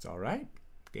 It's all right.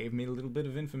 Gave me a little bit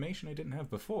of information I didn't have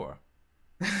before.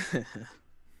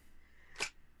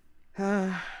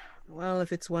 Well,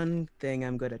 if it's one thing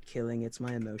I'm good at killing, it's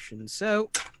my emotions. So,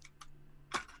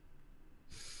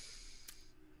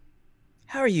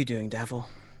 how are you doing, Davil?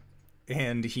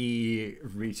 And he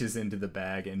reaches into the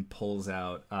bag and pulls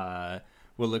out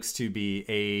what looks to be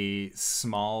a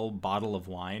small bottle of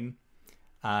wine.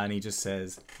 And he just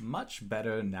says, much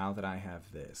better now that I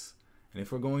have this. And if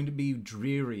we're going to be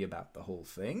dreary about the whole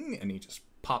thing, and he just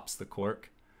pops the cork,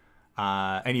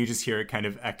 and you just hear it kind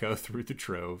of echo through the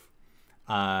trove.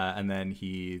 And then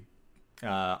he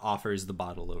offers the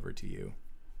bottle over to you.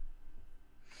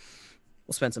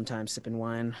 We'll spend some time sipping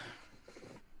wine.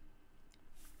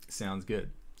 Sounds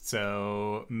good.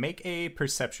 So make a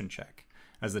perception check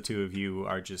as the two of you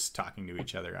are just talking to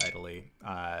each other idly,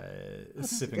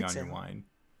 sipping on your wine.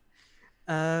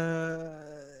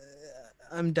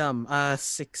 I'm dumb.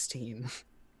 16.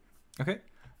 Okay.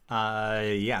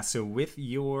 Yeah, so with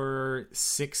your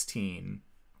 16,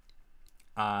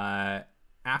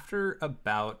 after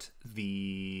about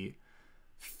the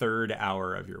third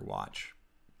hour of your watch,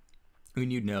 when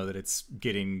you know that it's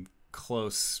getting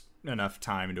close enough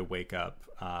time to wake up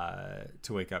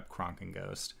Kronk and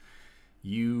Ghost,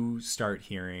 you start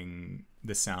hearing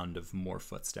the sound of more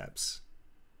footsteps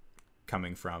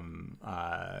coming from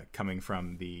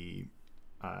the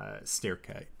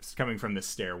staircase, coming from the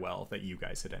stairwell that you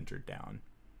guys had entered down.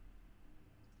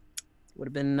 Would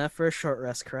have been enough for a short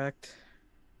rest, correct?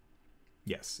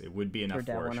 Yes, it would be enough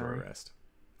for a short rest.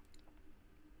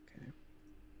 Okay.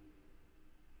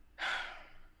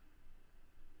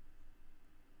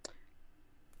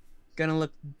 Gonna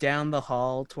look down the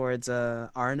hall towards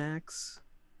Arnax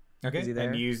Okay, Is he there?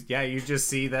 and you just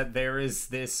see that there is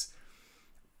this.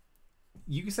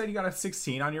 You said you got a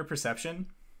 16 on your perception.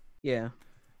 Yeah.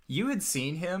 You had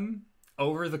seen him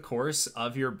over the course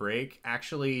of your break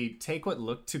actually take what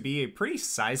looked to be a pretty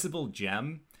sizable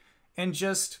gem and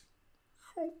just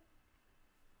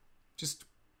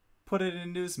put it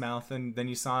into his mouth, and then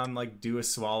you saw him like do a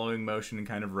swallowing motion and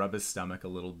kind of rub his stomach a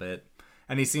little bit.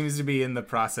 And he seems to be in the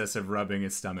process of rubbing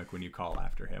his stomach when you call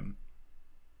after him.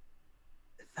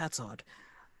 That's odd.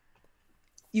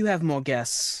 You have more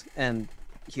guests, and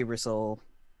Hubris will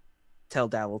tell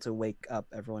Davil to wake up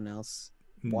everyone else.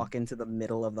 Walk into the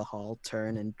middle of the hall,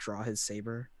 turn, and draw his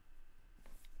saber.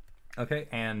 Okay,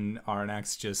 and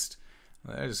Arnax just,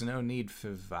 there's no need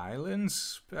for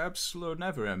violence. Perhaps Lord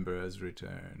Neverember has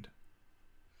returned.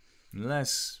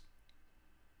 Unless...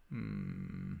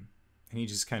 And he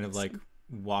just kind of like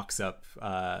walks up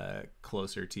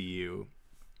closer to you,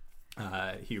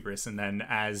 Hubris, and then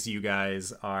as you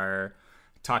guys are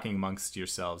talking amongst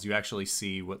yourselves, you actually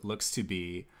see what looks to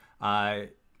be...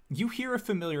 you hear a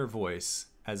familiar voice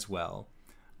as well,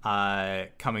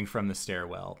 coming from the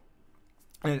stairwell.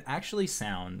 And it actually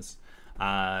sounds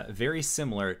very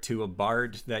similar to a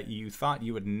bard that you thought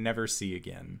you would never see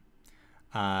again.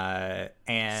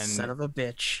 And Son of a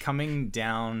bitch. coming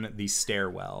down the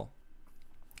stairwell,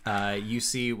 you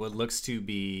see what looks to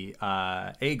be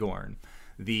Agorn,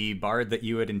 the bard that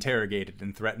you had interrogated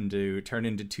and threatened to turn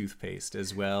into toothpaste,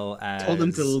 as well as Told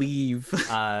him to leave.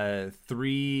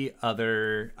 3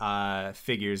 other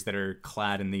figures that are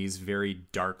clad in these very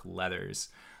dark leathers,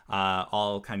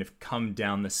 all kind of come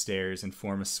down the stairs and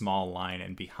form a small line,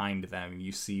 and behind them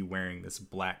you see, wearing this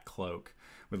black cloak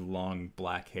with long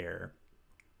black hair,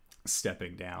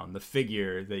 stepping down, the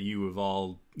figure that you have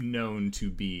all known to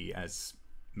be as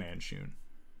Manshun.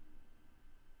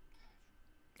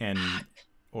 And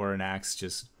Oranax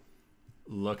just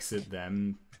looks at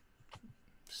them.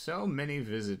 So many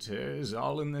visitors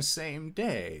all in the same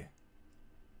day.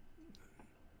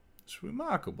 It's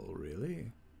remarkable,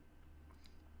 really.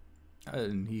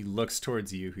 And he looks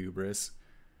towards you, Hubris.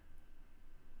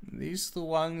 These the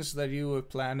ones that you were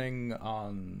planning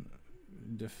on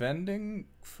defending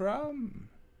from?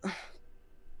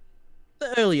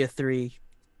 The earlier 3.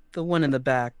 The one in the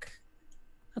back.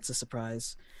 That's a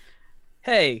surprise.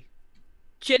 Hey,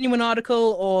 genuine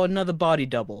article or another body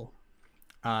double?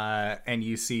 And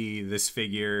you see this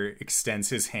figure extends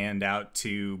his hand out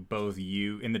to both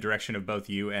you, in the direction of both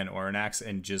you and Oranax,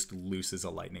 and just looses a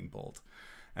lightning bolt.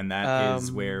 And that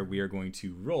is where we are going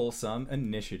to roll some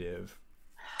initiative.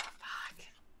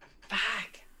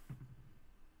 Fuck.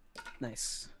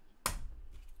 Nice.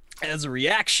 As a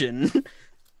reaction.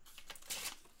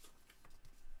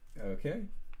 Okay.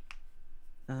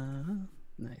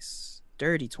 Nice.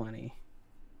 Dirty 20.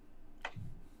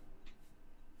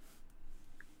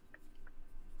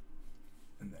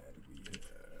 And then we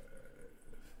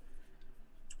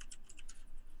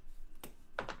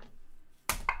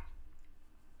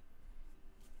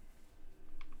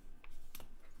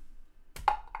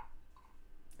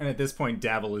And at this point,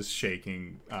 Davil is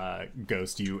shaking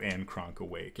Ghost, you, and Kronk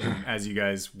awake. And as you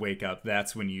guys wake up,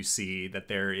 that's when you see that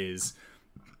there is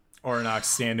Oranox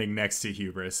standing next to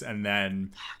Hubris, and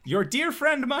then your dear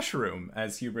friend Mushroom,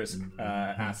 as Hubris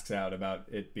asks out about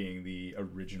it being the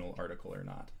original article or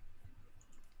not.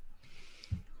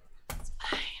 It's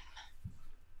fine.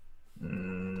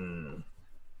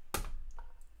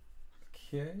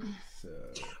 Okay, so...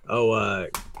 Oh,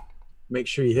 make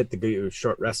sure you hit the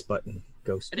short rest button,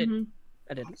 Ghost. I did. Mhm.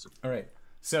 I did. All right.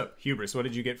 So, Hubris, what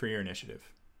did you get for your initiative?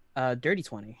 Dirty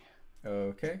 20.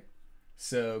 Okay.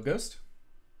 So, Ghost?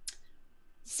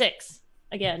 6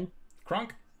 again.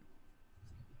 Kronk?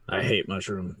 I hate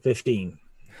Mushroom. 15.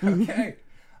 Okay.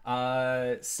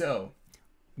 So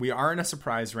we are in a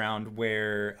surprise round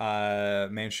where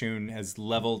Manshun has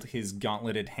leveled his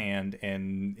gauntleted hand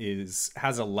and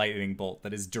has a lightning bolt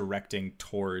that is directing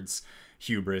towards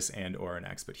Hubris and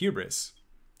Oranax. But Hubris,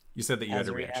 you said that you had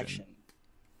a reaction.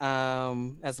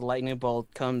 As the lightning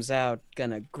bolt comes out,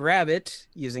 gonna grab it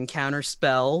using counter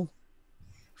spell.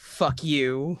 Fuck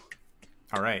you.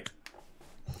 All right.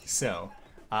 So,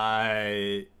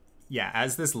 as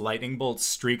this lightning bolt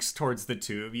streaks towards the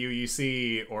two of you, you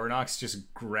see Oranox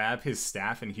just grab his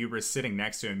staff, and Hubris sitting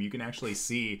next to him. You can actually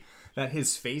see that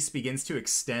his face begins to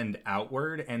extend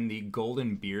outward, and the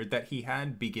golden beard that he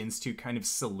had begins to kind of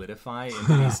solidify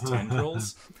into these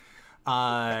tendrils.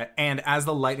 And as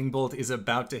the lightning bolt is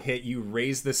about to hit, you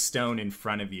raise the stone in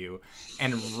front of you,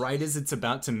 and right as it's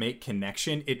about to make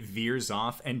connection, it veers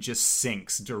off and just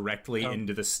sinks directly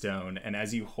into the stone. And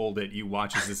as you hold it, you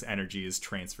watch as this energy is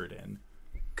transferred in.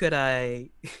 Could I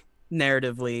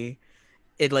narratively,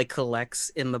 it like collects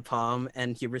in the palm,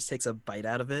 and Hubris takes a bite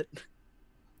out of it.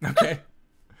 Okay.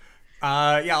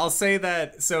 Yeah, I'll say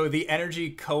that. So the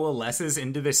energy coalesces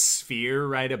into this sphere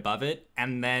right above it,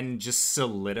 and then just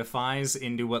solidifies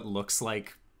into what looks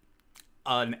like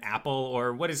an apple,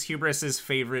 or what is Hubris's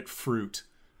favorite fruit?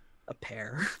 A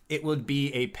pear. It would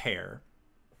be a pear,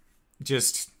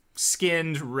 just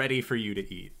skinned, ready for you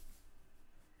to eat.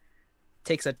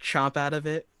 Takes a chomp out of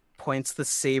it, points the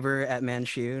saber at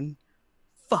Manchun.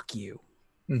 Fuck you.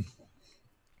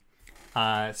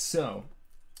 So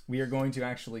we are going to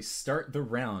actually start the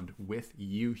round with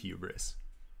you, Hubris.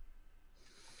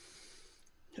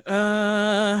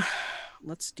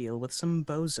 Let's deal with some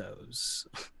bozos.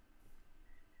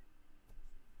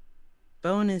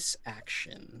 Bonus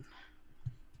action.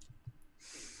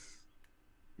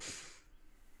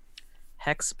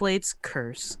 Hexblade's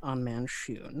Curse on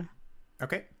Manchun.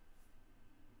 Okay.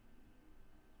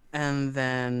 And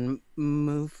then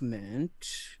movement.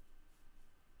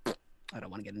 I don't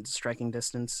want to get into striking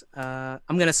distance. I'm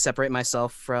going to separate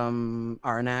myself from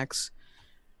Arnax.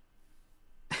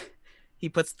 He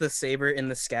puts the saber in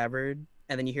the scabbard,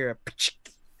 and then you hear a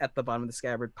at the bottom of the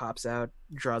scabbard, pops out,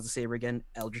 draws the saber again.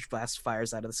 Eldritch Blast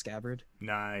fires out of the scabbard.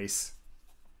 Nice.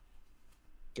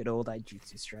 Good old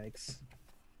Aijutsu strikes.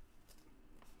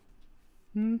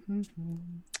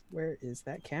 Where is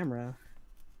that camera?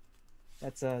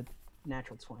 That's a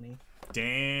natural 20.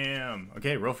 Damn.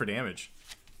 Okay, roll for damage.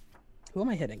 Who am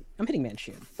I hitting? I'm hitting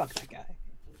Manchun. Fuck that guy.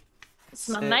 It's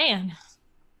my man.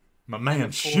 My man,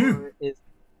 And shoot. 4 is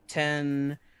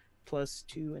 10 plus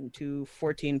 2 and 2,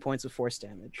 14 points of force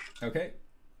damage. Okay.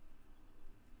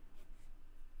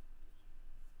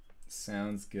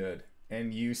 Sounds good.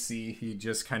 And you see he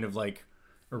just kind of like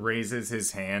raises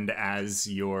his hand as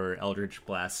your Eldritch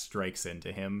Blast strikes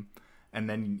into him. And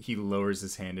then he lowers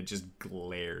his hand and just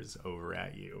glares over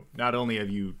at you. Not only have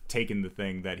you taken the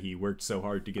thing that he worked so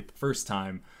hard to get the first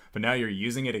time, but now you're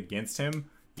using it against him.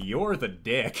 You're the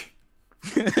dick.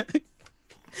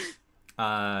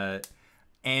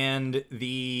 And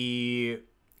the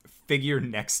figure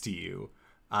next to you,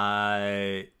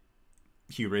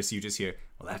 Hubris, you just hear,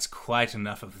 well, that's quite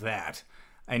enough of that.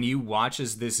 And you watch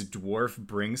as this dwarf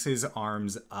brings his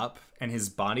arms up and his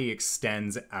body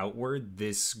extends outward,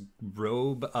 this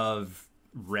robe of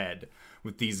red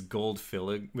with these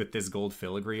with this gold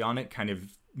filigree on it kind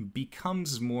of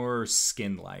becomes more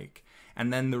skin-like.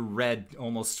 And then the red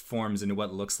almost forms into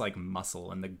what looks like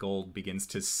muscle, and the gold begins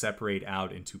to separate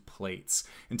out into plates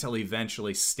until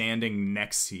eventually standing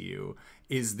next to you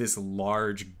is this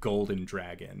large golden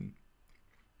dragon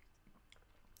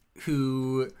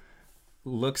who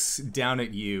looks down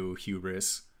at you,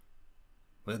 Hubris.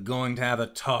 We're going to have a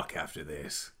talk after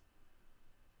this.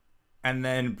 And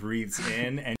then breathes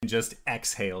in and just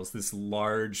exhales this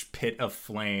large pit of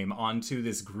flame onto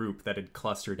this group that had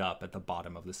clustered up at the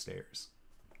bottom of the stairs.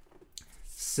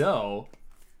 So,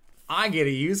 I get to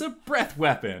use a breath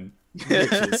weapon,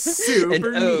 which is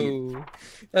super neat.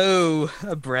 Oh,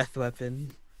 a breath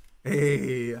weapon.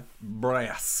 A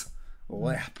breath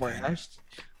weapon. Breath.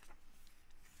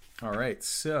 All right,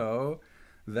 so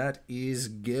that is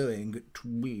going to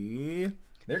be...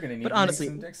 They're going to need But to honestly,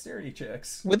 make some dexterity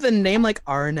checks. With a name like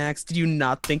Arnax, did you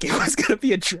not think it was gonna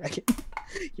be a dragon?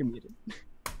 You're muted.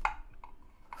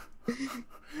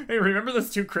 Hey, remember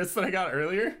those 2 crits that I got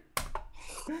earlier?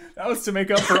 That was to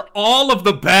make up for all of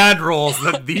the bad rolls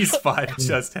that these 5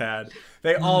 just had.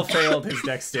 They all failed his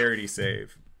dexterity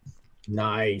save.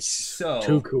 Nice. So,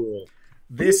 too cool.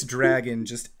 This dragon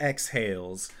just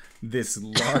exhales this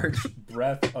large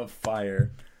breath of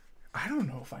fire. I don't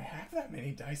know if I have that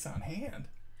many dice on hand.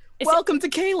 Welcome to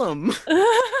Calum.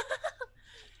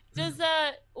 Does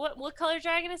what color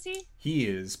dragon is he? He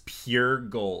is pure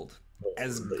gold.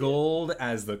 As gold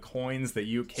as the coins that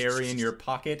you carry in your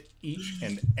pocket each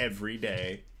and every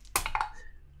day.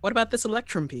 What about this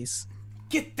Electrum piece?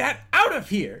 Get that out of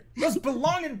here! Those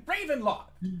belong in Ravenloft!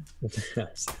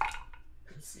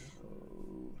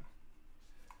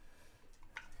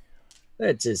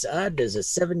 That's as odd as a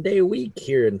 7-day week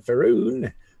here in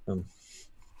Faroon.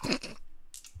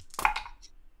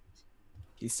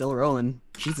 He's still rolling.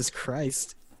 Jesus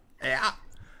Christ. Yeah.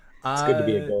 It's good to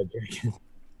be a gold dragon.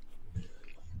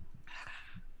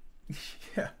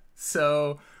 Yeah.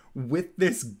 So, with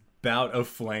this bout of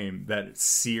flame that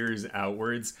sears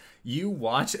outwards, you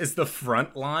watch as the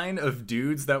front line of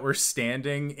dudes that were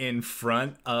standing in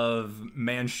front of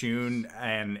Manchun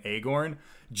and Aegorn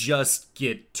just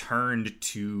get turned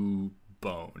to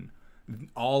bone.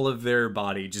 All of their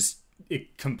body just,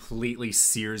 it completely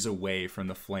sears away from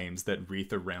the flames that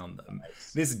wreath around them.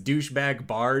 Nice. This douchebag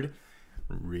bard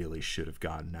really should have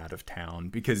gotten out of town,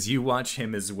 because you watch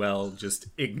him as well just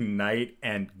ignite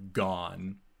and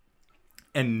gone.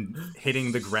 And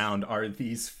hitting the ground are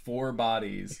these 4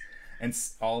 bodies, and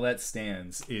all that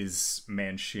stands is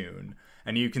Manshoon.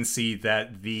 And you can see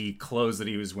that the clothes that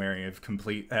he was wearing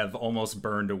have almost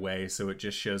burned away, so it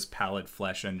just shows pallid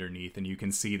flesh underneath. And you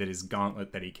can see that his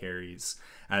gauntlet that he carries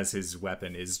as his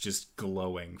weapon is just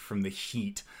glowing from the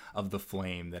heat of the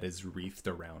flame that is wreathed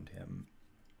around him.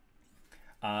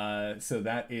 So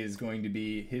that is going to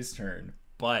be his turn.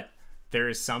 But there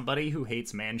is somebody who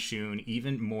hates Manshoon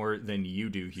even more than you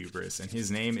do, Hubris, and his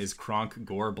name is Kronk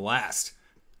Gore Blast.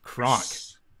 Kronk,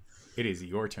 it is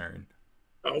your turn.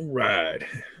 All right.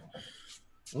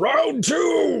 Round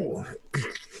 2.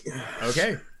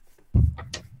 Okay.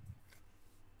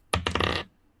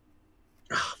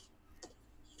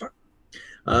 Fuck.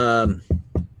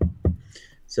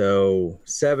 So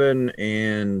 7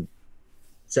 and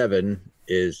 7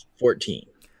 is 14.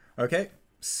 Okay.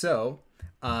 So,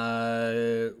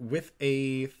 with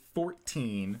a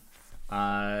 14,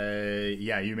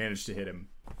 yeah, you managed to hit him.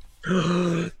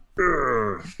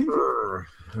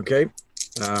 Okay.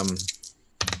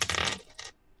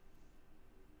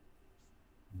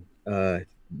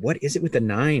 What is it with the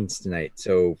 9s tonight?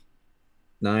 So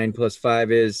 9 plus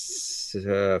 5 is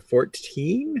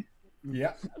 14.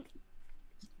 Yeah.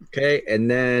 Okay,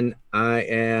 and then I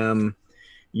am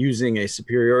using a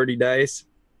superiority dice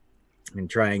and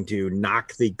trying to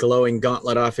knock the glowing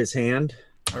gauntlet off his hand.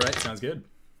 All right, sounds good.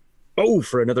 Oh,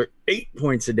 for another 8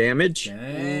 points of damage.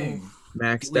 Dang.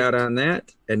 Maxed out on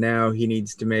that, and now he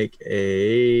needs to make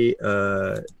a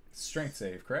Strength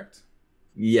save, correct?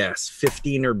 yes,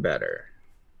 15 or better.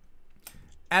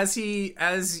 As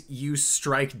you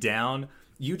strike down,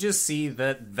 you just see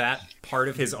that part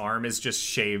of his arm is just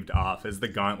shaved off as the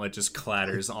gauntlet just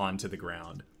clatters onto the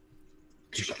ground.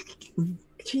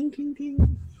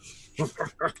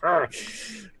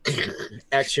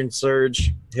 Action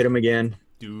surge, hit him again.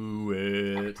 Do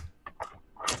it.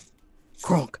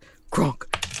 Kronk,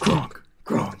 Kronk, Kronk.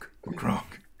 Gronk, Gronk.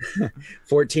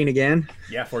 14 again.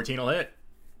 Yeah, 14 will hit.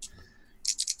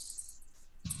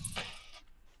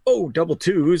 Oh, double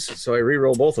 2s, so I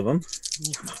re-roll both of them.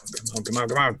 Come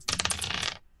on.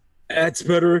 That's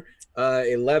better.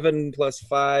 11 plus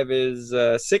 5 is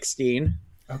 16.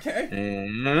 Okay.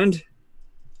 And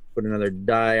put another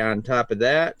die on top of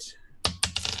that.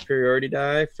 Superiority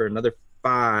die for another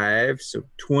 5, so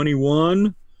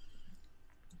 21.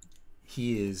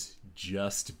 He is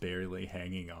just barely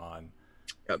hanging on.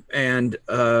 And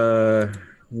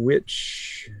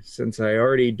which, since I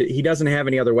already, he doesn't have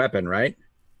any other weapon, right?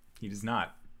 He does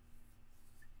not.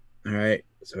 All right,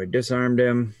 so I disarmed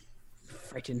him.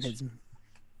 Frighten his.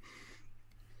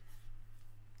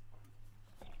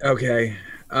 Okay.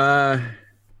 How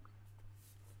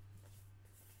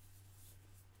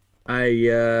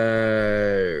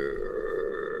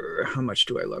much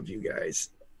do I love you guys?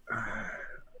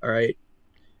 All right.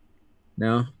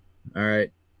 No? All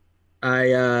right.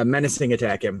 I menacing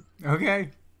attack him. Okay.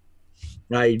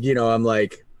 I'm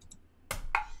like,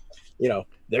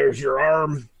 there's your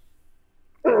arm.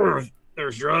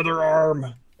 There's your other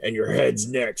arm. And your head's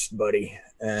next, buddy.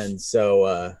 And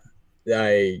so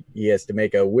he has to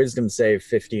make a wisdom save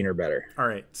 15 or better. All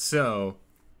right. So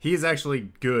he is actually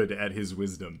good at his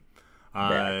wisdom.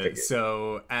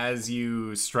 So as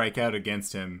you strike out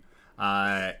against him,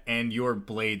 and your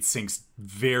blade sinks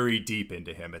very deep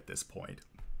into him at this point,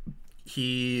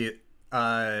 he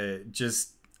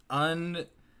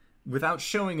without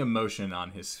showing emotion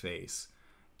on his face,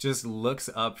 just looks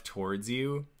up towards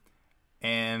you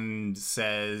and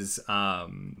says, I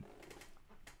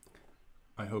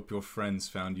hope your friends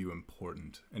found you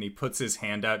important. And he puts his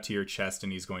hand out to your chest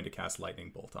and he's going to cast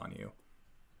Lightning Bolt on you.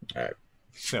 All right.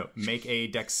 So make a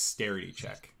dexterity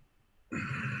check.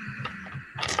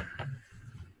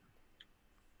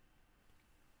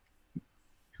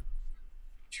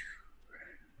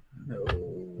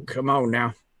 Oh, come on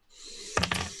now.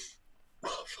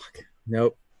 Oh, fuck.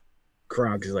 Nope.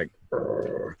 Kronk is like,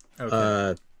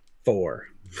 Okay. 4.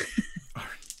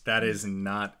 That is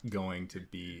not going to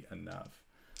be enough.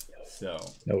 So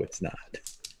No, it's not.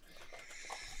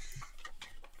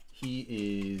 he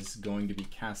is going to be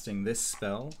casting this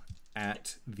spell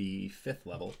at the 5th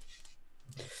level.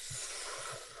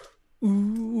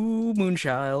 Ooh,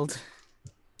 Moonchild.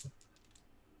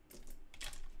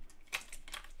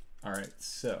 All right,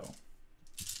 so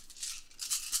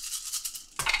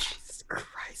Jesus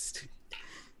Christ.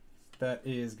 that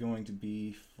is going to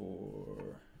be for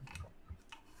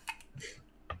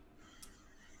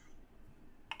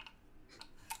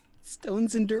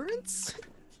Stone's Endurance?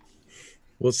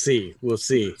 We'll see. We'll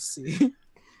see. See?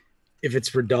 If it's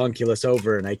redonkulous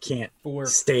over and I can't For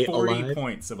stay 40 alive.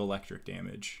 points of electric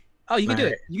damage. Oh, you can do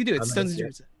Alright. it. You can do it. I'm Stone's gonna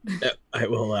injured. I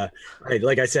will,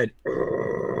 like I said,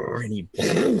 and he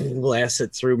blasts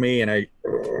it through me, and I.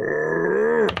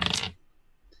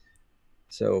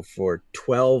 So for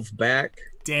 12 back,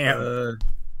 Damn.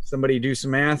 somebody do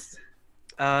some math.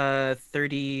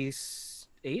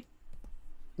 38?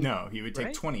 No, he would take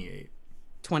Right? 28.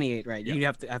 28, right. Yeah. You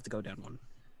have to go down one.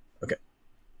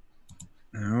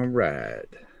 All right.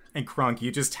 And Kronk,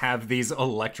 you just have these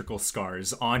electrical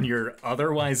scars on your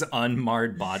otherwise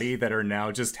unmarred body that are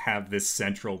now just have this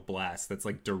central blast that's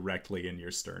like directly in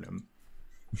your sternum.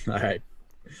 All right.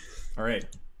 All right.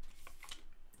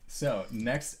 So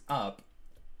next up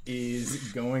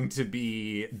is going to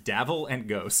be Davil and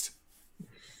Ghost.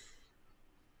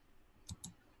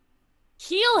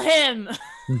 Heal him.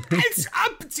 It's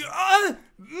up to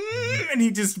and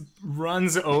he just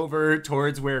runs over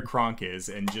towards where Kronk is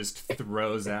and just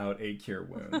throws out a cure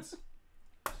wounds.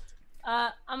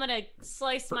 I'm gonna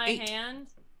slice For my 8. hand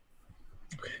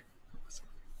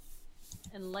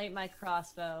and light my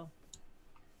crossbow.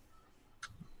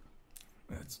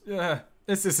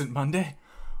 This isn't Monday.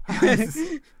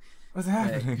 What's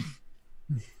happening?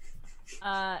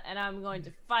 And I'm going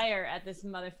to fire at this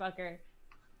motherfucker.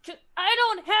 'Cause I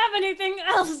don't have anything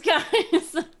else,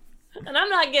 guys. And I'm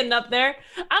not getting up there.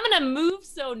 I'm gonna move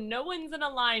so no one's in a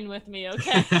line with me,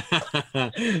 okay?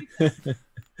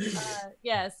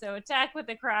 Yeah, so attack with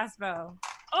the crossbow.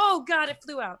 Oh god, it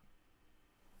flew out.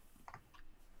 I'm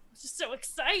just so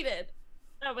excited.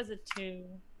 That was a 2.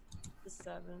 A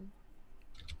 7.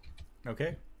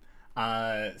 Okay.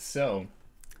 So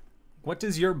what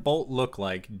does your bolt look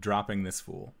like dropping this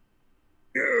fool?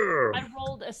 I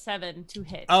rolled a 7 to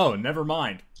hit. Oh, never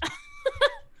mind.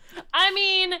 I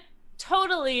mean,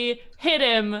 totally hit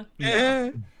him.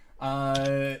 It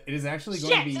is actually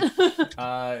going to be Shit.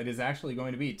 it is actually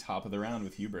going to be top of the round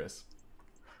with Hubris.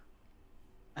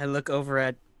 I look over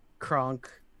at Kronk.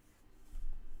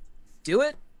 Do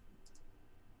it,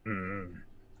 and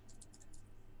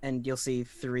you'll see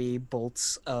 3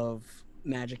 bolts of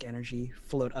magic energy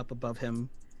float up above him.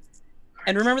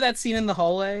 And remember that scene in the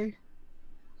hallway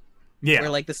Yeah.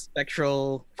 where like the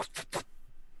spectral.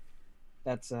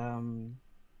 That's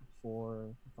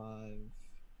 4, 5,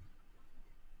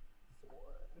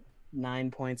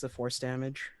 9 points of force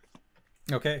damage.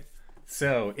 Okay.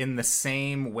 So, in the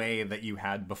same way that you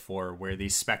had before, where the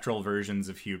spectral versions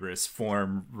of Hubris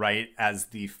form right as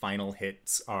the final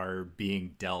hits are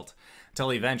being dealt,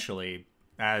 till eventually,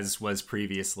 as was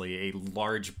previously, a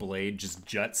large blade just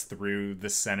juts through the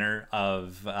center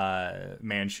of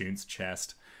Manchun's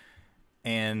chest.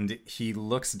 And he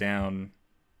looks down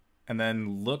and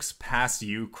then looks past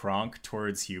you, Kronk,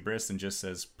 towards Hubris and just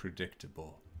says,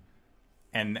 predictable.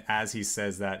 And as he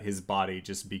says that, his body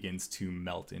just begins to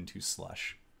melt into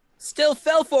slush. Still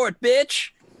fell for it, bitch!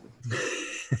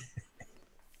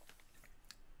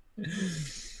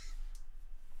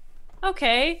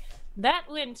 Okay, that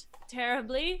went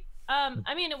terribly.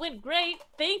 I mean, it went great.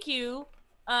 Thank you,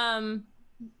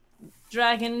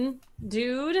 dragon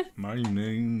dude. My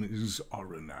name is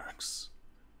Aranax.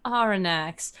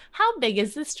 Aranax. How big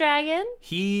is this dragon?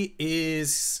 He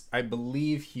is, I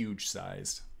believe,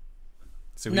 huge-sized.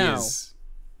 So he No. is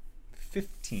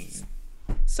 15.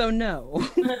 So no.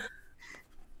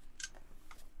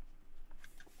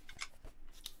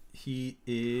 He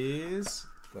is,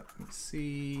 let me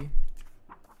see.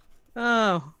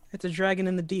 Oh, it's a dragon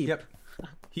in the deep. Yep.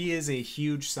 He is a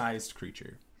huge-sized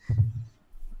creature.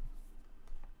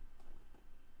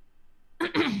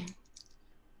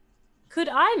 Could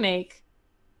I make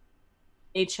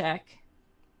a check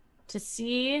to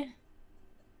see if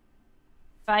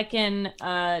I can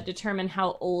determine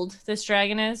how old this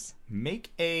dragon is?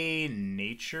 Make a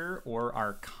nature or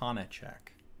arcana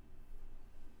check.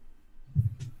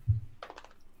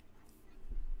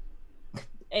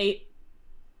 8.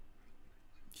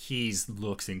 He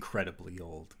looks incredibly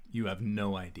old. You have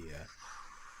no idea.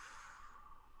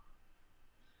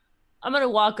 I'm gonna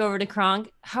walk over to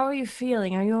Kronk. How are you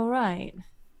feeling? Are you all right?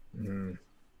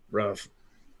 Rough.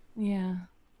 Yeah.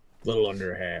 Little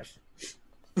under half.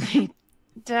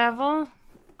 Davil?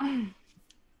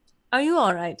 Are you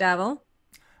all right, Davil?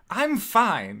 I'm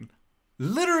fine.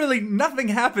 Literally nothing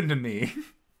happened to me.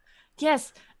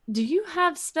 Yes. Do you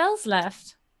have spells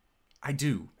left? I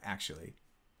do, actually.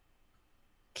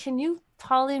 Can you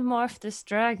polymorph this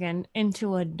dragon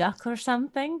into a duck or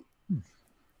something?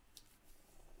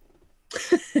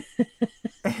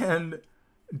 And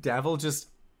Davil just...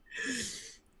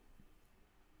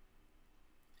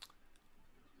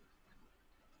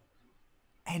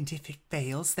 And if it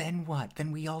fails, then what?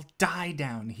 Then we all die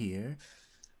down here.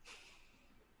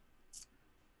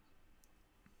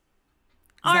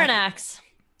 Arnax.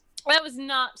 That was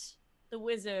not the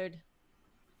wizard.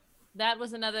 That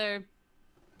was another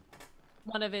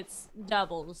one of its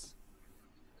doubles.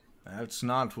 That's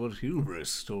not what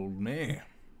Hubris told me.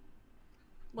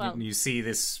 Well, You see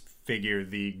this figure,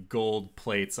 the gold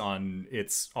plates on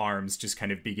its arms just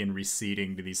kind of begin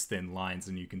receding to these thin lines,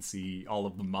 and you can see all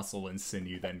of the muscle and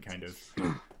sinew then kind of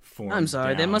form. I'm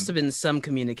sorry, there down. must have been some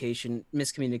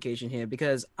miscommunication here,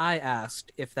 because I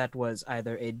asked if that was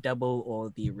either a double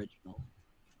or the original.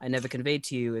 I never conveyed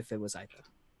to you if it was either.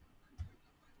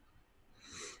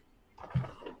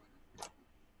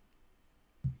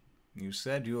 You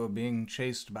said you were being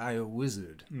chased by a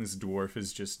wizard. This dwarf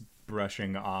is just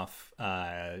brushing off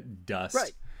dust.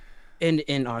 Right. And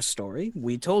in our story,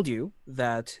 we told you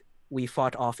that we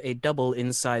fought off a double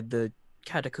inside the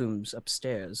catacombs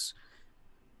upstairs.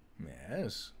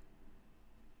 Yes.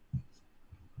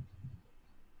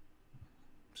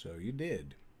 So you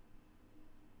did.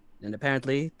 And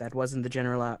apparently, that wasn't the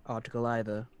general article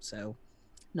either, so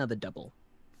another double.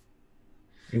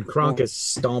 And Kronk is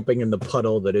stomping in the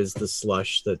puddle that is the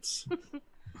slush that's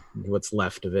what's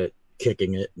left of it,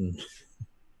 kicking it.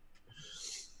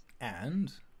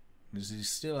 And is he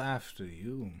still after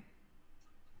you?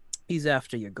 He's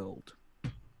after your gold.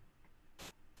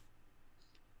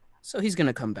 So he's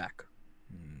gonna come back.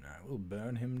 I will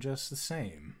burn him just the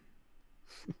same.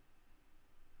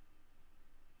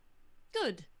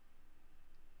 good.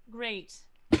 Great.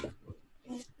 Is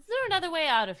there another way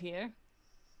out of here?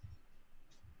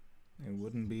 It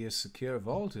wouldn't be a secure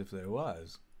vault if there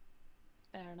was.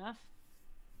 Fair enough.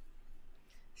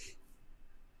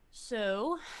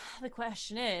 So, the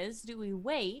question is, do we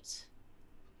wait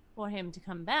for him to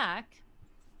come back,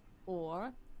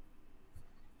 or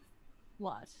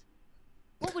what?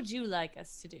 What would you like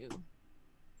us to do?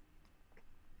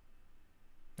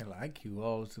 I'd like you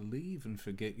all to leave and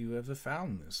forget you ever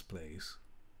found this place.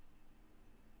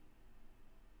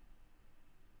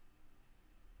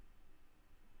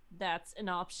 That's an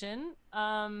option.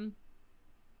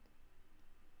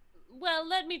 Well,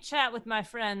 let me chat with my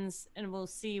friends and we'll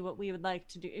see what we would like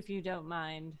to do, if you don't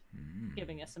mind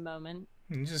giving us a moment.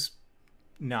 He just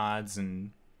nods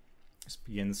and just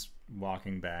begins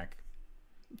walking back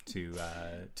to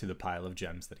the pile of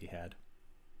gems that he had.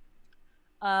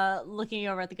 Looking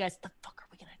over at the guys, what the fuck are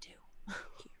we gonna do?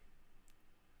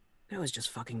 I was just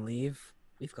fucking leave.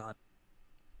 We've got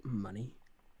money.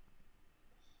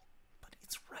 But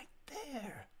it's right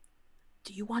there.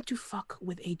 Do you want to fuck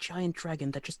with a giant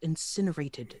dragon that just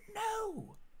incinerated?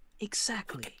 No.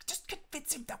 Exactly. Just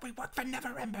convince him that we work for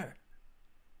Neverember.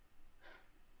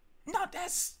 Not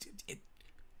as...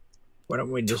 Why don't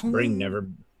we just bring Never...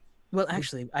 Well,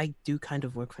 actually, I do kind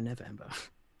of work for Neverember.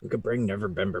 We could bring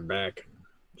Neverbember back.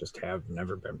 Just have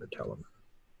Neverbember tell him.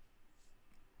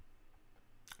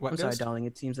 What I'm sorry, ghost? darling.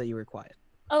 It seems that you were quiet.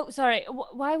 Oh, sorry.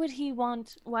 Why would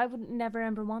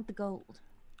Neverember want the gold?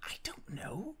 I don't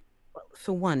know. Well,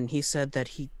 for one, he said that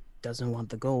he doesn't want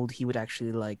the gold. He would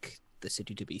actually like the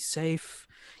city to be safe.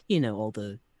 You know, all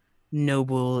the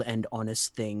noble and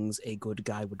honest things a good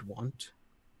guy would want.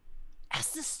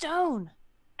 Ask the stone.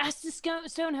 Ask the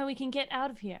stone how we can get out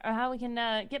of here, or how we can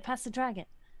get past the dragon.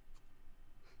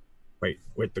 Wait,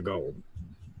 with the gold.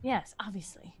 Yes,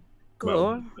 obviously.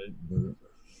 Glor?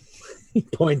 He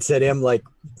points at him like...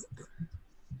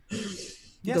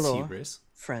 Yes, Galore. Hubris.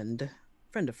 Friend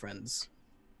of friends.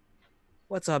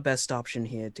 What's our best option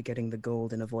here to getting the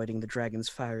gold and avoiding the dragon's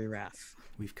fiery wrath?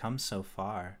 We've come so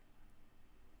far.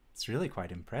 It's really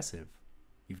quite impressive.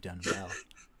 You've done well.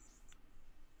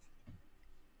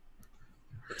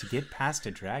 To get past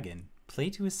a dragon, play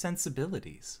to his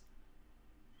sensibilities.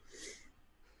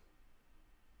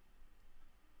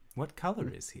 What color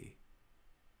is he?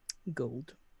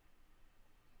 Gold.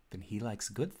 Then he likes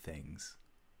good things.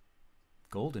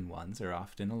 Golden ones are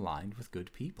often aligned with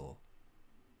good people.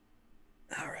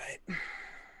 All right.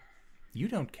 You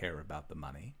don't care about the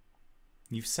money.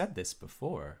 You've said this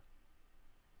before.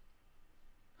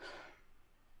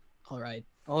 All right.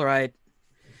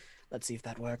 Let's see if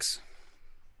that works.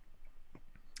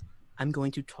 I'm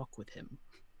going to talk with him.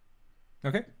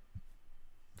 Okay.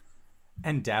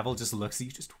 And Davil just looks at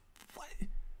you, just, what?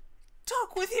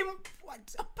 Talk with him?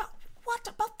 What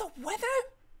about the weather?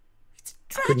 It's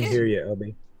a dragon. Couldn't hear you,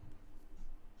 Elby.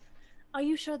 Are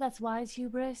you sure that's wise,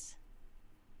 Hubris?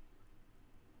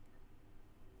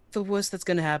 The worst that's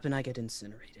gonna happen, I get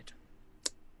incinerated.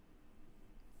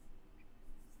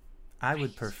 I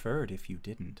would prefer it if you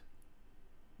didn't.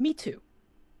 Me too.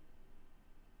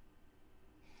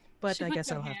 but She I puts guess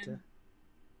her I'll have hand- to.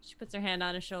 She puts her hand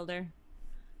on his shoulder.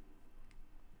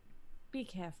 Be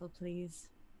careful, please.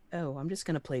 Oh, I'm just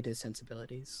gonna play to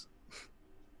sensibilities.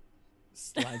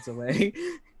 Slides away.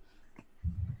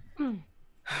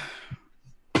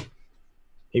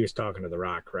 He was talking to the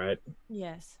rock, right?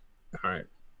 Yes. All right.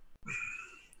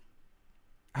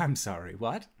 I'm sorry,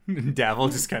 what?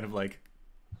 Davil just kind of like,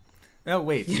 oh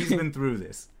wait, he's been through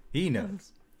this. He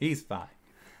knows. He's fine.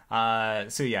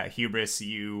 So yeah, Hubris,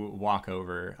 you walk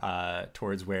over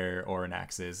towards where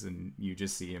Oranax is, and you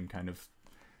just see him kind of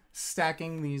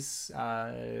stacking these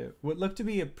what look to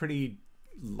be a pretty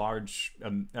large,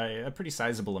 a pretty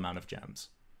sizable amount of gems.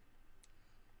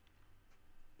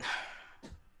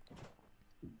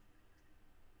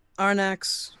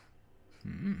 Arnax,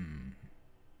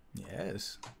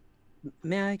 Yes,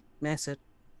 may I sit?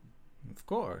 of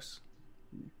course.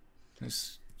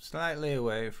 Just slightly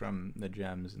away from the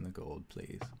gems and the gold,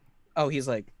 please. Oh, he's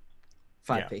like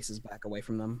 5 Yeah. paces back away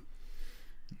from them.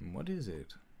 What is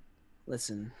it?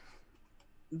 Listen,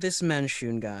 this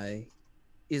Manchun guy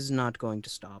is not going to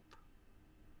stop.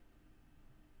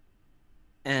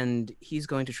 And he's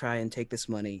going to try and take this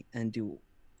money and do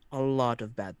a lot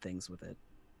of bad things with it.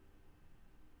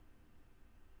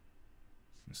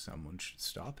 Someone should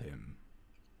stop him.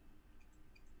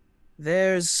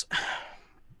 There's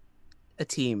a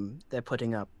team they're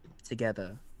putting up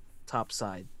together,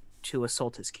 topside, to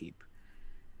assault his keep.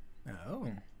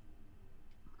 Oh.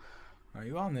 Are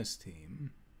you on this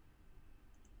team?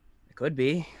 It could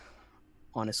be.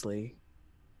 Honestly,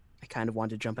 I kind of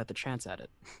wanted to jump at the chance at it.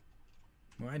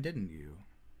 Why didn't you?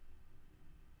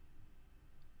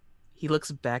 He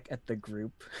looks back at the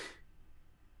group.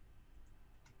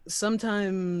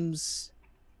 Sometimes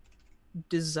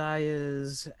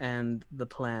desires and the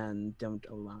plan don't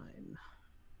align.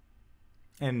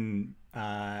 And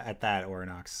at that,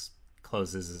 Oranox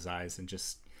closes his eyes and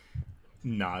just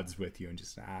nods with you and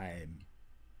just, I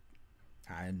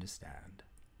understand.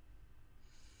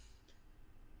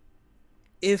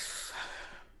 If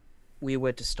we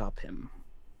were to stop him,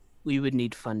 we would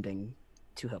need funding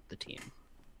to help the team.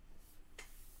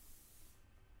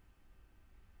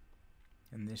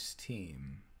 And this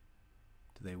team,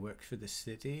 do they work for the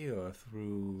city or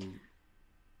through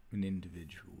an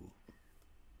individual?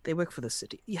 They work for the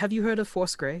city. Have you heard of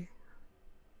Force Grey?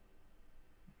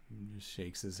 He just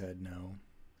shakes his head no.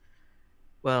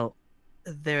 Well,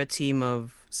 they're a team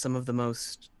of some of the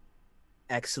most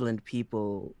excellent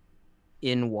people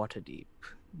in Waterdeep.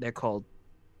 They're called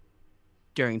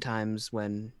during times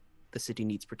when the city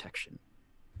needs protection.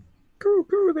 Coo,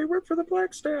 they work for the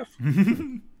Blackstaff.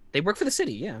 They work for the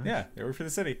city, yeah. Yeah, they work for the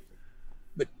city.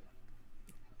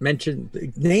 Mention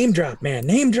name drop, man.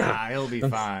 Name drop. He'll be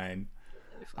fine.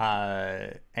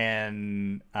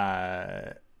 And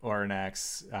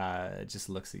Oranax just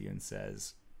looks at you and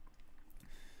says,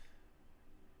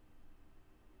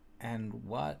 and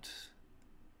what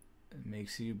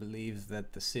makes you believe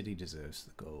that the city deserves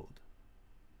the gold?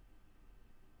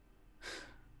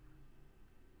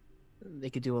 They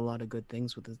could do a lot of good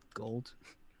things with the gold.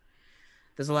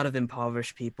 There's a lot of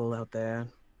impoverished people out there.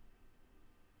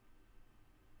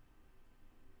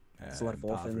 There's a lot of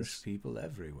Impoverished orphans. people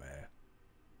everywhere.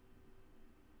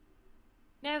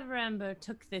 Neverember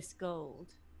took this gold.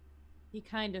 He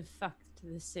kind of fucked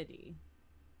the city.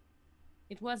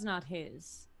 It was not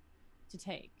his to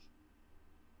take.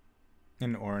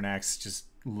 And Oranax just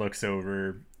looks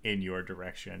over in your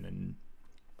direction and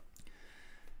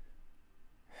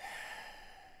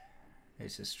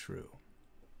this is true.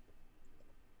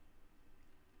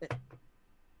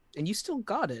 And you still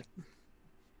got it.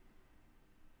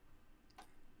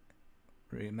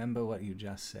 Remember what you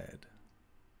just said.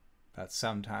 That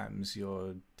sometimes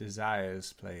your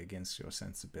desires play against your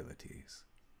sensibilities.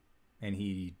 And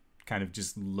he kind of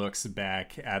just looks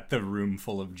back at the room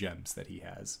full of gems that he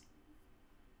has.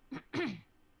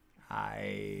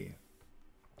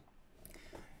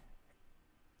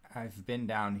 I've been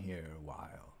down here a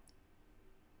while.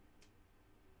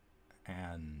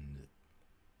 And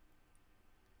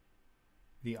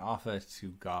the offer to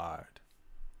guard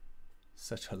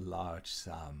such a large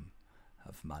sum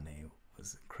of money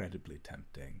was incredibly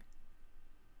tempting.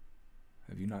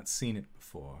 Have you not seen it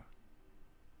before?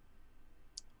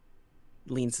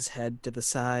 Leans his head to the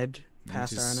side,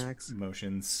 past He just Arnax.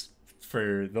 motions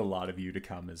for the lot of you to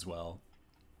come as well.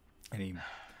 And he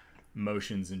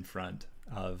motions in front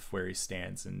of where he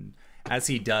stands. And as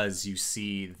he does, you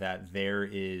see that there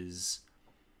is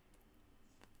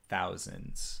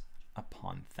thousands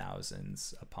upon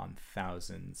thousands upon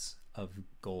thousands of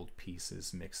gold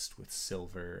pieces mixed with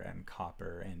silver and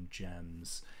copper and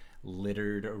gems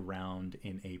littered around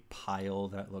in a pile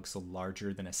that looks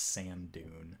larger than a sand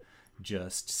dune,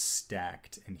 just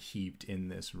stacked and heaped in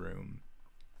this room.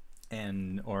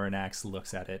 And Oranax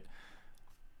looks at it.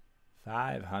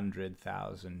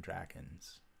 500,000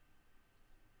 dragons.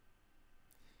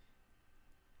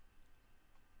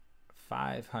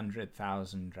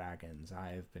 500,000 dragons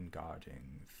I have been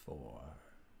guarding for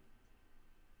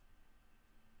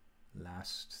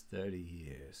last 30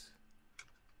 years.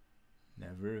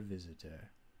 Never a visitor.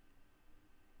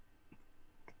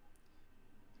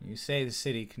 You say the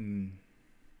city can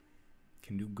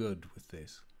do good with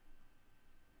this.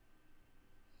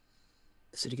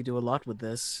 The city could do a lot with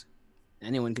this.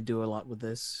 Anyone could do a lot with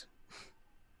this.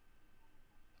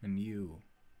 And you,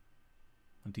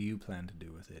 what do you plan to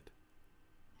do with it?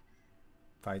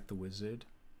 Fight the wizard,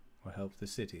 or help the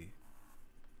city?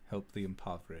 Help the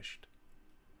impoverished?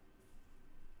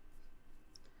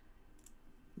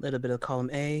 Little bit of column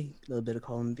A, little bit of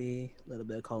column B, little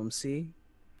bit of column C.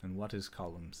 And what is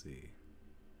column C?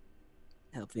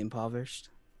 Help the impoverished.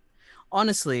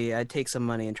 Honestly, I'd take some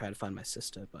money and try to find my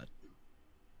sister, but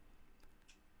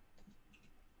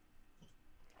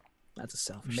that's a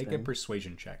selfish Make thing. a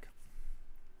persuasion check.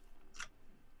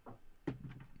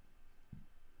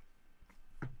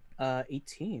 Uh,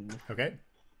 18. Okay.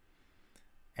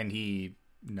 And he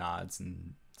nods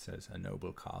and says, a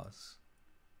noble cause.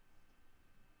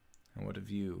 And what of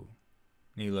you?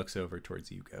 And he looks over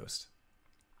towards you, Ghost.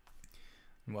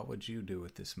 And what would you do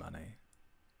with this money?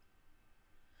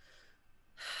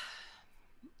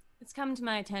 It's come to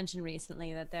my attention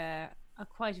recently that there are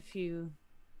quite a few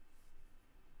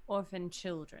orphan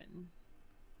children.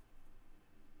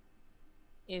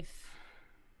 If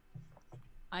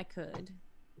I could,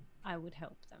 I would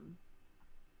help them.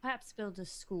 Perhaps build a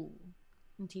school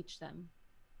and teach them.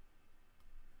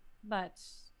 But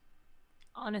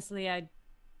honestly, I'm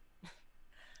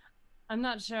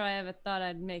not sure I ever thought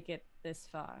I'd make it this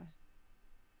far.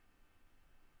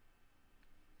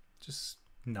 Just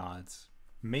nods.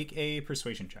 Make a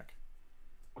persuasion check.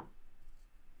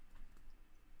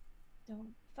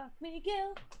 Don't fuck me,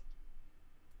 Gil.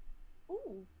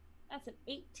 Ooh, that's an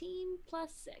 18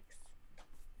 plus 6.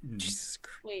 Jesus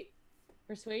Christ. Wait,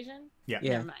 persuasion? Yeah.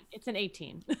 Yeah. Never mind. It's an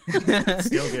 18.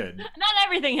 Still good. Not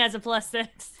everything has a plus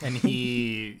 6. And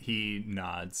he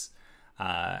nods.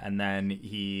 And then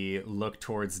he looked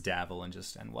towards Davil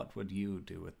and what would you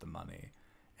do with the money?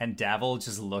 And Davil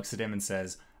just looks at him and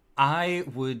says, I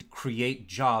would create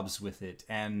jobs with it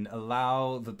and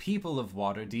allow the people of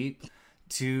Waterdeep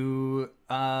to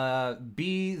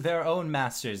be their own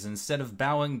masters instead of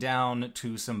bowing down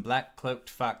to some black-cloaked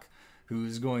fuck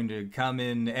who's going to come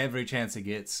in every chance he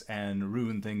gets and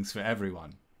ruin things for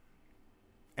everyone.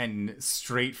 And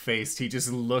straight-faced, he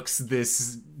just looks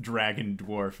this dragon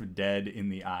dwarf dead in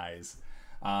the eyes.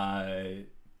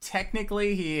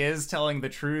 Technically, he is telling the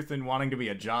truth and wanting to be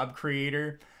a job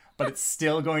creator, but it's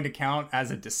still going to count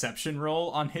as a deception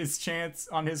roll on his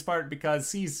part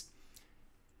because he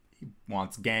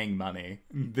wants gang money.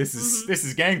 This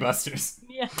is gangbusters.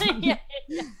 Yeah.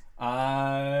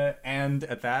 And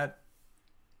at that,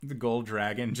 the gold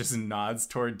dragon just nods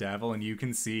toward Davil, and you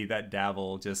can see that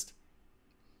Davil just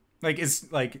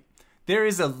there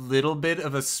is a little bit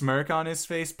of a smirk on his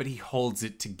face, but he holds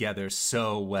it together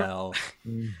so well.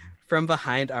 From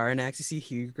behind Aranax, you see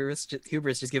Hubris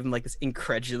just give him like this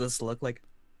incredulous look, like,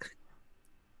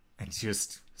 and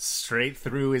just straight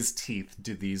through his teeth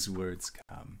do these words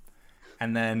come.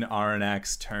 And then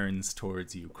Aranax turns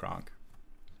towards you, Kronk.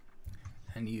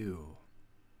 And you,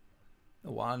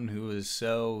 the one who is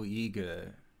so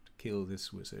eager to kill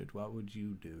this wizard, what would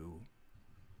you do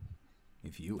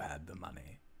if you had the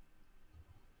money?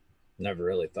 Never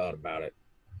really thought about it.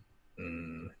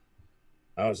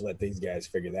 I always let these guys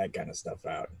figure that kind of stuff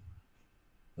out.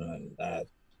 And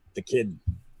the kid,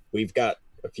 we've got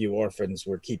a few orphans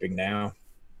we're keeping now,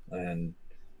 and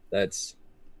that's,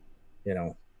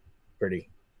 pretty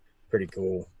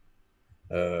cool.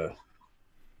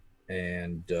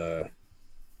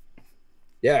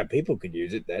 Yeah, people could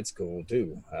use it. That's cool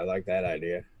too. I like that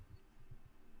idea.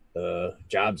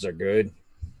 Jobs are good.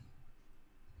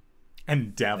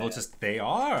 And Davil they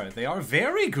are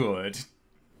very good.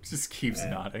 Just keeps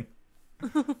nodding.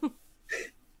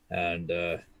 And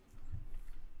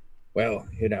well,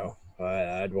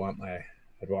 I'd want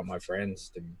my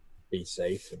friends to be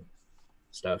safe and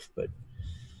stuff, but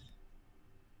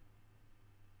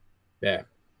yeah,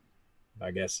 I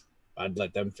guess I'd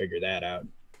let them figure that out.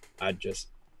 I'd just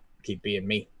keep being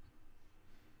me.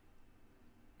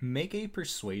 Make a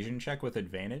persuasion check with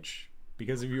advantage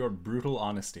because of your brutal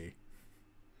honesty.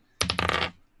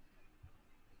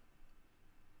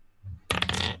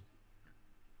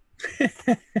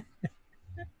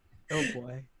 Oh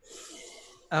boy.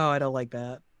 Oh, I don't like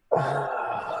that.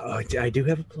 Oh, I do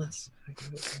have a plus.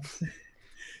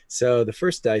 So the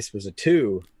first dice was a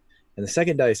 2, and the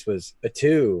second dice was a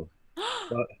 2,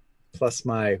 plus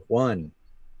my 1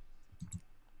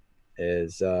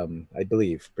 is, I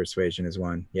believe persuasion is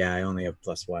 1. Yeah, I only have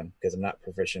 +1 because I'm not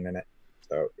proficient in it.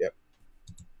 So, yep.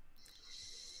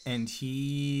 And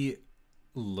he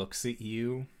looks at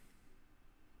you.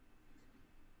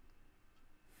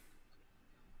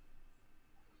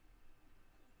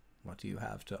 What do you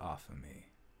have to offer me?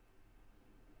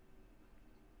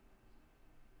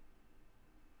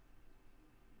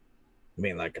 You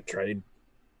mean like a trade?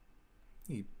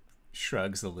 He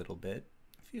shrugs a little bit,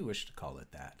 if you wish to call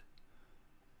it that.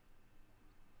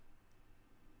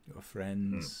 Your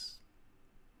friends,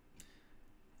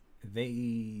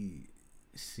 they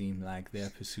seem like their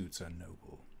pursuits are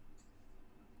noble,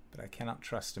 but I cannot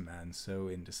trust a man so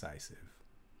indecisive.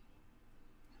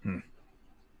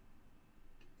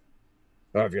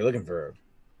 Well, if you're looking for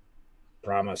a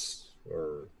promise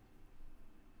or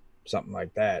something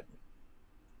like that,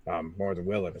 I'm more than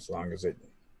willing, as long as it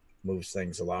moves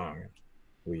things along.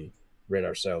 We rid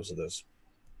ourselves of this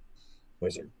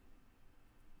wizard.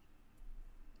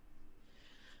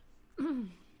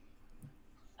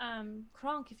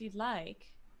 Kronk, if you'd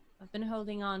like, I've been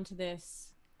holding on to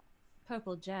this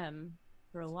purple gem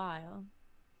for a while.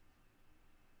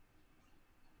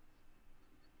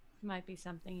 Might be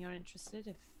something you're interested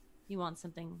if you want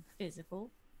something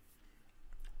physical.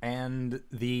 And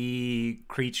the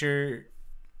creature,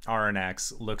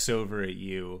 Aranax, looks over at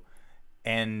you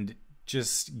and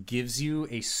just gives you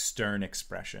a stern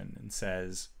expression and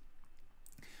says,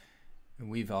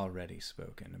 "We've already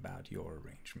spoken about your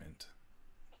arrangement.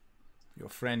 Your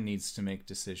friend needs to make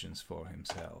decisions for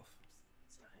himself.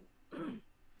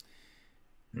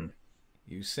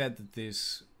 You said that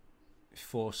this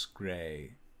Force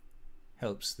Grey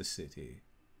helps the city,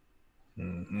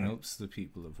 helps the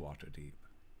people of Waterdeep.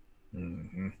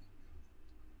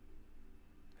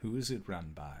 Who is it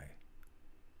run by?"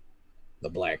 The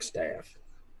Black Staff.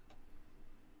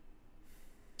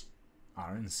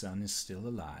 Arin's son is still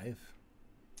alive.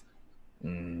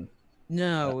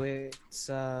 No, it's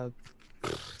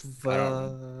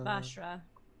Vashra.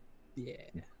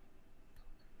 Yeah.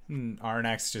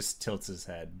 Aranax just tilts his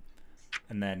head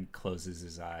and then closes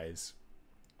his eyes.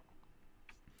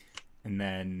 And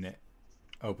then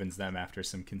opens them after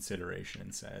some consideration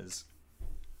and says,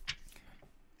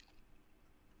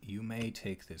 "You may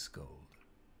take this gold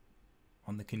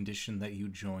on the condition that you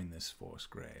join this Force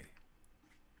Grey."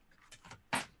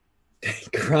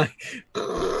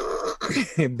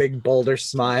 Big boulder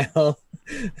smile.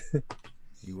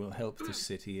 "You will help the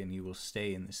city and you will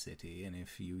stay in the city, and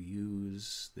if you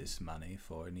use this money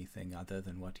for anything other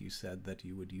than what you said that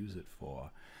you would use it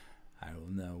for, I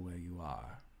will know where you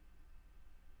are.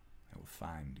 I will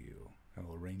find you. I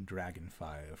will rain dragon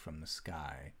fire from the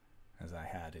sky, as I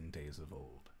had in days of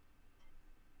old."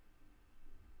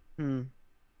 I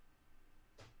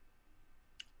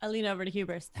lean over to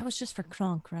Hubris. That was just for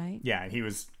Kronk, right? Yeah, he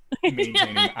was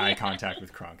maintaining eye contact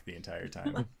with Kronk the entire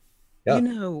time. Yeah. You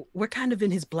know, we're kind of in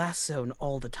his blast zone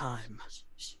all the time.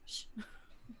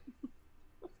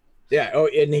 Yeah. Oh,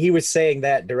 and he was saying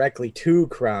that directly to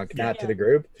Kronk, not to the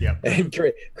group. Yep. And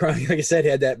Kronk, like I said,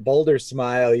 had that boulder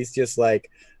smile. He's just like,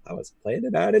 I was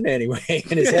planning on it anyway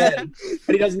in his head,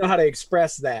 but he doesn't know how to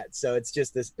express that. So it's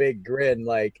just this big grin,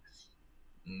 like,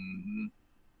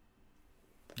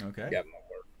 Okay. Yep.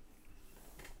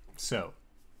 So,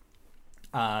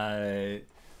 as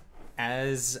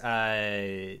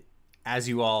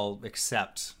you all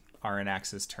accept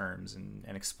Aranax's terms and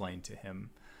explain to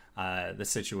him the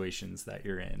situations that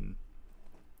you're in,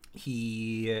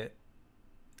 he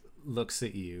looks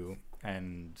at you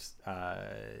and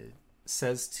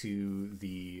says to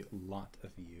the lot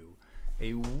of you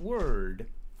a word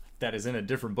that is in a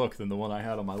different book than the one I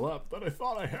had on my lap that I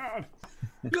thought I had.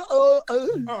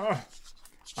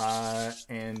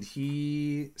 And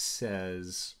he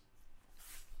says,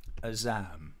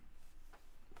 Azam.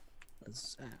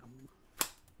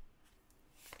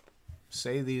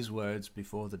 Say these words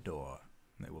before the door,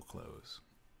 and they will close.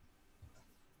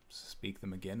 Speak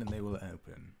them again, and they will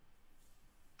open.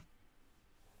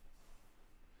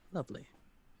 Lovely.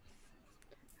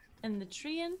 And the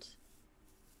treant?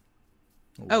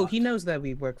 Oh, What? he knows that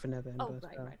we work for Neverend. Oh,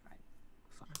 but, right.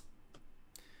 fine.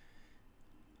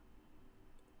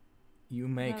 You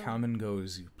may Well- come and go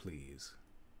as you please.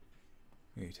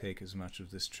 You take as much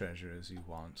of this treasure as you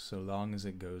want, so long as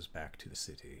it goes back to the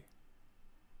city.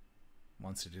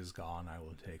 Once it is gone, I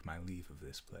will take my leave of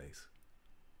this place.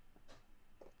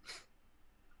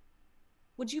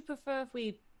 Would you prefer if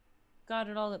we got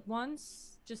it all at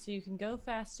once, just so you can go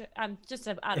faster? I'm just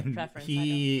out of And preference.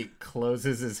 he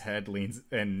closes his head,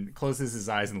 closes his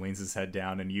eyes and leans his head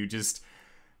down, and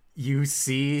you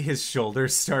see his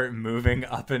shoulders start moving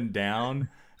up and down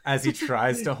as he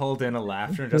tries to hold in a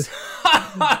laughter and just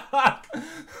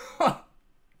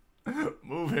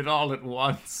move it all at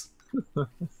once.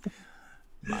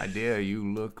 My dear, you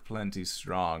look plenty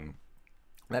strong.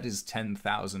 That is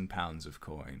 10,000 pounds of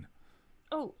coin.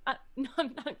 Oh, no,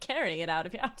 I'm not carrying it out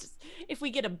of here. If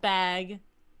we get a bag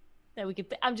that we could,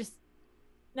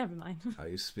 never mind. Are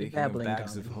you speaking of babbling,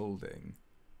 bags darling. of holding?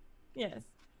 Yes.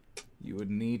 You would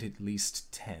need at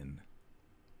least 10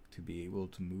 to be able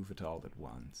to move it all at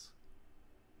once.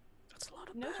 That's a lot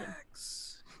of Noted.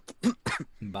 bags.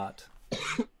 But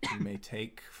you may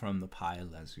take from the pile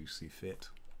as you see fit.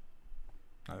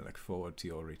 I look forward to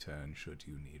your return should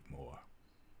you need more.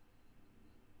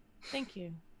 Thank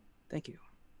you. Thank you.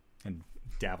 And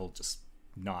Davil just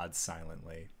nods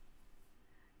silently.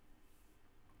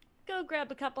 Go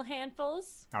grab a couple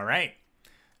handfuls. All right.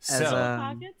 As, So,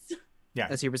 Pockets. yeah.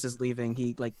 As Hubris is leaving,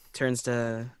 he turns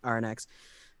to Arnax.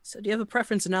 So, do you have a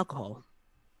preference in alcohol?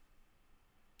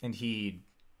 And he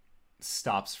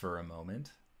stops for a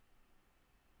moment.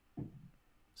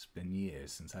 It's been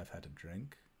years since I've had a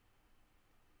drink.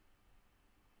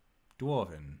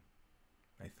 Dwarven,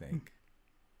 I think.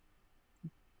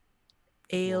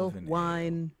 Ale, Dwarven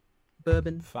wine,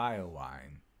 bourbon, Fire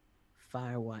wine.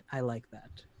 fire wine. I like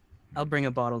that. I'll bring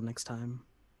a bottle next time.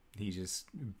 He just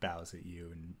bows at you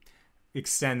and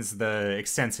extends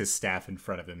his staff in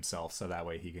front of himself so that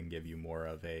way he can give you more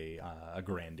of a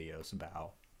grandiose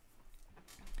bow.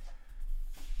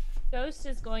 Ghost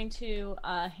is going to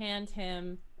hand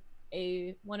him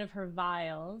one of her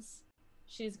vials.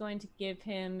 She's going to give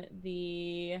him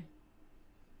the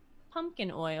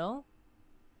pumpkin oil.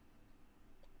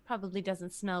 Probably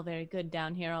doesn't smell very good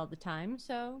down here all the time,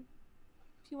 so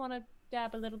if you want to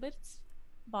dab a little bit, it's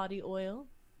body oil.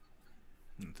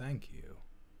 Thank you.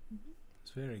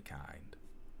 It's very kind.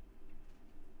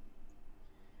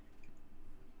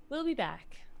 We'll be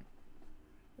back.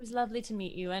 It was lovely to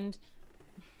meet you, and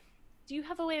do you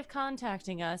have a way of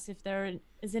contacting us if there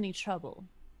is any trouble?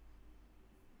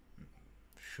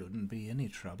 Shouldn't be any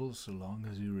trouble so long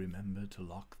as you remember to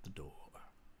lock the door.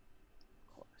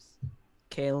 Of course.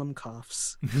 Calum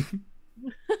coughs.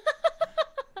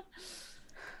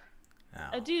 Now,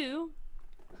 Adieu.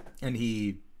 and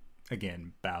he,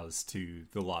 again, bows to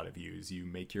the lot of you as you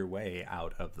make your way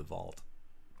out of the vault.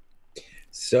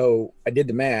 So I did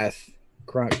the math.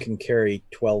 Kronk can carry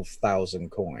 12,000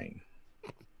 coin.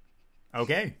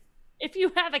 Okay. If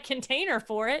you have a container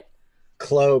for it.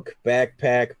 Cloak,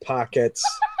 backpack, pockets.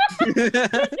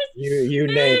 you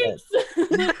name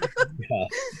it. Yeah.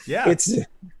 Yeah.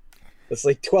 It's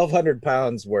like 1,200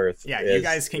 pounds worth. Yeah, you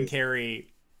guys can carry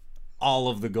all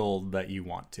of the gold that you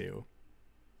want to.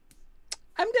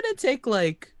 I'm gonna take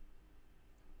like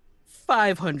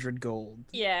 500 gold.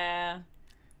 Yeah.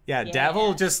 Yeah, Yeah.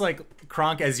 Davil just like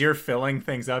Kronk, as you're filling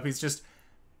things up, he's just.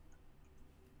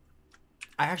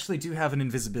 I actually do have an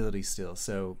invisibility still,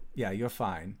 so yeah, you're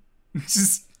fine.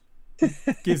 Just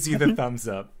gives you the thumbs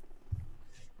up.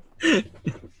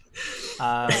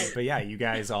 But yeah, you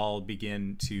guys all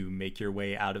begin to make your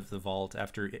way out of the vault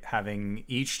after having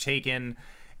each taken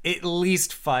at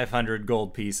least 500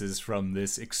 gold pieces from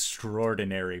this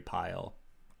extraordinary pile,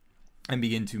 and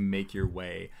begin to make your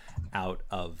way out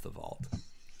of the vault.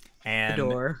 And The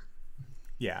door.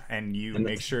 yeah, and you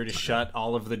make sure to shut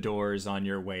all of the doors on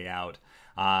your way out.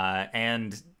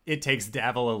 And it takes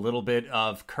Davil a little bit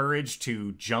of courage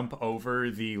to jump over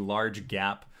the large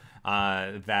gap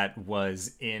that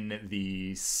was in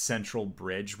the central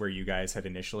bridge where you guys had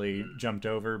initially jumped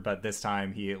over, but this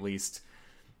time he at least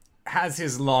has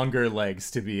his longer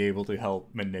legs to be able to help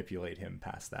manipulate him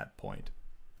past that point.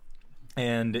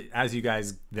 And as you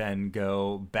guys then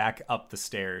go back up the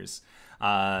stairs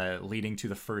leading to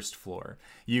the first floor,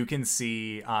 you can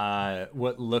see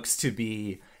what looks to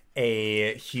be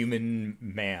a human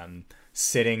man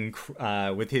sitting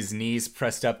with his knees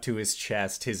pressed up to his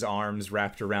chest, his arms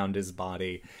wrapped around his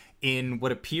body, in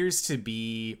what appears to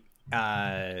be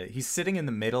he's sitting in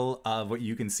the middle of what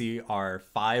you can see are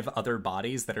 5 other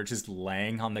bodies that are just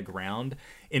laying on the ground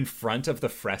in front of the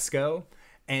fresco,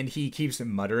 and he keeps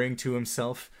muttering to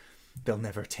himself, "They'll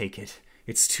never take it.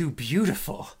 It's too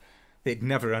beautiful. They'd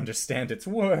never understand its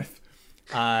worth."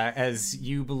 As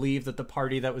you believe that the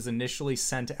party that was initially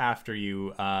sent after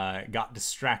you got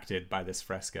distracted by this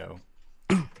fresco.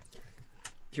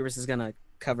 Hubris is gonna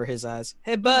cover his eyes.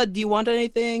 Hey, bud, do you want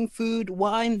anything? Food,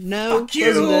 wine? No. Fuck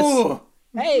Closing you!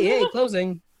 this. Hey,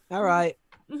 closing. All right.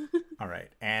 All right,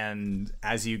 and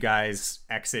as you guys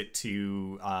exit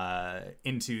to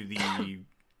into the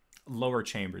lower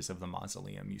chambers of the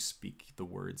mausoleum, you speak the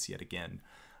words yet again,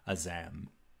 Azam,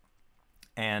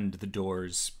 and the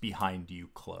doors behind you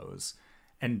close,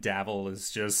 and Davil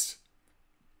is just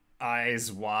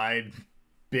eyes wide,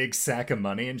 big sack of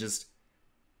money, and just.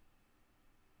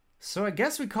 So I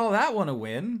guess we call that one a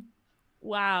win.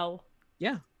 Wow.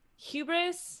 Yeah.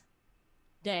 Hubris?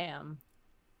 Damn.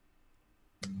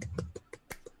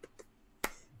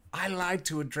 I lied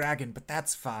to a dragon, but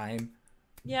that's fine.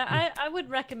 Yeah, I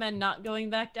would recommend not going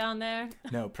back down there.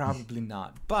 No, probably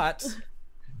not. But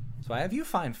so I have you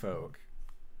fine folk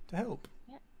to help.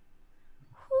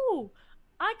 Whew.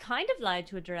 I kind of lied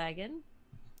to a dragon.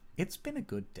 It's been a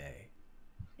good day.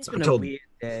 It's I been a told- weird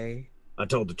day. I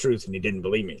told the truth and he didn't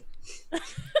believe me.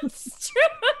 It's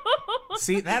true.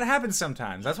 See, that happens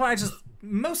sometimes. That's why I just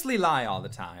mostly lie all the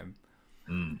time.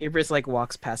 Hubris like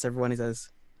walks past everyone. He says,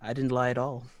 "I didn't lie at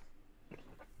all."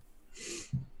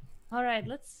 All right,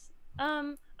 let's.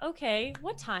 Okay.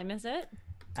 What time is it?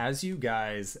 As you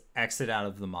guys exit out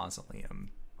of the mausoleum,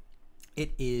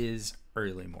 it is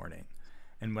early morning.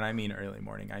 And when I mean early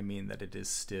morning, I mean that it is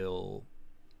still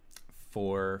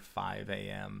 4-5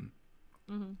 a.m.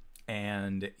 Mm-hmm.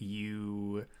 And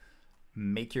you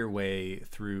make your way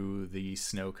through the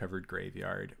snow-covered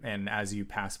graveyard. And as you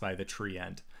pass by the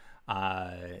treant,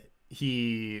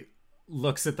 he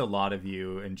looks at the lot of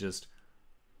you and just...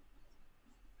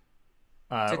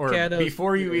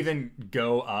 before you even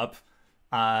go up,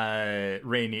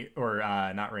 Rainier, or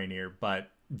not Rainier,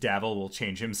 but Davil will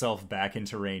change himself back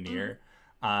into Rainier.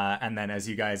 And then as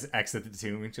you guys exit the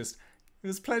tomb, it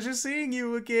was a pleasure seeing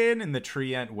you again. And the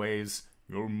treant waves,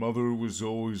 "Your mother was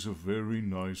always a very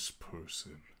nice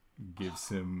person." Gives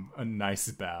him a nice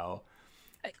bow.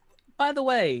 By the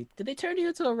way, did they turn you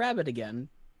into a rabbit again?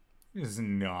 Just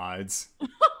nods.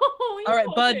 All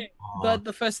right, but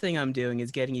the first thing I'm doing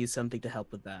is getting you something to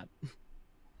help with that.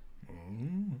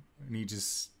 And he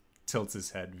just tilts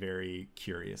his head very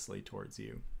curiously towards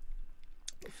you.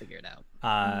 We'll figure it out.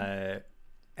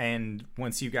 And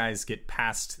once you guys get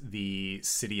past the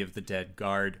City of the Dead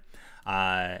Guard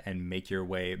and make your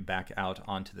way back out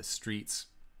onto the streets,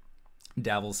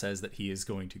 Davil says that he is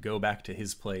going to go back to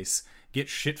his place, get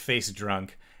shit-faced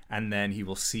drunk, and then he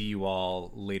will see you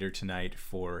all later tonight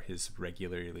for his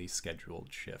regularly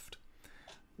scheduled shift.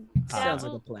 Sounds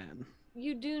like a plan.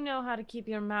 You do know how to keep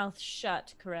your mouth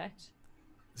shut, correct?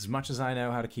 As much as I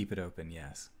know how to keep it open,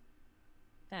 yes.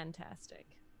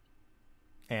 Fantastic.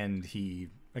 And he,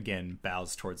 again,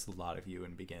 bows towards the lot of you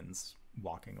and begins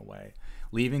walking away,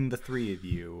 leaving the three of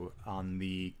you on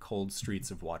the cold streets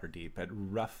of Waterdeep at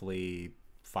roughly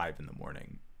 5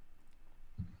 a.m.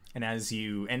 And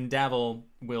and Davil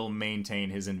will maintain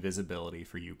his invisibility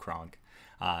for you, Kronk.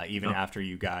 Even after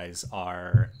you guys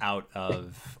are out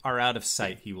of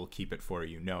sight, he will keep it for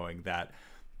you, knowing that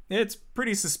it's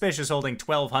pretty suspicious holding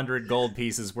 1,200 gold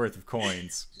pieces worth of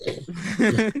coins.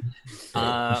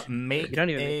 Make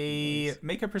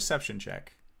a perception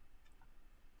check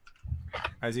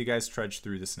as you guys trudge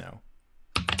through the snow.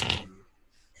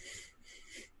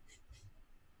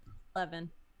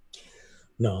 11.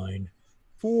 9.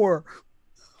 4.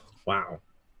 Wow.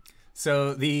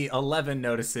 So the 11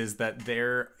 notices that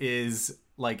there is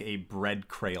like a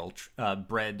breadcrumb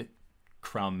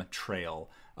trail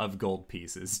of gold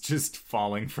pieces just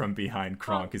falling from behind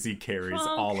Kronk as he carries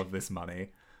Kronk. all of this money.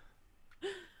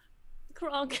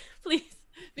 Kronk, please.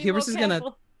 Be Hubris more is gonna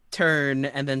careful. turn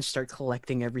and then start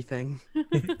collecting everything.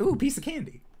 Ooh, piece of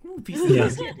candy. Ooh, piece of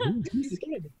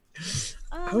candy.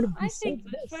 I think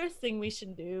the first thing we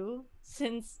should do,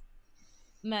 since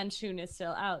Manchun is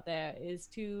still out there, is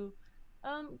to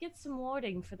get some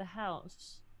warding for the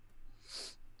house.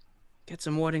 Get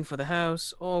some warding for the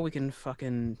house, or we can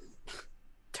fucking...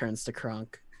 Turns to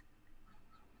Kronk.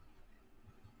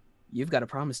 You've got a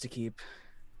promise to keep.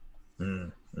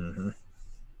 Mm-hmm.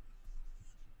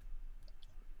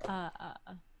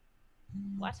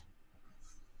 What?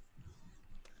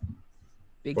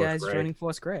 Big Force guys Grey. joining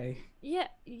Force Grey. Yeah,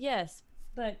 yes,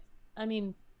 but I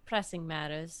mean, pressing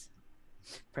matters.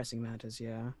 Pressing matters,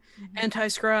 yeah.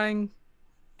 Anti-scrying.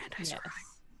 Yes.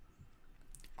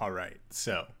 All right,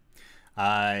 so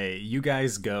you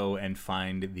guys go and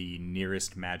find the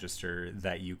nearest magister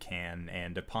that you can,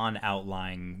 and upon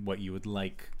outlining what you would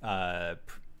like to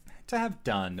have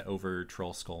done over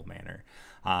Troll Skull Manor,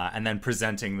 and then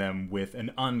presenting them with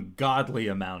an ungodly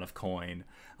amount of coin,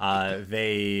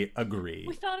 they agree.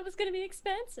 We thought it was going to be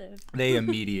expensive. They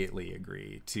immediately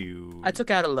agree to I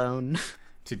took out a loan.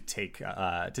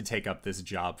 to take up this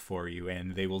job for you,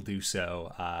 and they will do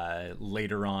so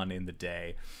later on in the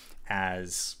day,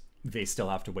 as they still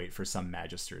have to wait for some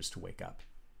magisters to wake up.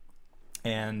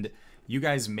 And you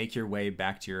guys make your way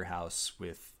back to your house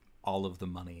with all of the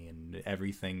money and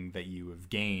everything that you have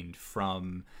gained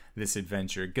from this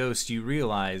adventure. Ghost, you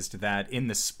realized that in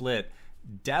the split,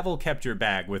 Davil kept your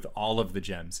bag with all of the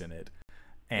gems in it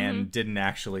and didn't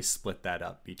actually split that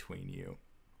up between you.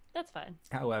 That's fine.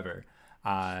 However,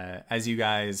 as you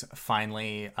guys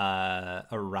finally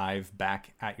arrive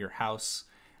back at your house,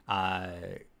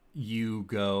 you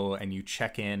go and you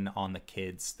check in on the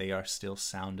kids. They are still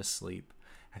sound asleep,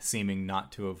 seeming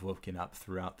not to have woken up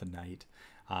throughout the night.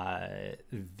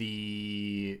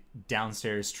 The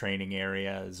downstairs training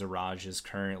area, Zaraj is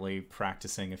currently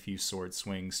practicing a few sword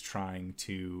swings, trying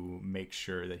to make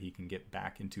sure that he can get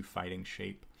back into fighting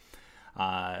shape.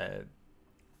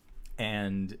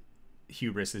 And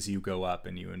Hubris, as you go up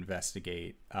and you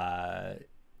investigate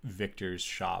Victor's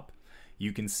shop,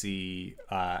 you can see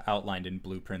outlined in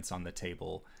blueprints on the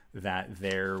table that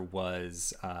there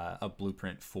was a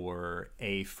blueprint for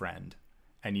a friend,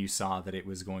 and you saw that it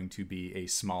was going to be a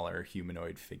smaller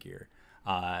humanoid figure.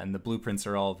 And the blueprints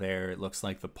are all there. It looks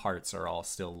like the parts are all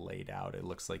still laid out. It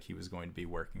looks like he was going to be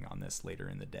working on this later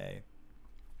in the day.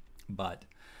 But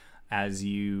as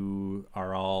you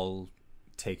are all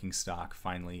taking stock,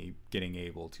 finally getting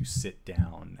able to sit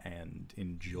down and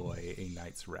enjoy a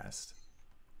night's rest,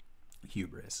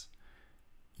 Hubris,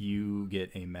 you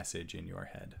get a message in your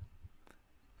head.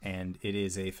 And it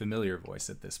is a familiar voice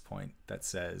at this point that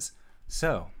says,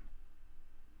 "So,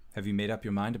 have you made up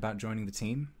your mind about joining the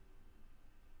team?"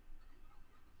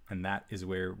 And that is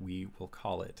where we will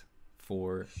call it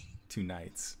for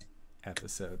tonight's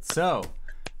episode. So,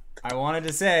 I wanted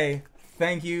to say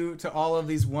thank you to all of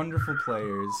these wonderful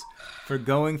players for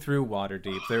going through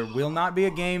Waterdeep. There will not be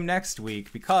a game next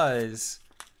week because,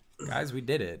 guys, we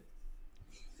did it.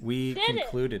 We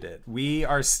concluded it. We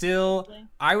are still...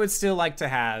 I would still like to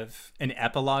have an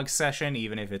epilogue session,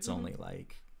 even if it's only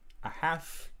like a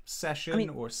half session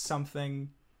or something,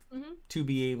 to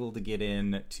be able to get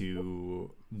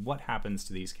into what happens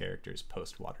to these characters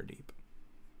post-Waterdeep.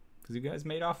 Because you guys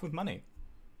made off with money.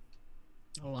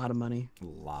 A lot of money. A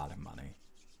lot of money.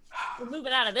 We're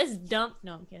moving out of this dump.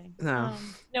 No, I'm kidding. No.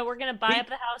 No, we're gonna buy up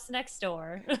the house next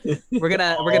door. We're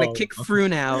gonna kick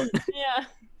Froon out. Yeah.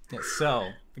 Yeah, so,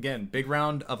 again, big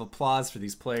round of applause for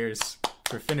these players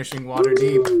for finishing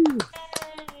Waterdeep.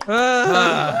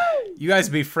 You guys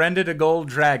befriended a gold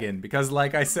dragon because,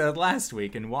 like I said last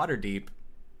week, in Waterdeep,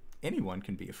 anyone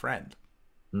can be a friend.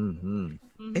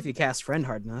 If you cast friend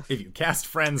hard enough. If you cast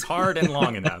friends hard and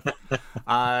long enough.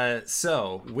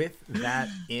 So, with that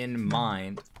in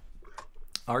mind,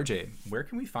 RJ, where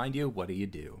can we find you? What do you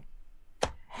do?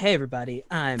 Hey everybody,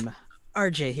 I'm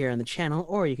RJ here on the channel,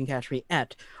 or you can catch me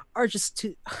at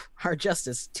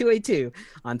Rjustice282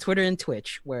 on Twitter and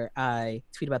Twitch, where I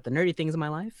tweet about the nerdy things in my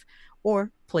life,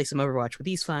 or play some Overwatch with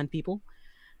these fine people.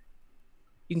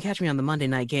 You can catch me on the Monday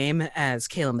night game as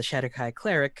Kalem the Shatterkai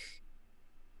Cleric.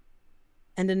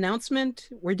 And announcement,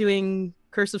 we're doing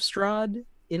Curse of Strahd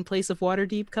in place of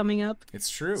Waterdeep coming up. It's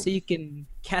true. So you can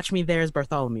catch me there as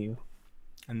Bartholomew.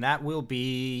 And that will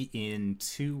be in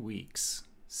 2 weeks,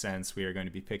 since we are going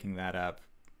to be picking that up.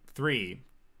 3?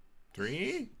 Are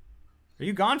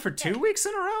you gone for 2 weeks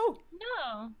in a row?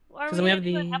 No. Are we we have going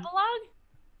to do an the- epilogue?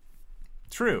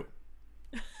 True.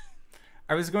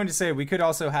 I was going to say, we could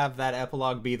also have that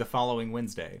epilogue be the following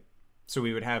Wednesday. So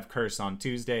we would have Curse on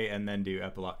Tuesday and then do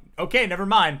epilogue. Okay, never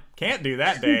mind. Can't do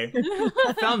that day.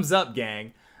 Thumbs up,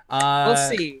 gang. We'll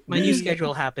see. My new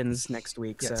schedule happens next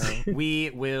week, so... We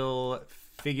will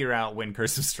figure out when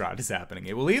Curse of Strahd is happening.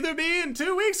 It will either be in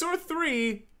 2 weeks or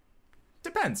 3.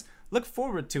 Depends. Look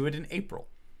forward to it in April.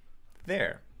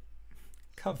 There.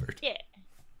 Covered. Yeah.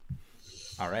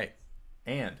 All right.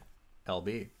 And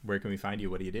LB, where can we find you?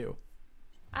 What do you do?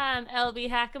 I'm LB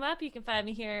Hackemup. You can find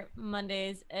me here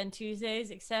Mondays and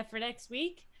Tuesdays, except for next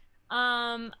week.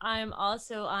 I'm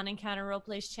also on Encounter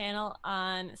Roleplay's channel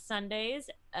on Sundays,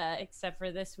 except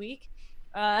for this week,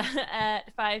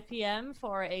 at 5 p.m.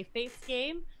 for a Fates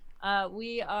game.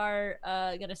 We are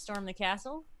gonna storm the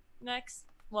castle next.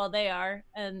 Well, they are,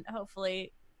 and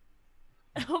hopefully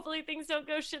things don't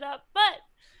go shit up. But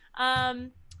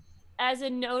as a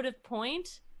note of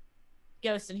point,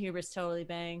 Ghost and Hubris totally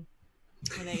bang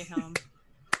when they get home.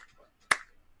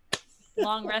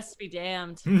 Long rest be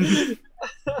damned.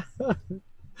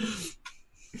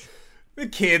 The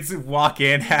kids walk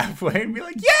in halfway and be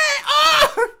like, "Yeah!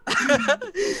 Oh!"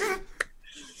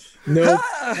 No,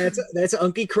 that's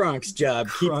Unky Kronk's job.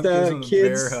 Keep Crunk the gives him a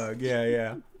kids. bear hug.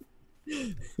 Yeah.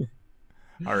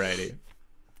 Alrighty.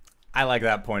 I like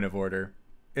that point of order.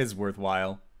 It's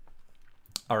worthwhile.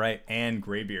 All right, and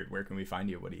Graybeard, where can we find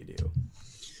you? What do you do?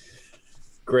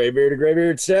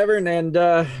 Graybeard Tavern, and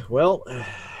well,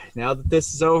 now that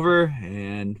this is over,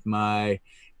 and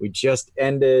we just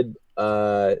ended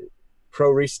Pro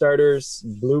Restarter's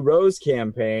Blue Rose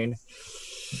campaign.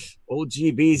 Old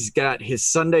GB's got his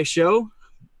Sunday show,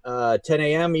 10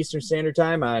 a.m. Eastern Standard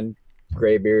Time on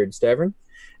Graybeard's Tavern.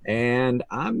 And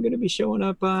I'm going to be showing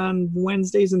up on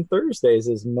Wednesdays and Thursdays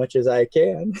as much as I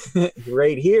can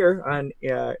right here on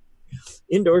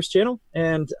Indoors channel.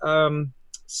 And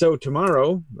so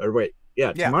tomorrow night,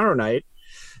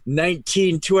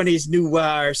 1920s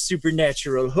noir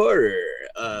supernatural horror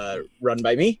run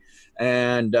by me.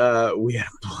 And we had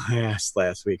a blast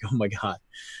last week. Oh my God.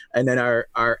 And then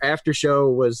our after show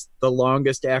was the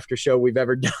longest after show we've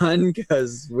ever done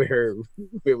because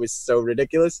it was so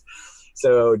ridiculous.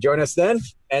 So join us then.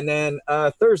 And then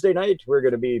Thursday night, we're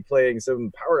going to be playing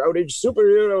some Power Outage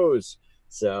Superheroes.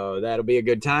 So that'll be a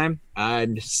good time.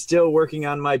 I'm still working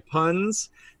on my puns,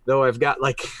 though I've got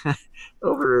like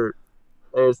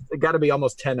there's got to be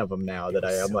almost 10 of them now that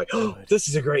I'm like, oh, this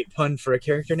is a great pun for a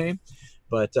character name.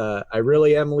 But I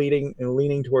really am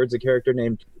leaning towards a character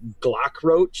named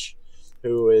Glockroach,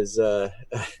 who is a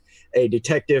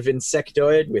detective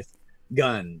insectoid with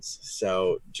guns.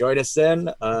 So join us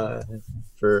then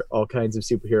for all kinds of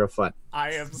superhero fun.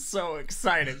 I am so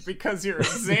excited because your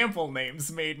example names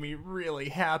made me really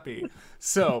happy.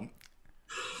 So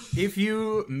if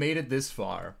you made it this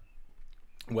far,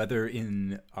 whether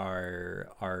in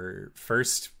our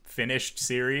first finished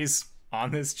series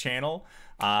on this channel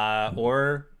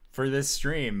or for this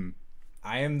stream,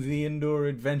 I am the Indoor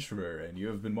Adventurer, and you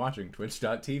have been watching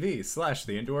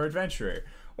twitch.tv/The Indoor Adventurer.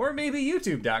 Or maybe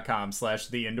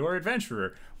youtube.com/The Indoor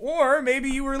Adventurer. Or maybe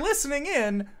you were listening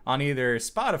in on either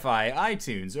Spotify,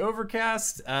 iTunes,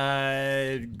 Overcast,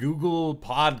 Google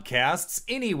Podcasts,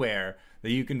 anywhere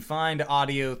that you can find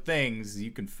audio things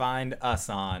you can find us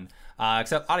on.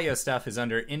 Except audio stuff is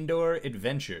under Indoor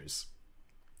Adventures.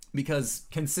 Because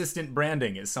consistent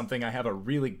branding is something I have a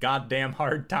really goddamn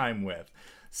hard time with.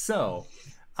 So,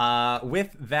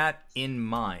 with that in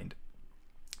mind,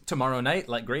 tomorrow night,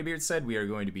 like Graybeard said, we are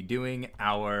going to be doing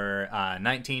our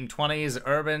 1920s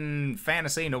urban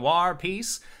fantasy noir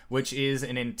piece, which is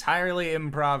an entirely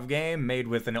improv game made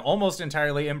with an almost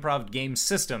entirely improv game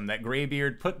system that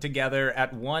Graybeard put together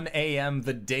at 1 a.m.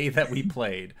 the day that we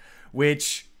played,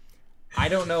 which I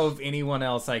don't know of anyone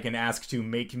else I can ask to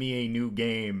make me a new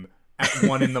game at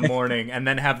 1 in the morning and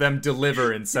then have them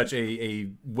deliver in such a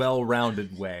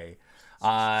well-rounded way.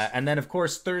 And then, of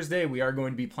course, Thursday, we are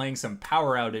going to be playing some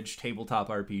Power Outage tabletop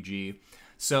RPG,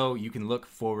 so you can look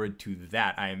forward to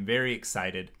that. I am very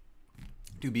excited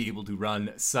to be able to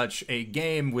run such a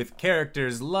game with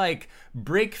characters like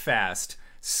Breakfast,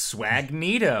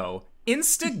 Swagnito,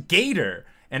 Instigator,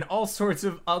 and all sorts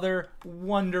of other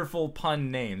wonderful pun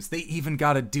names. They even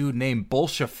got a dude named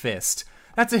Bolshevist.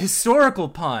 That's a historical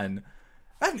pun.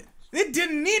 It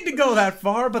didn't need to go that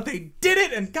far, but they did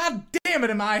it, and god damn it,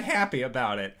 am I happy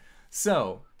about it.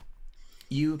 So,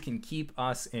 you can keep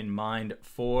us in mind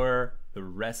for the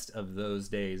rest of those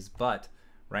days, but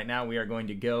right now we are going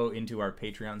to go into our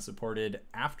Patreon-supported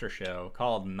after show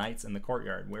called Nights in the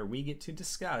Courtyard, where we get to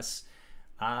discuss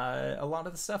a lot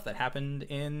of the stuff that happened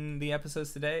in the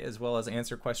episodes today, as well as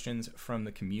answer questions from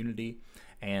the community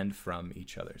and from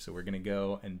each other. So we're going to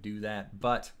go and do that,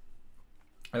 but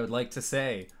I would like to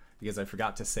say, because I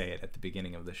forgot to say it at the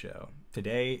beginning of the show,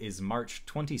 today is March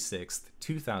 26th,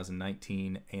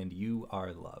 2019, and you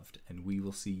are loved, and we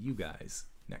will see you guys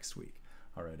next week.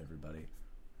 All right, everybody.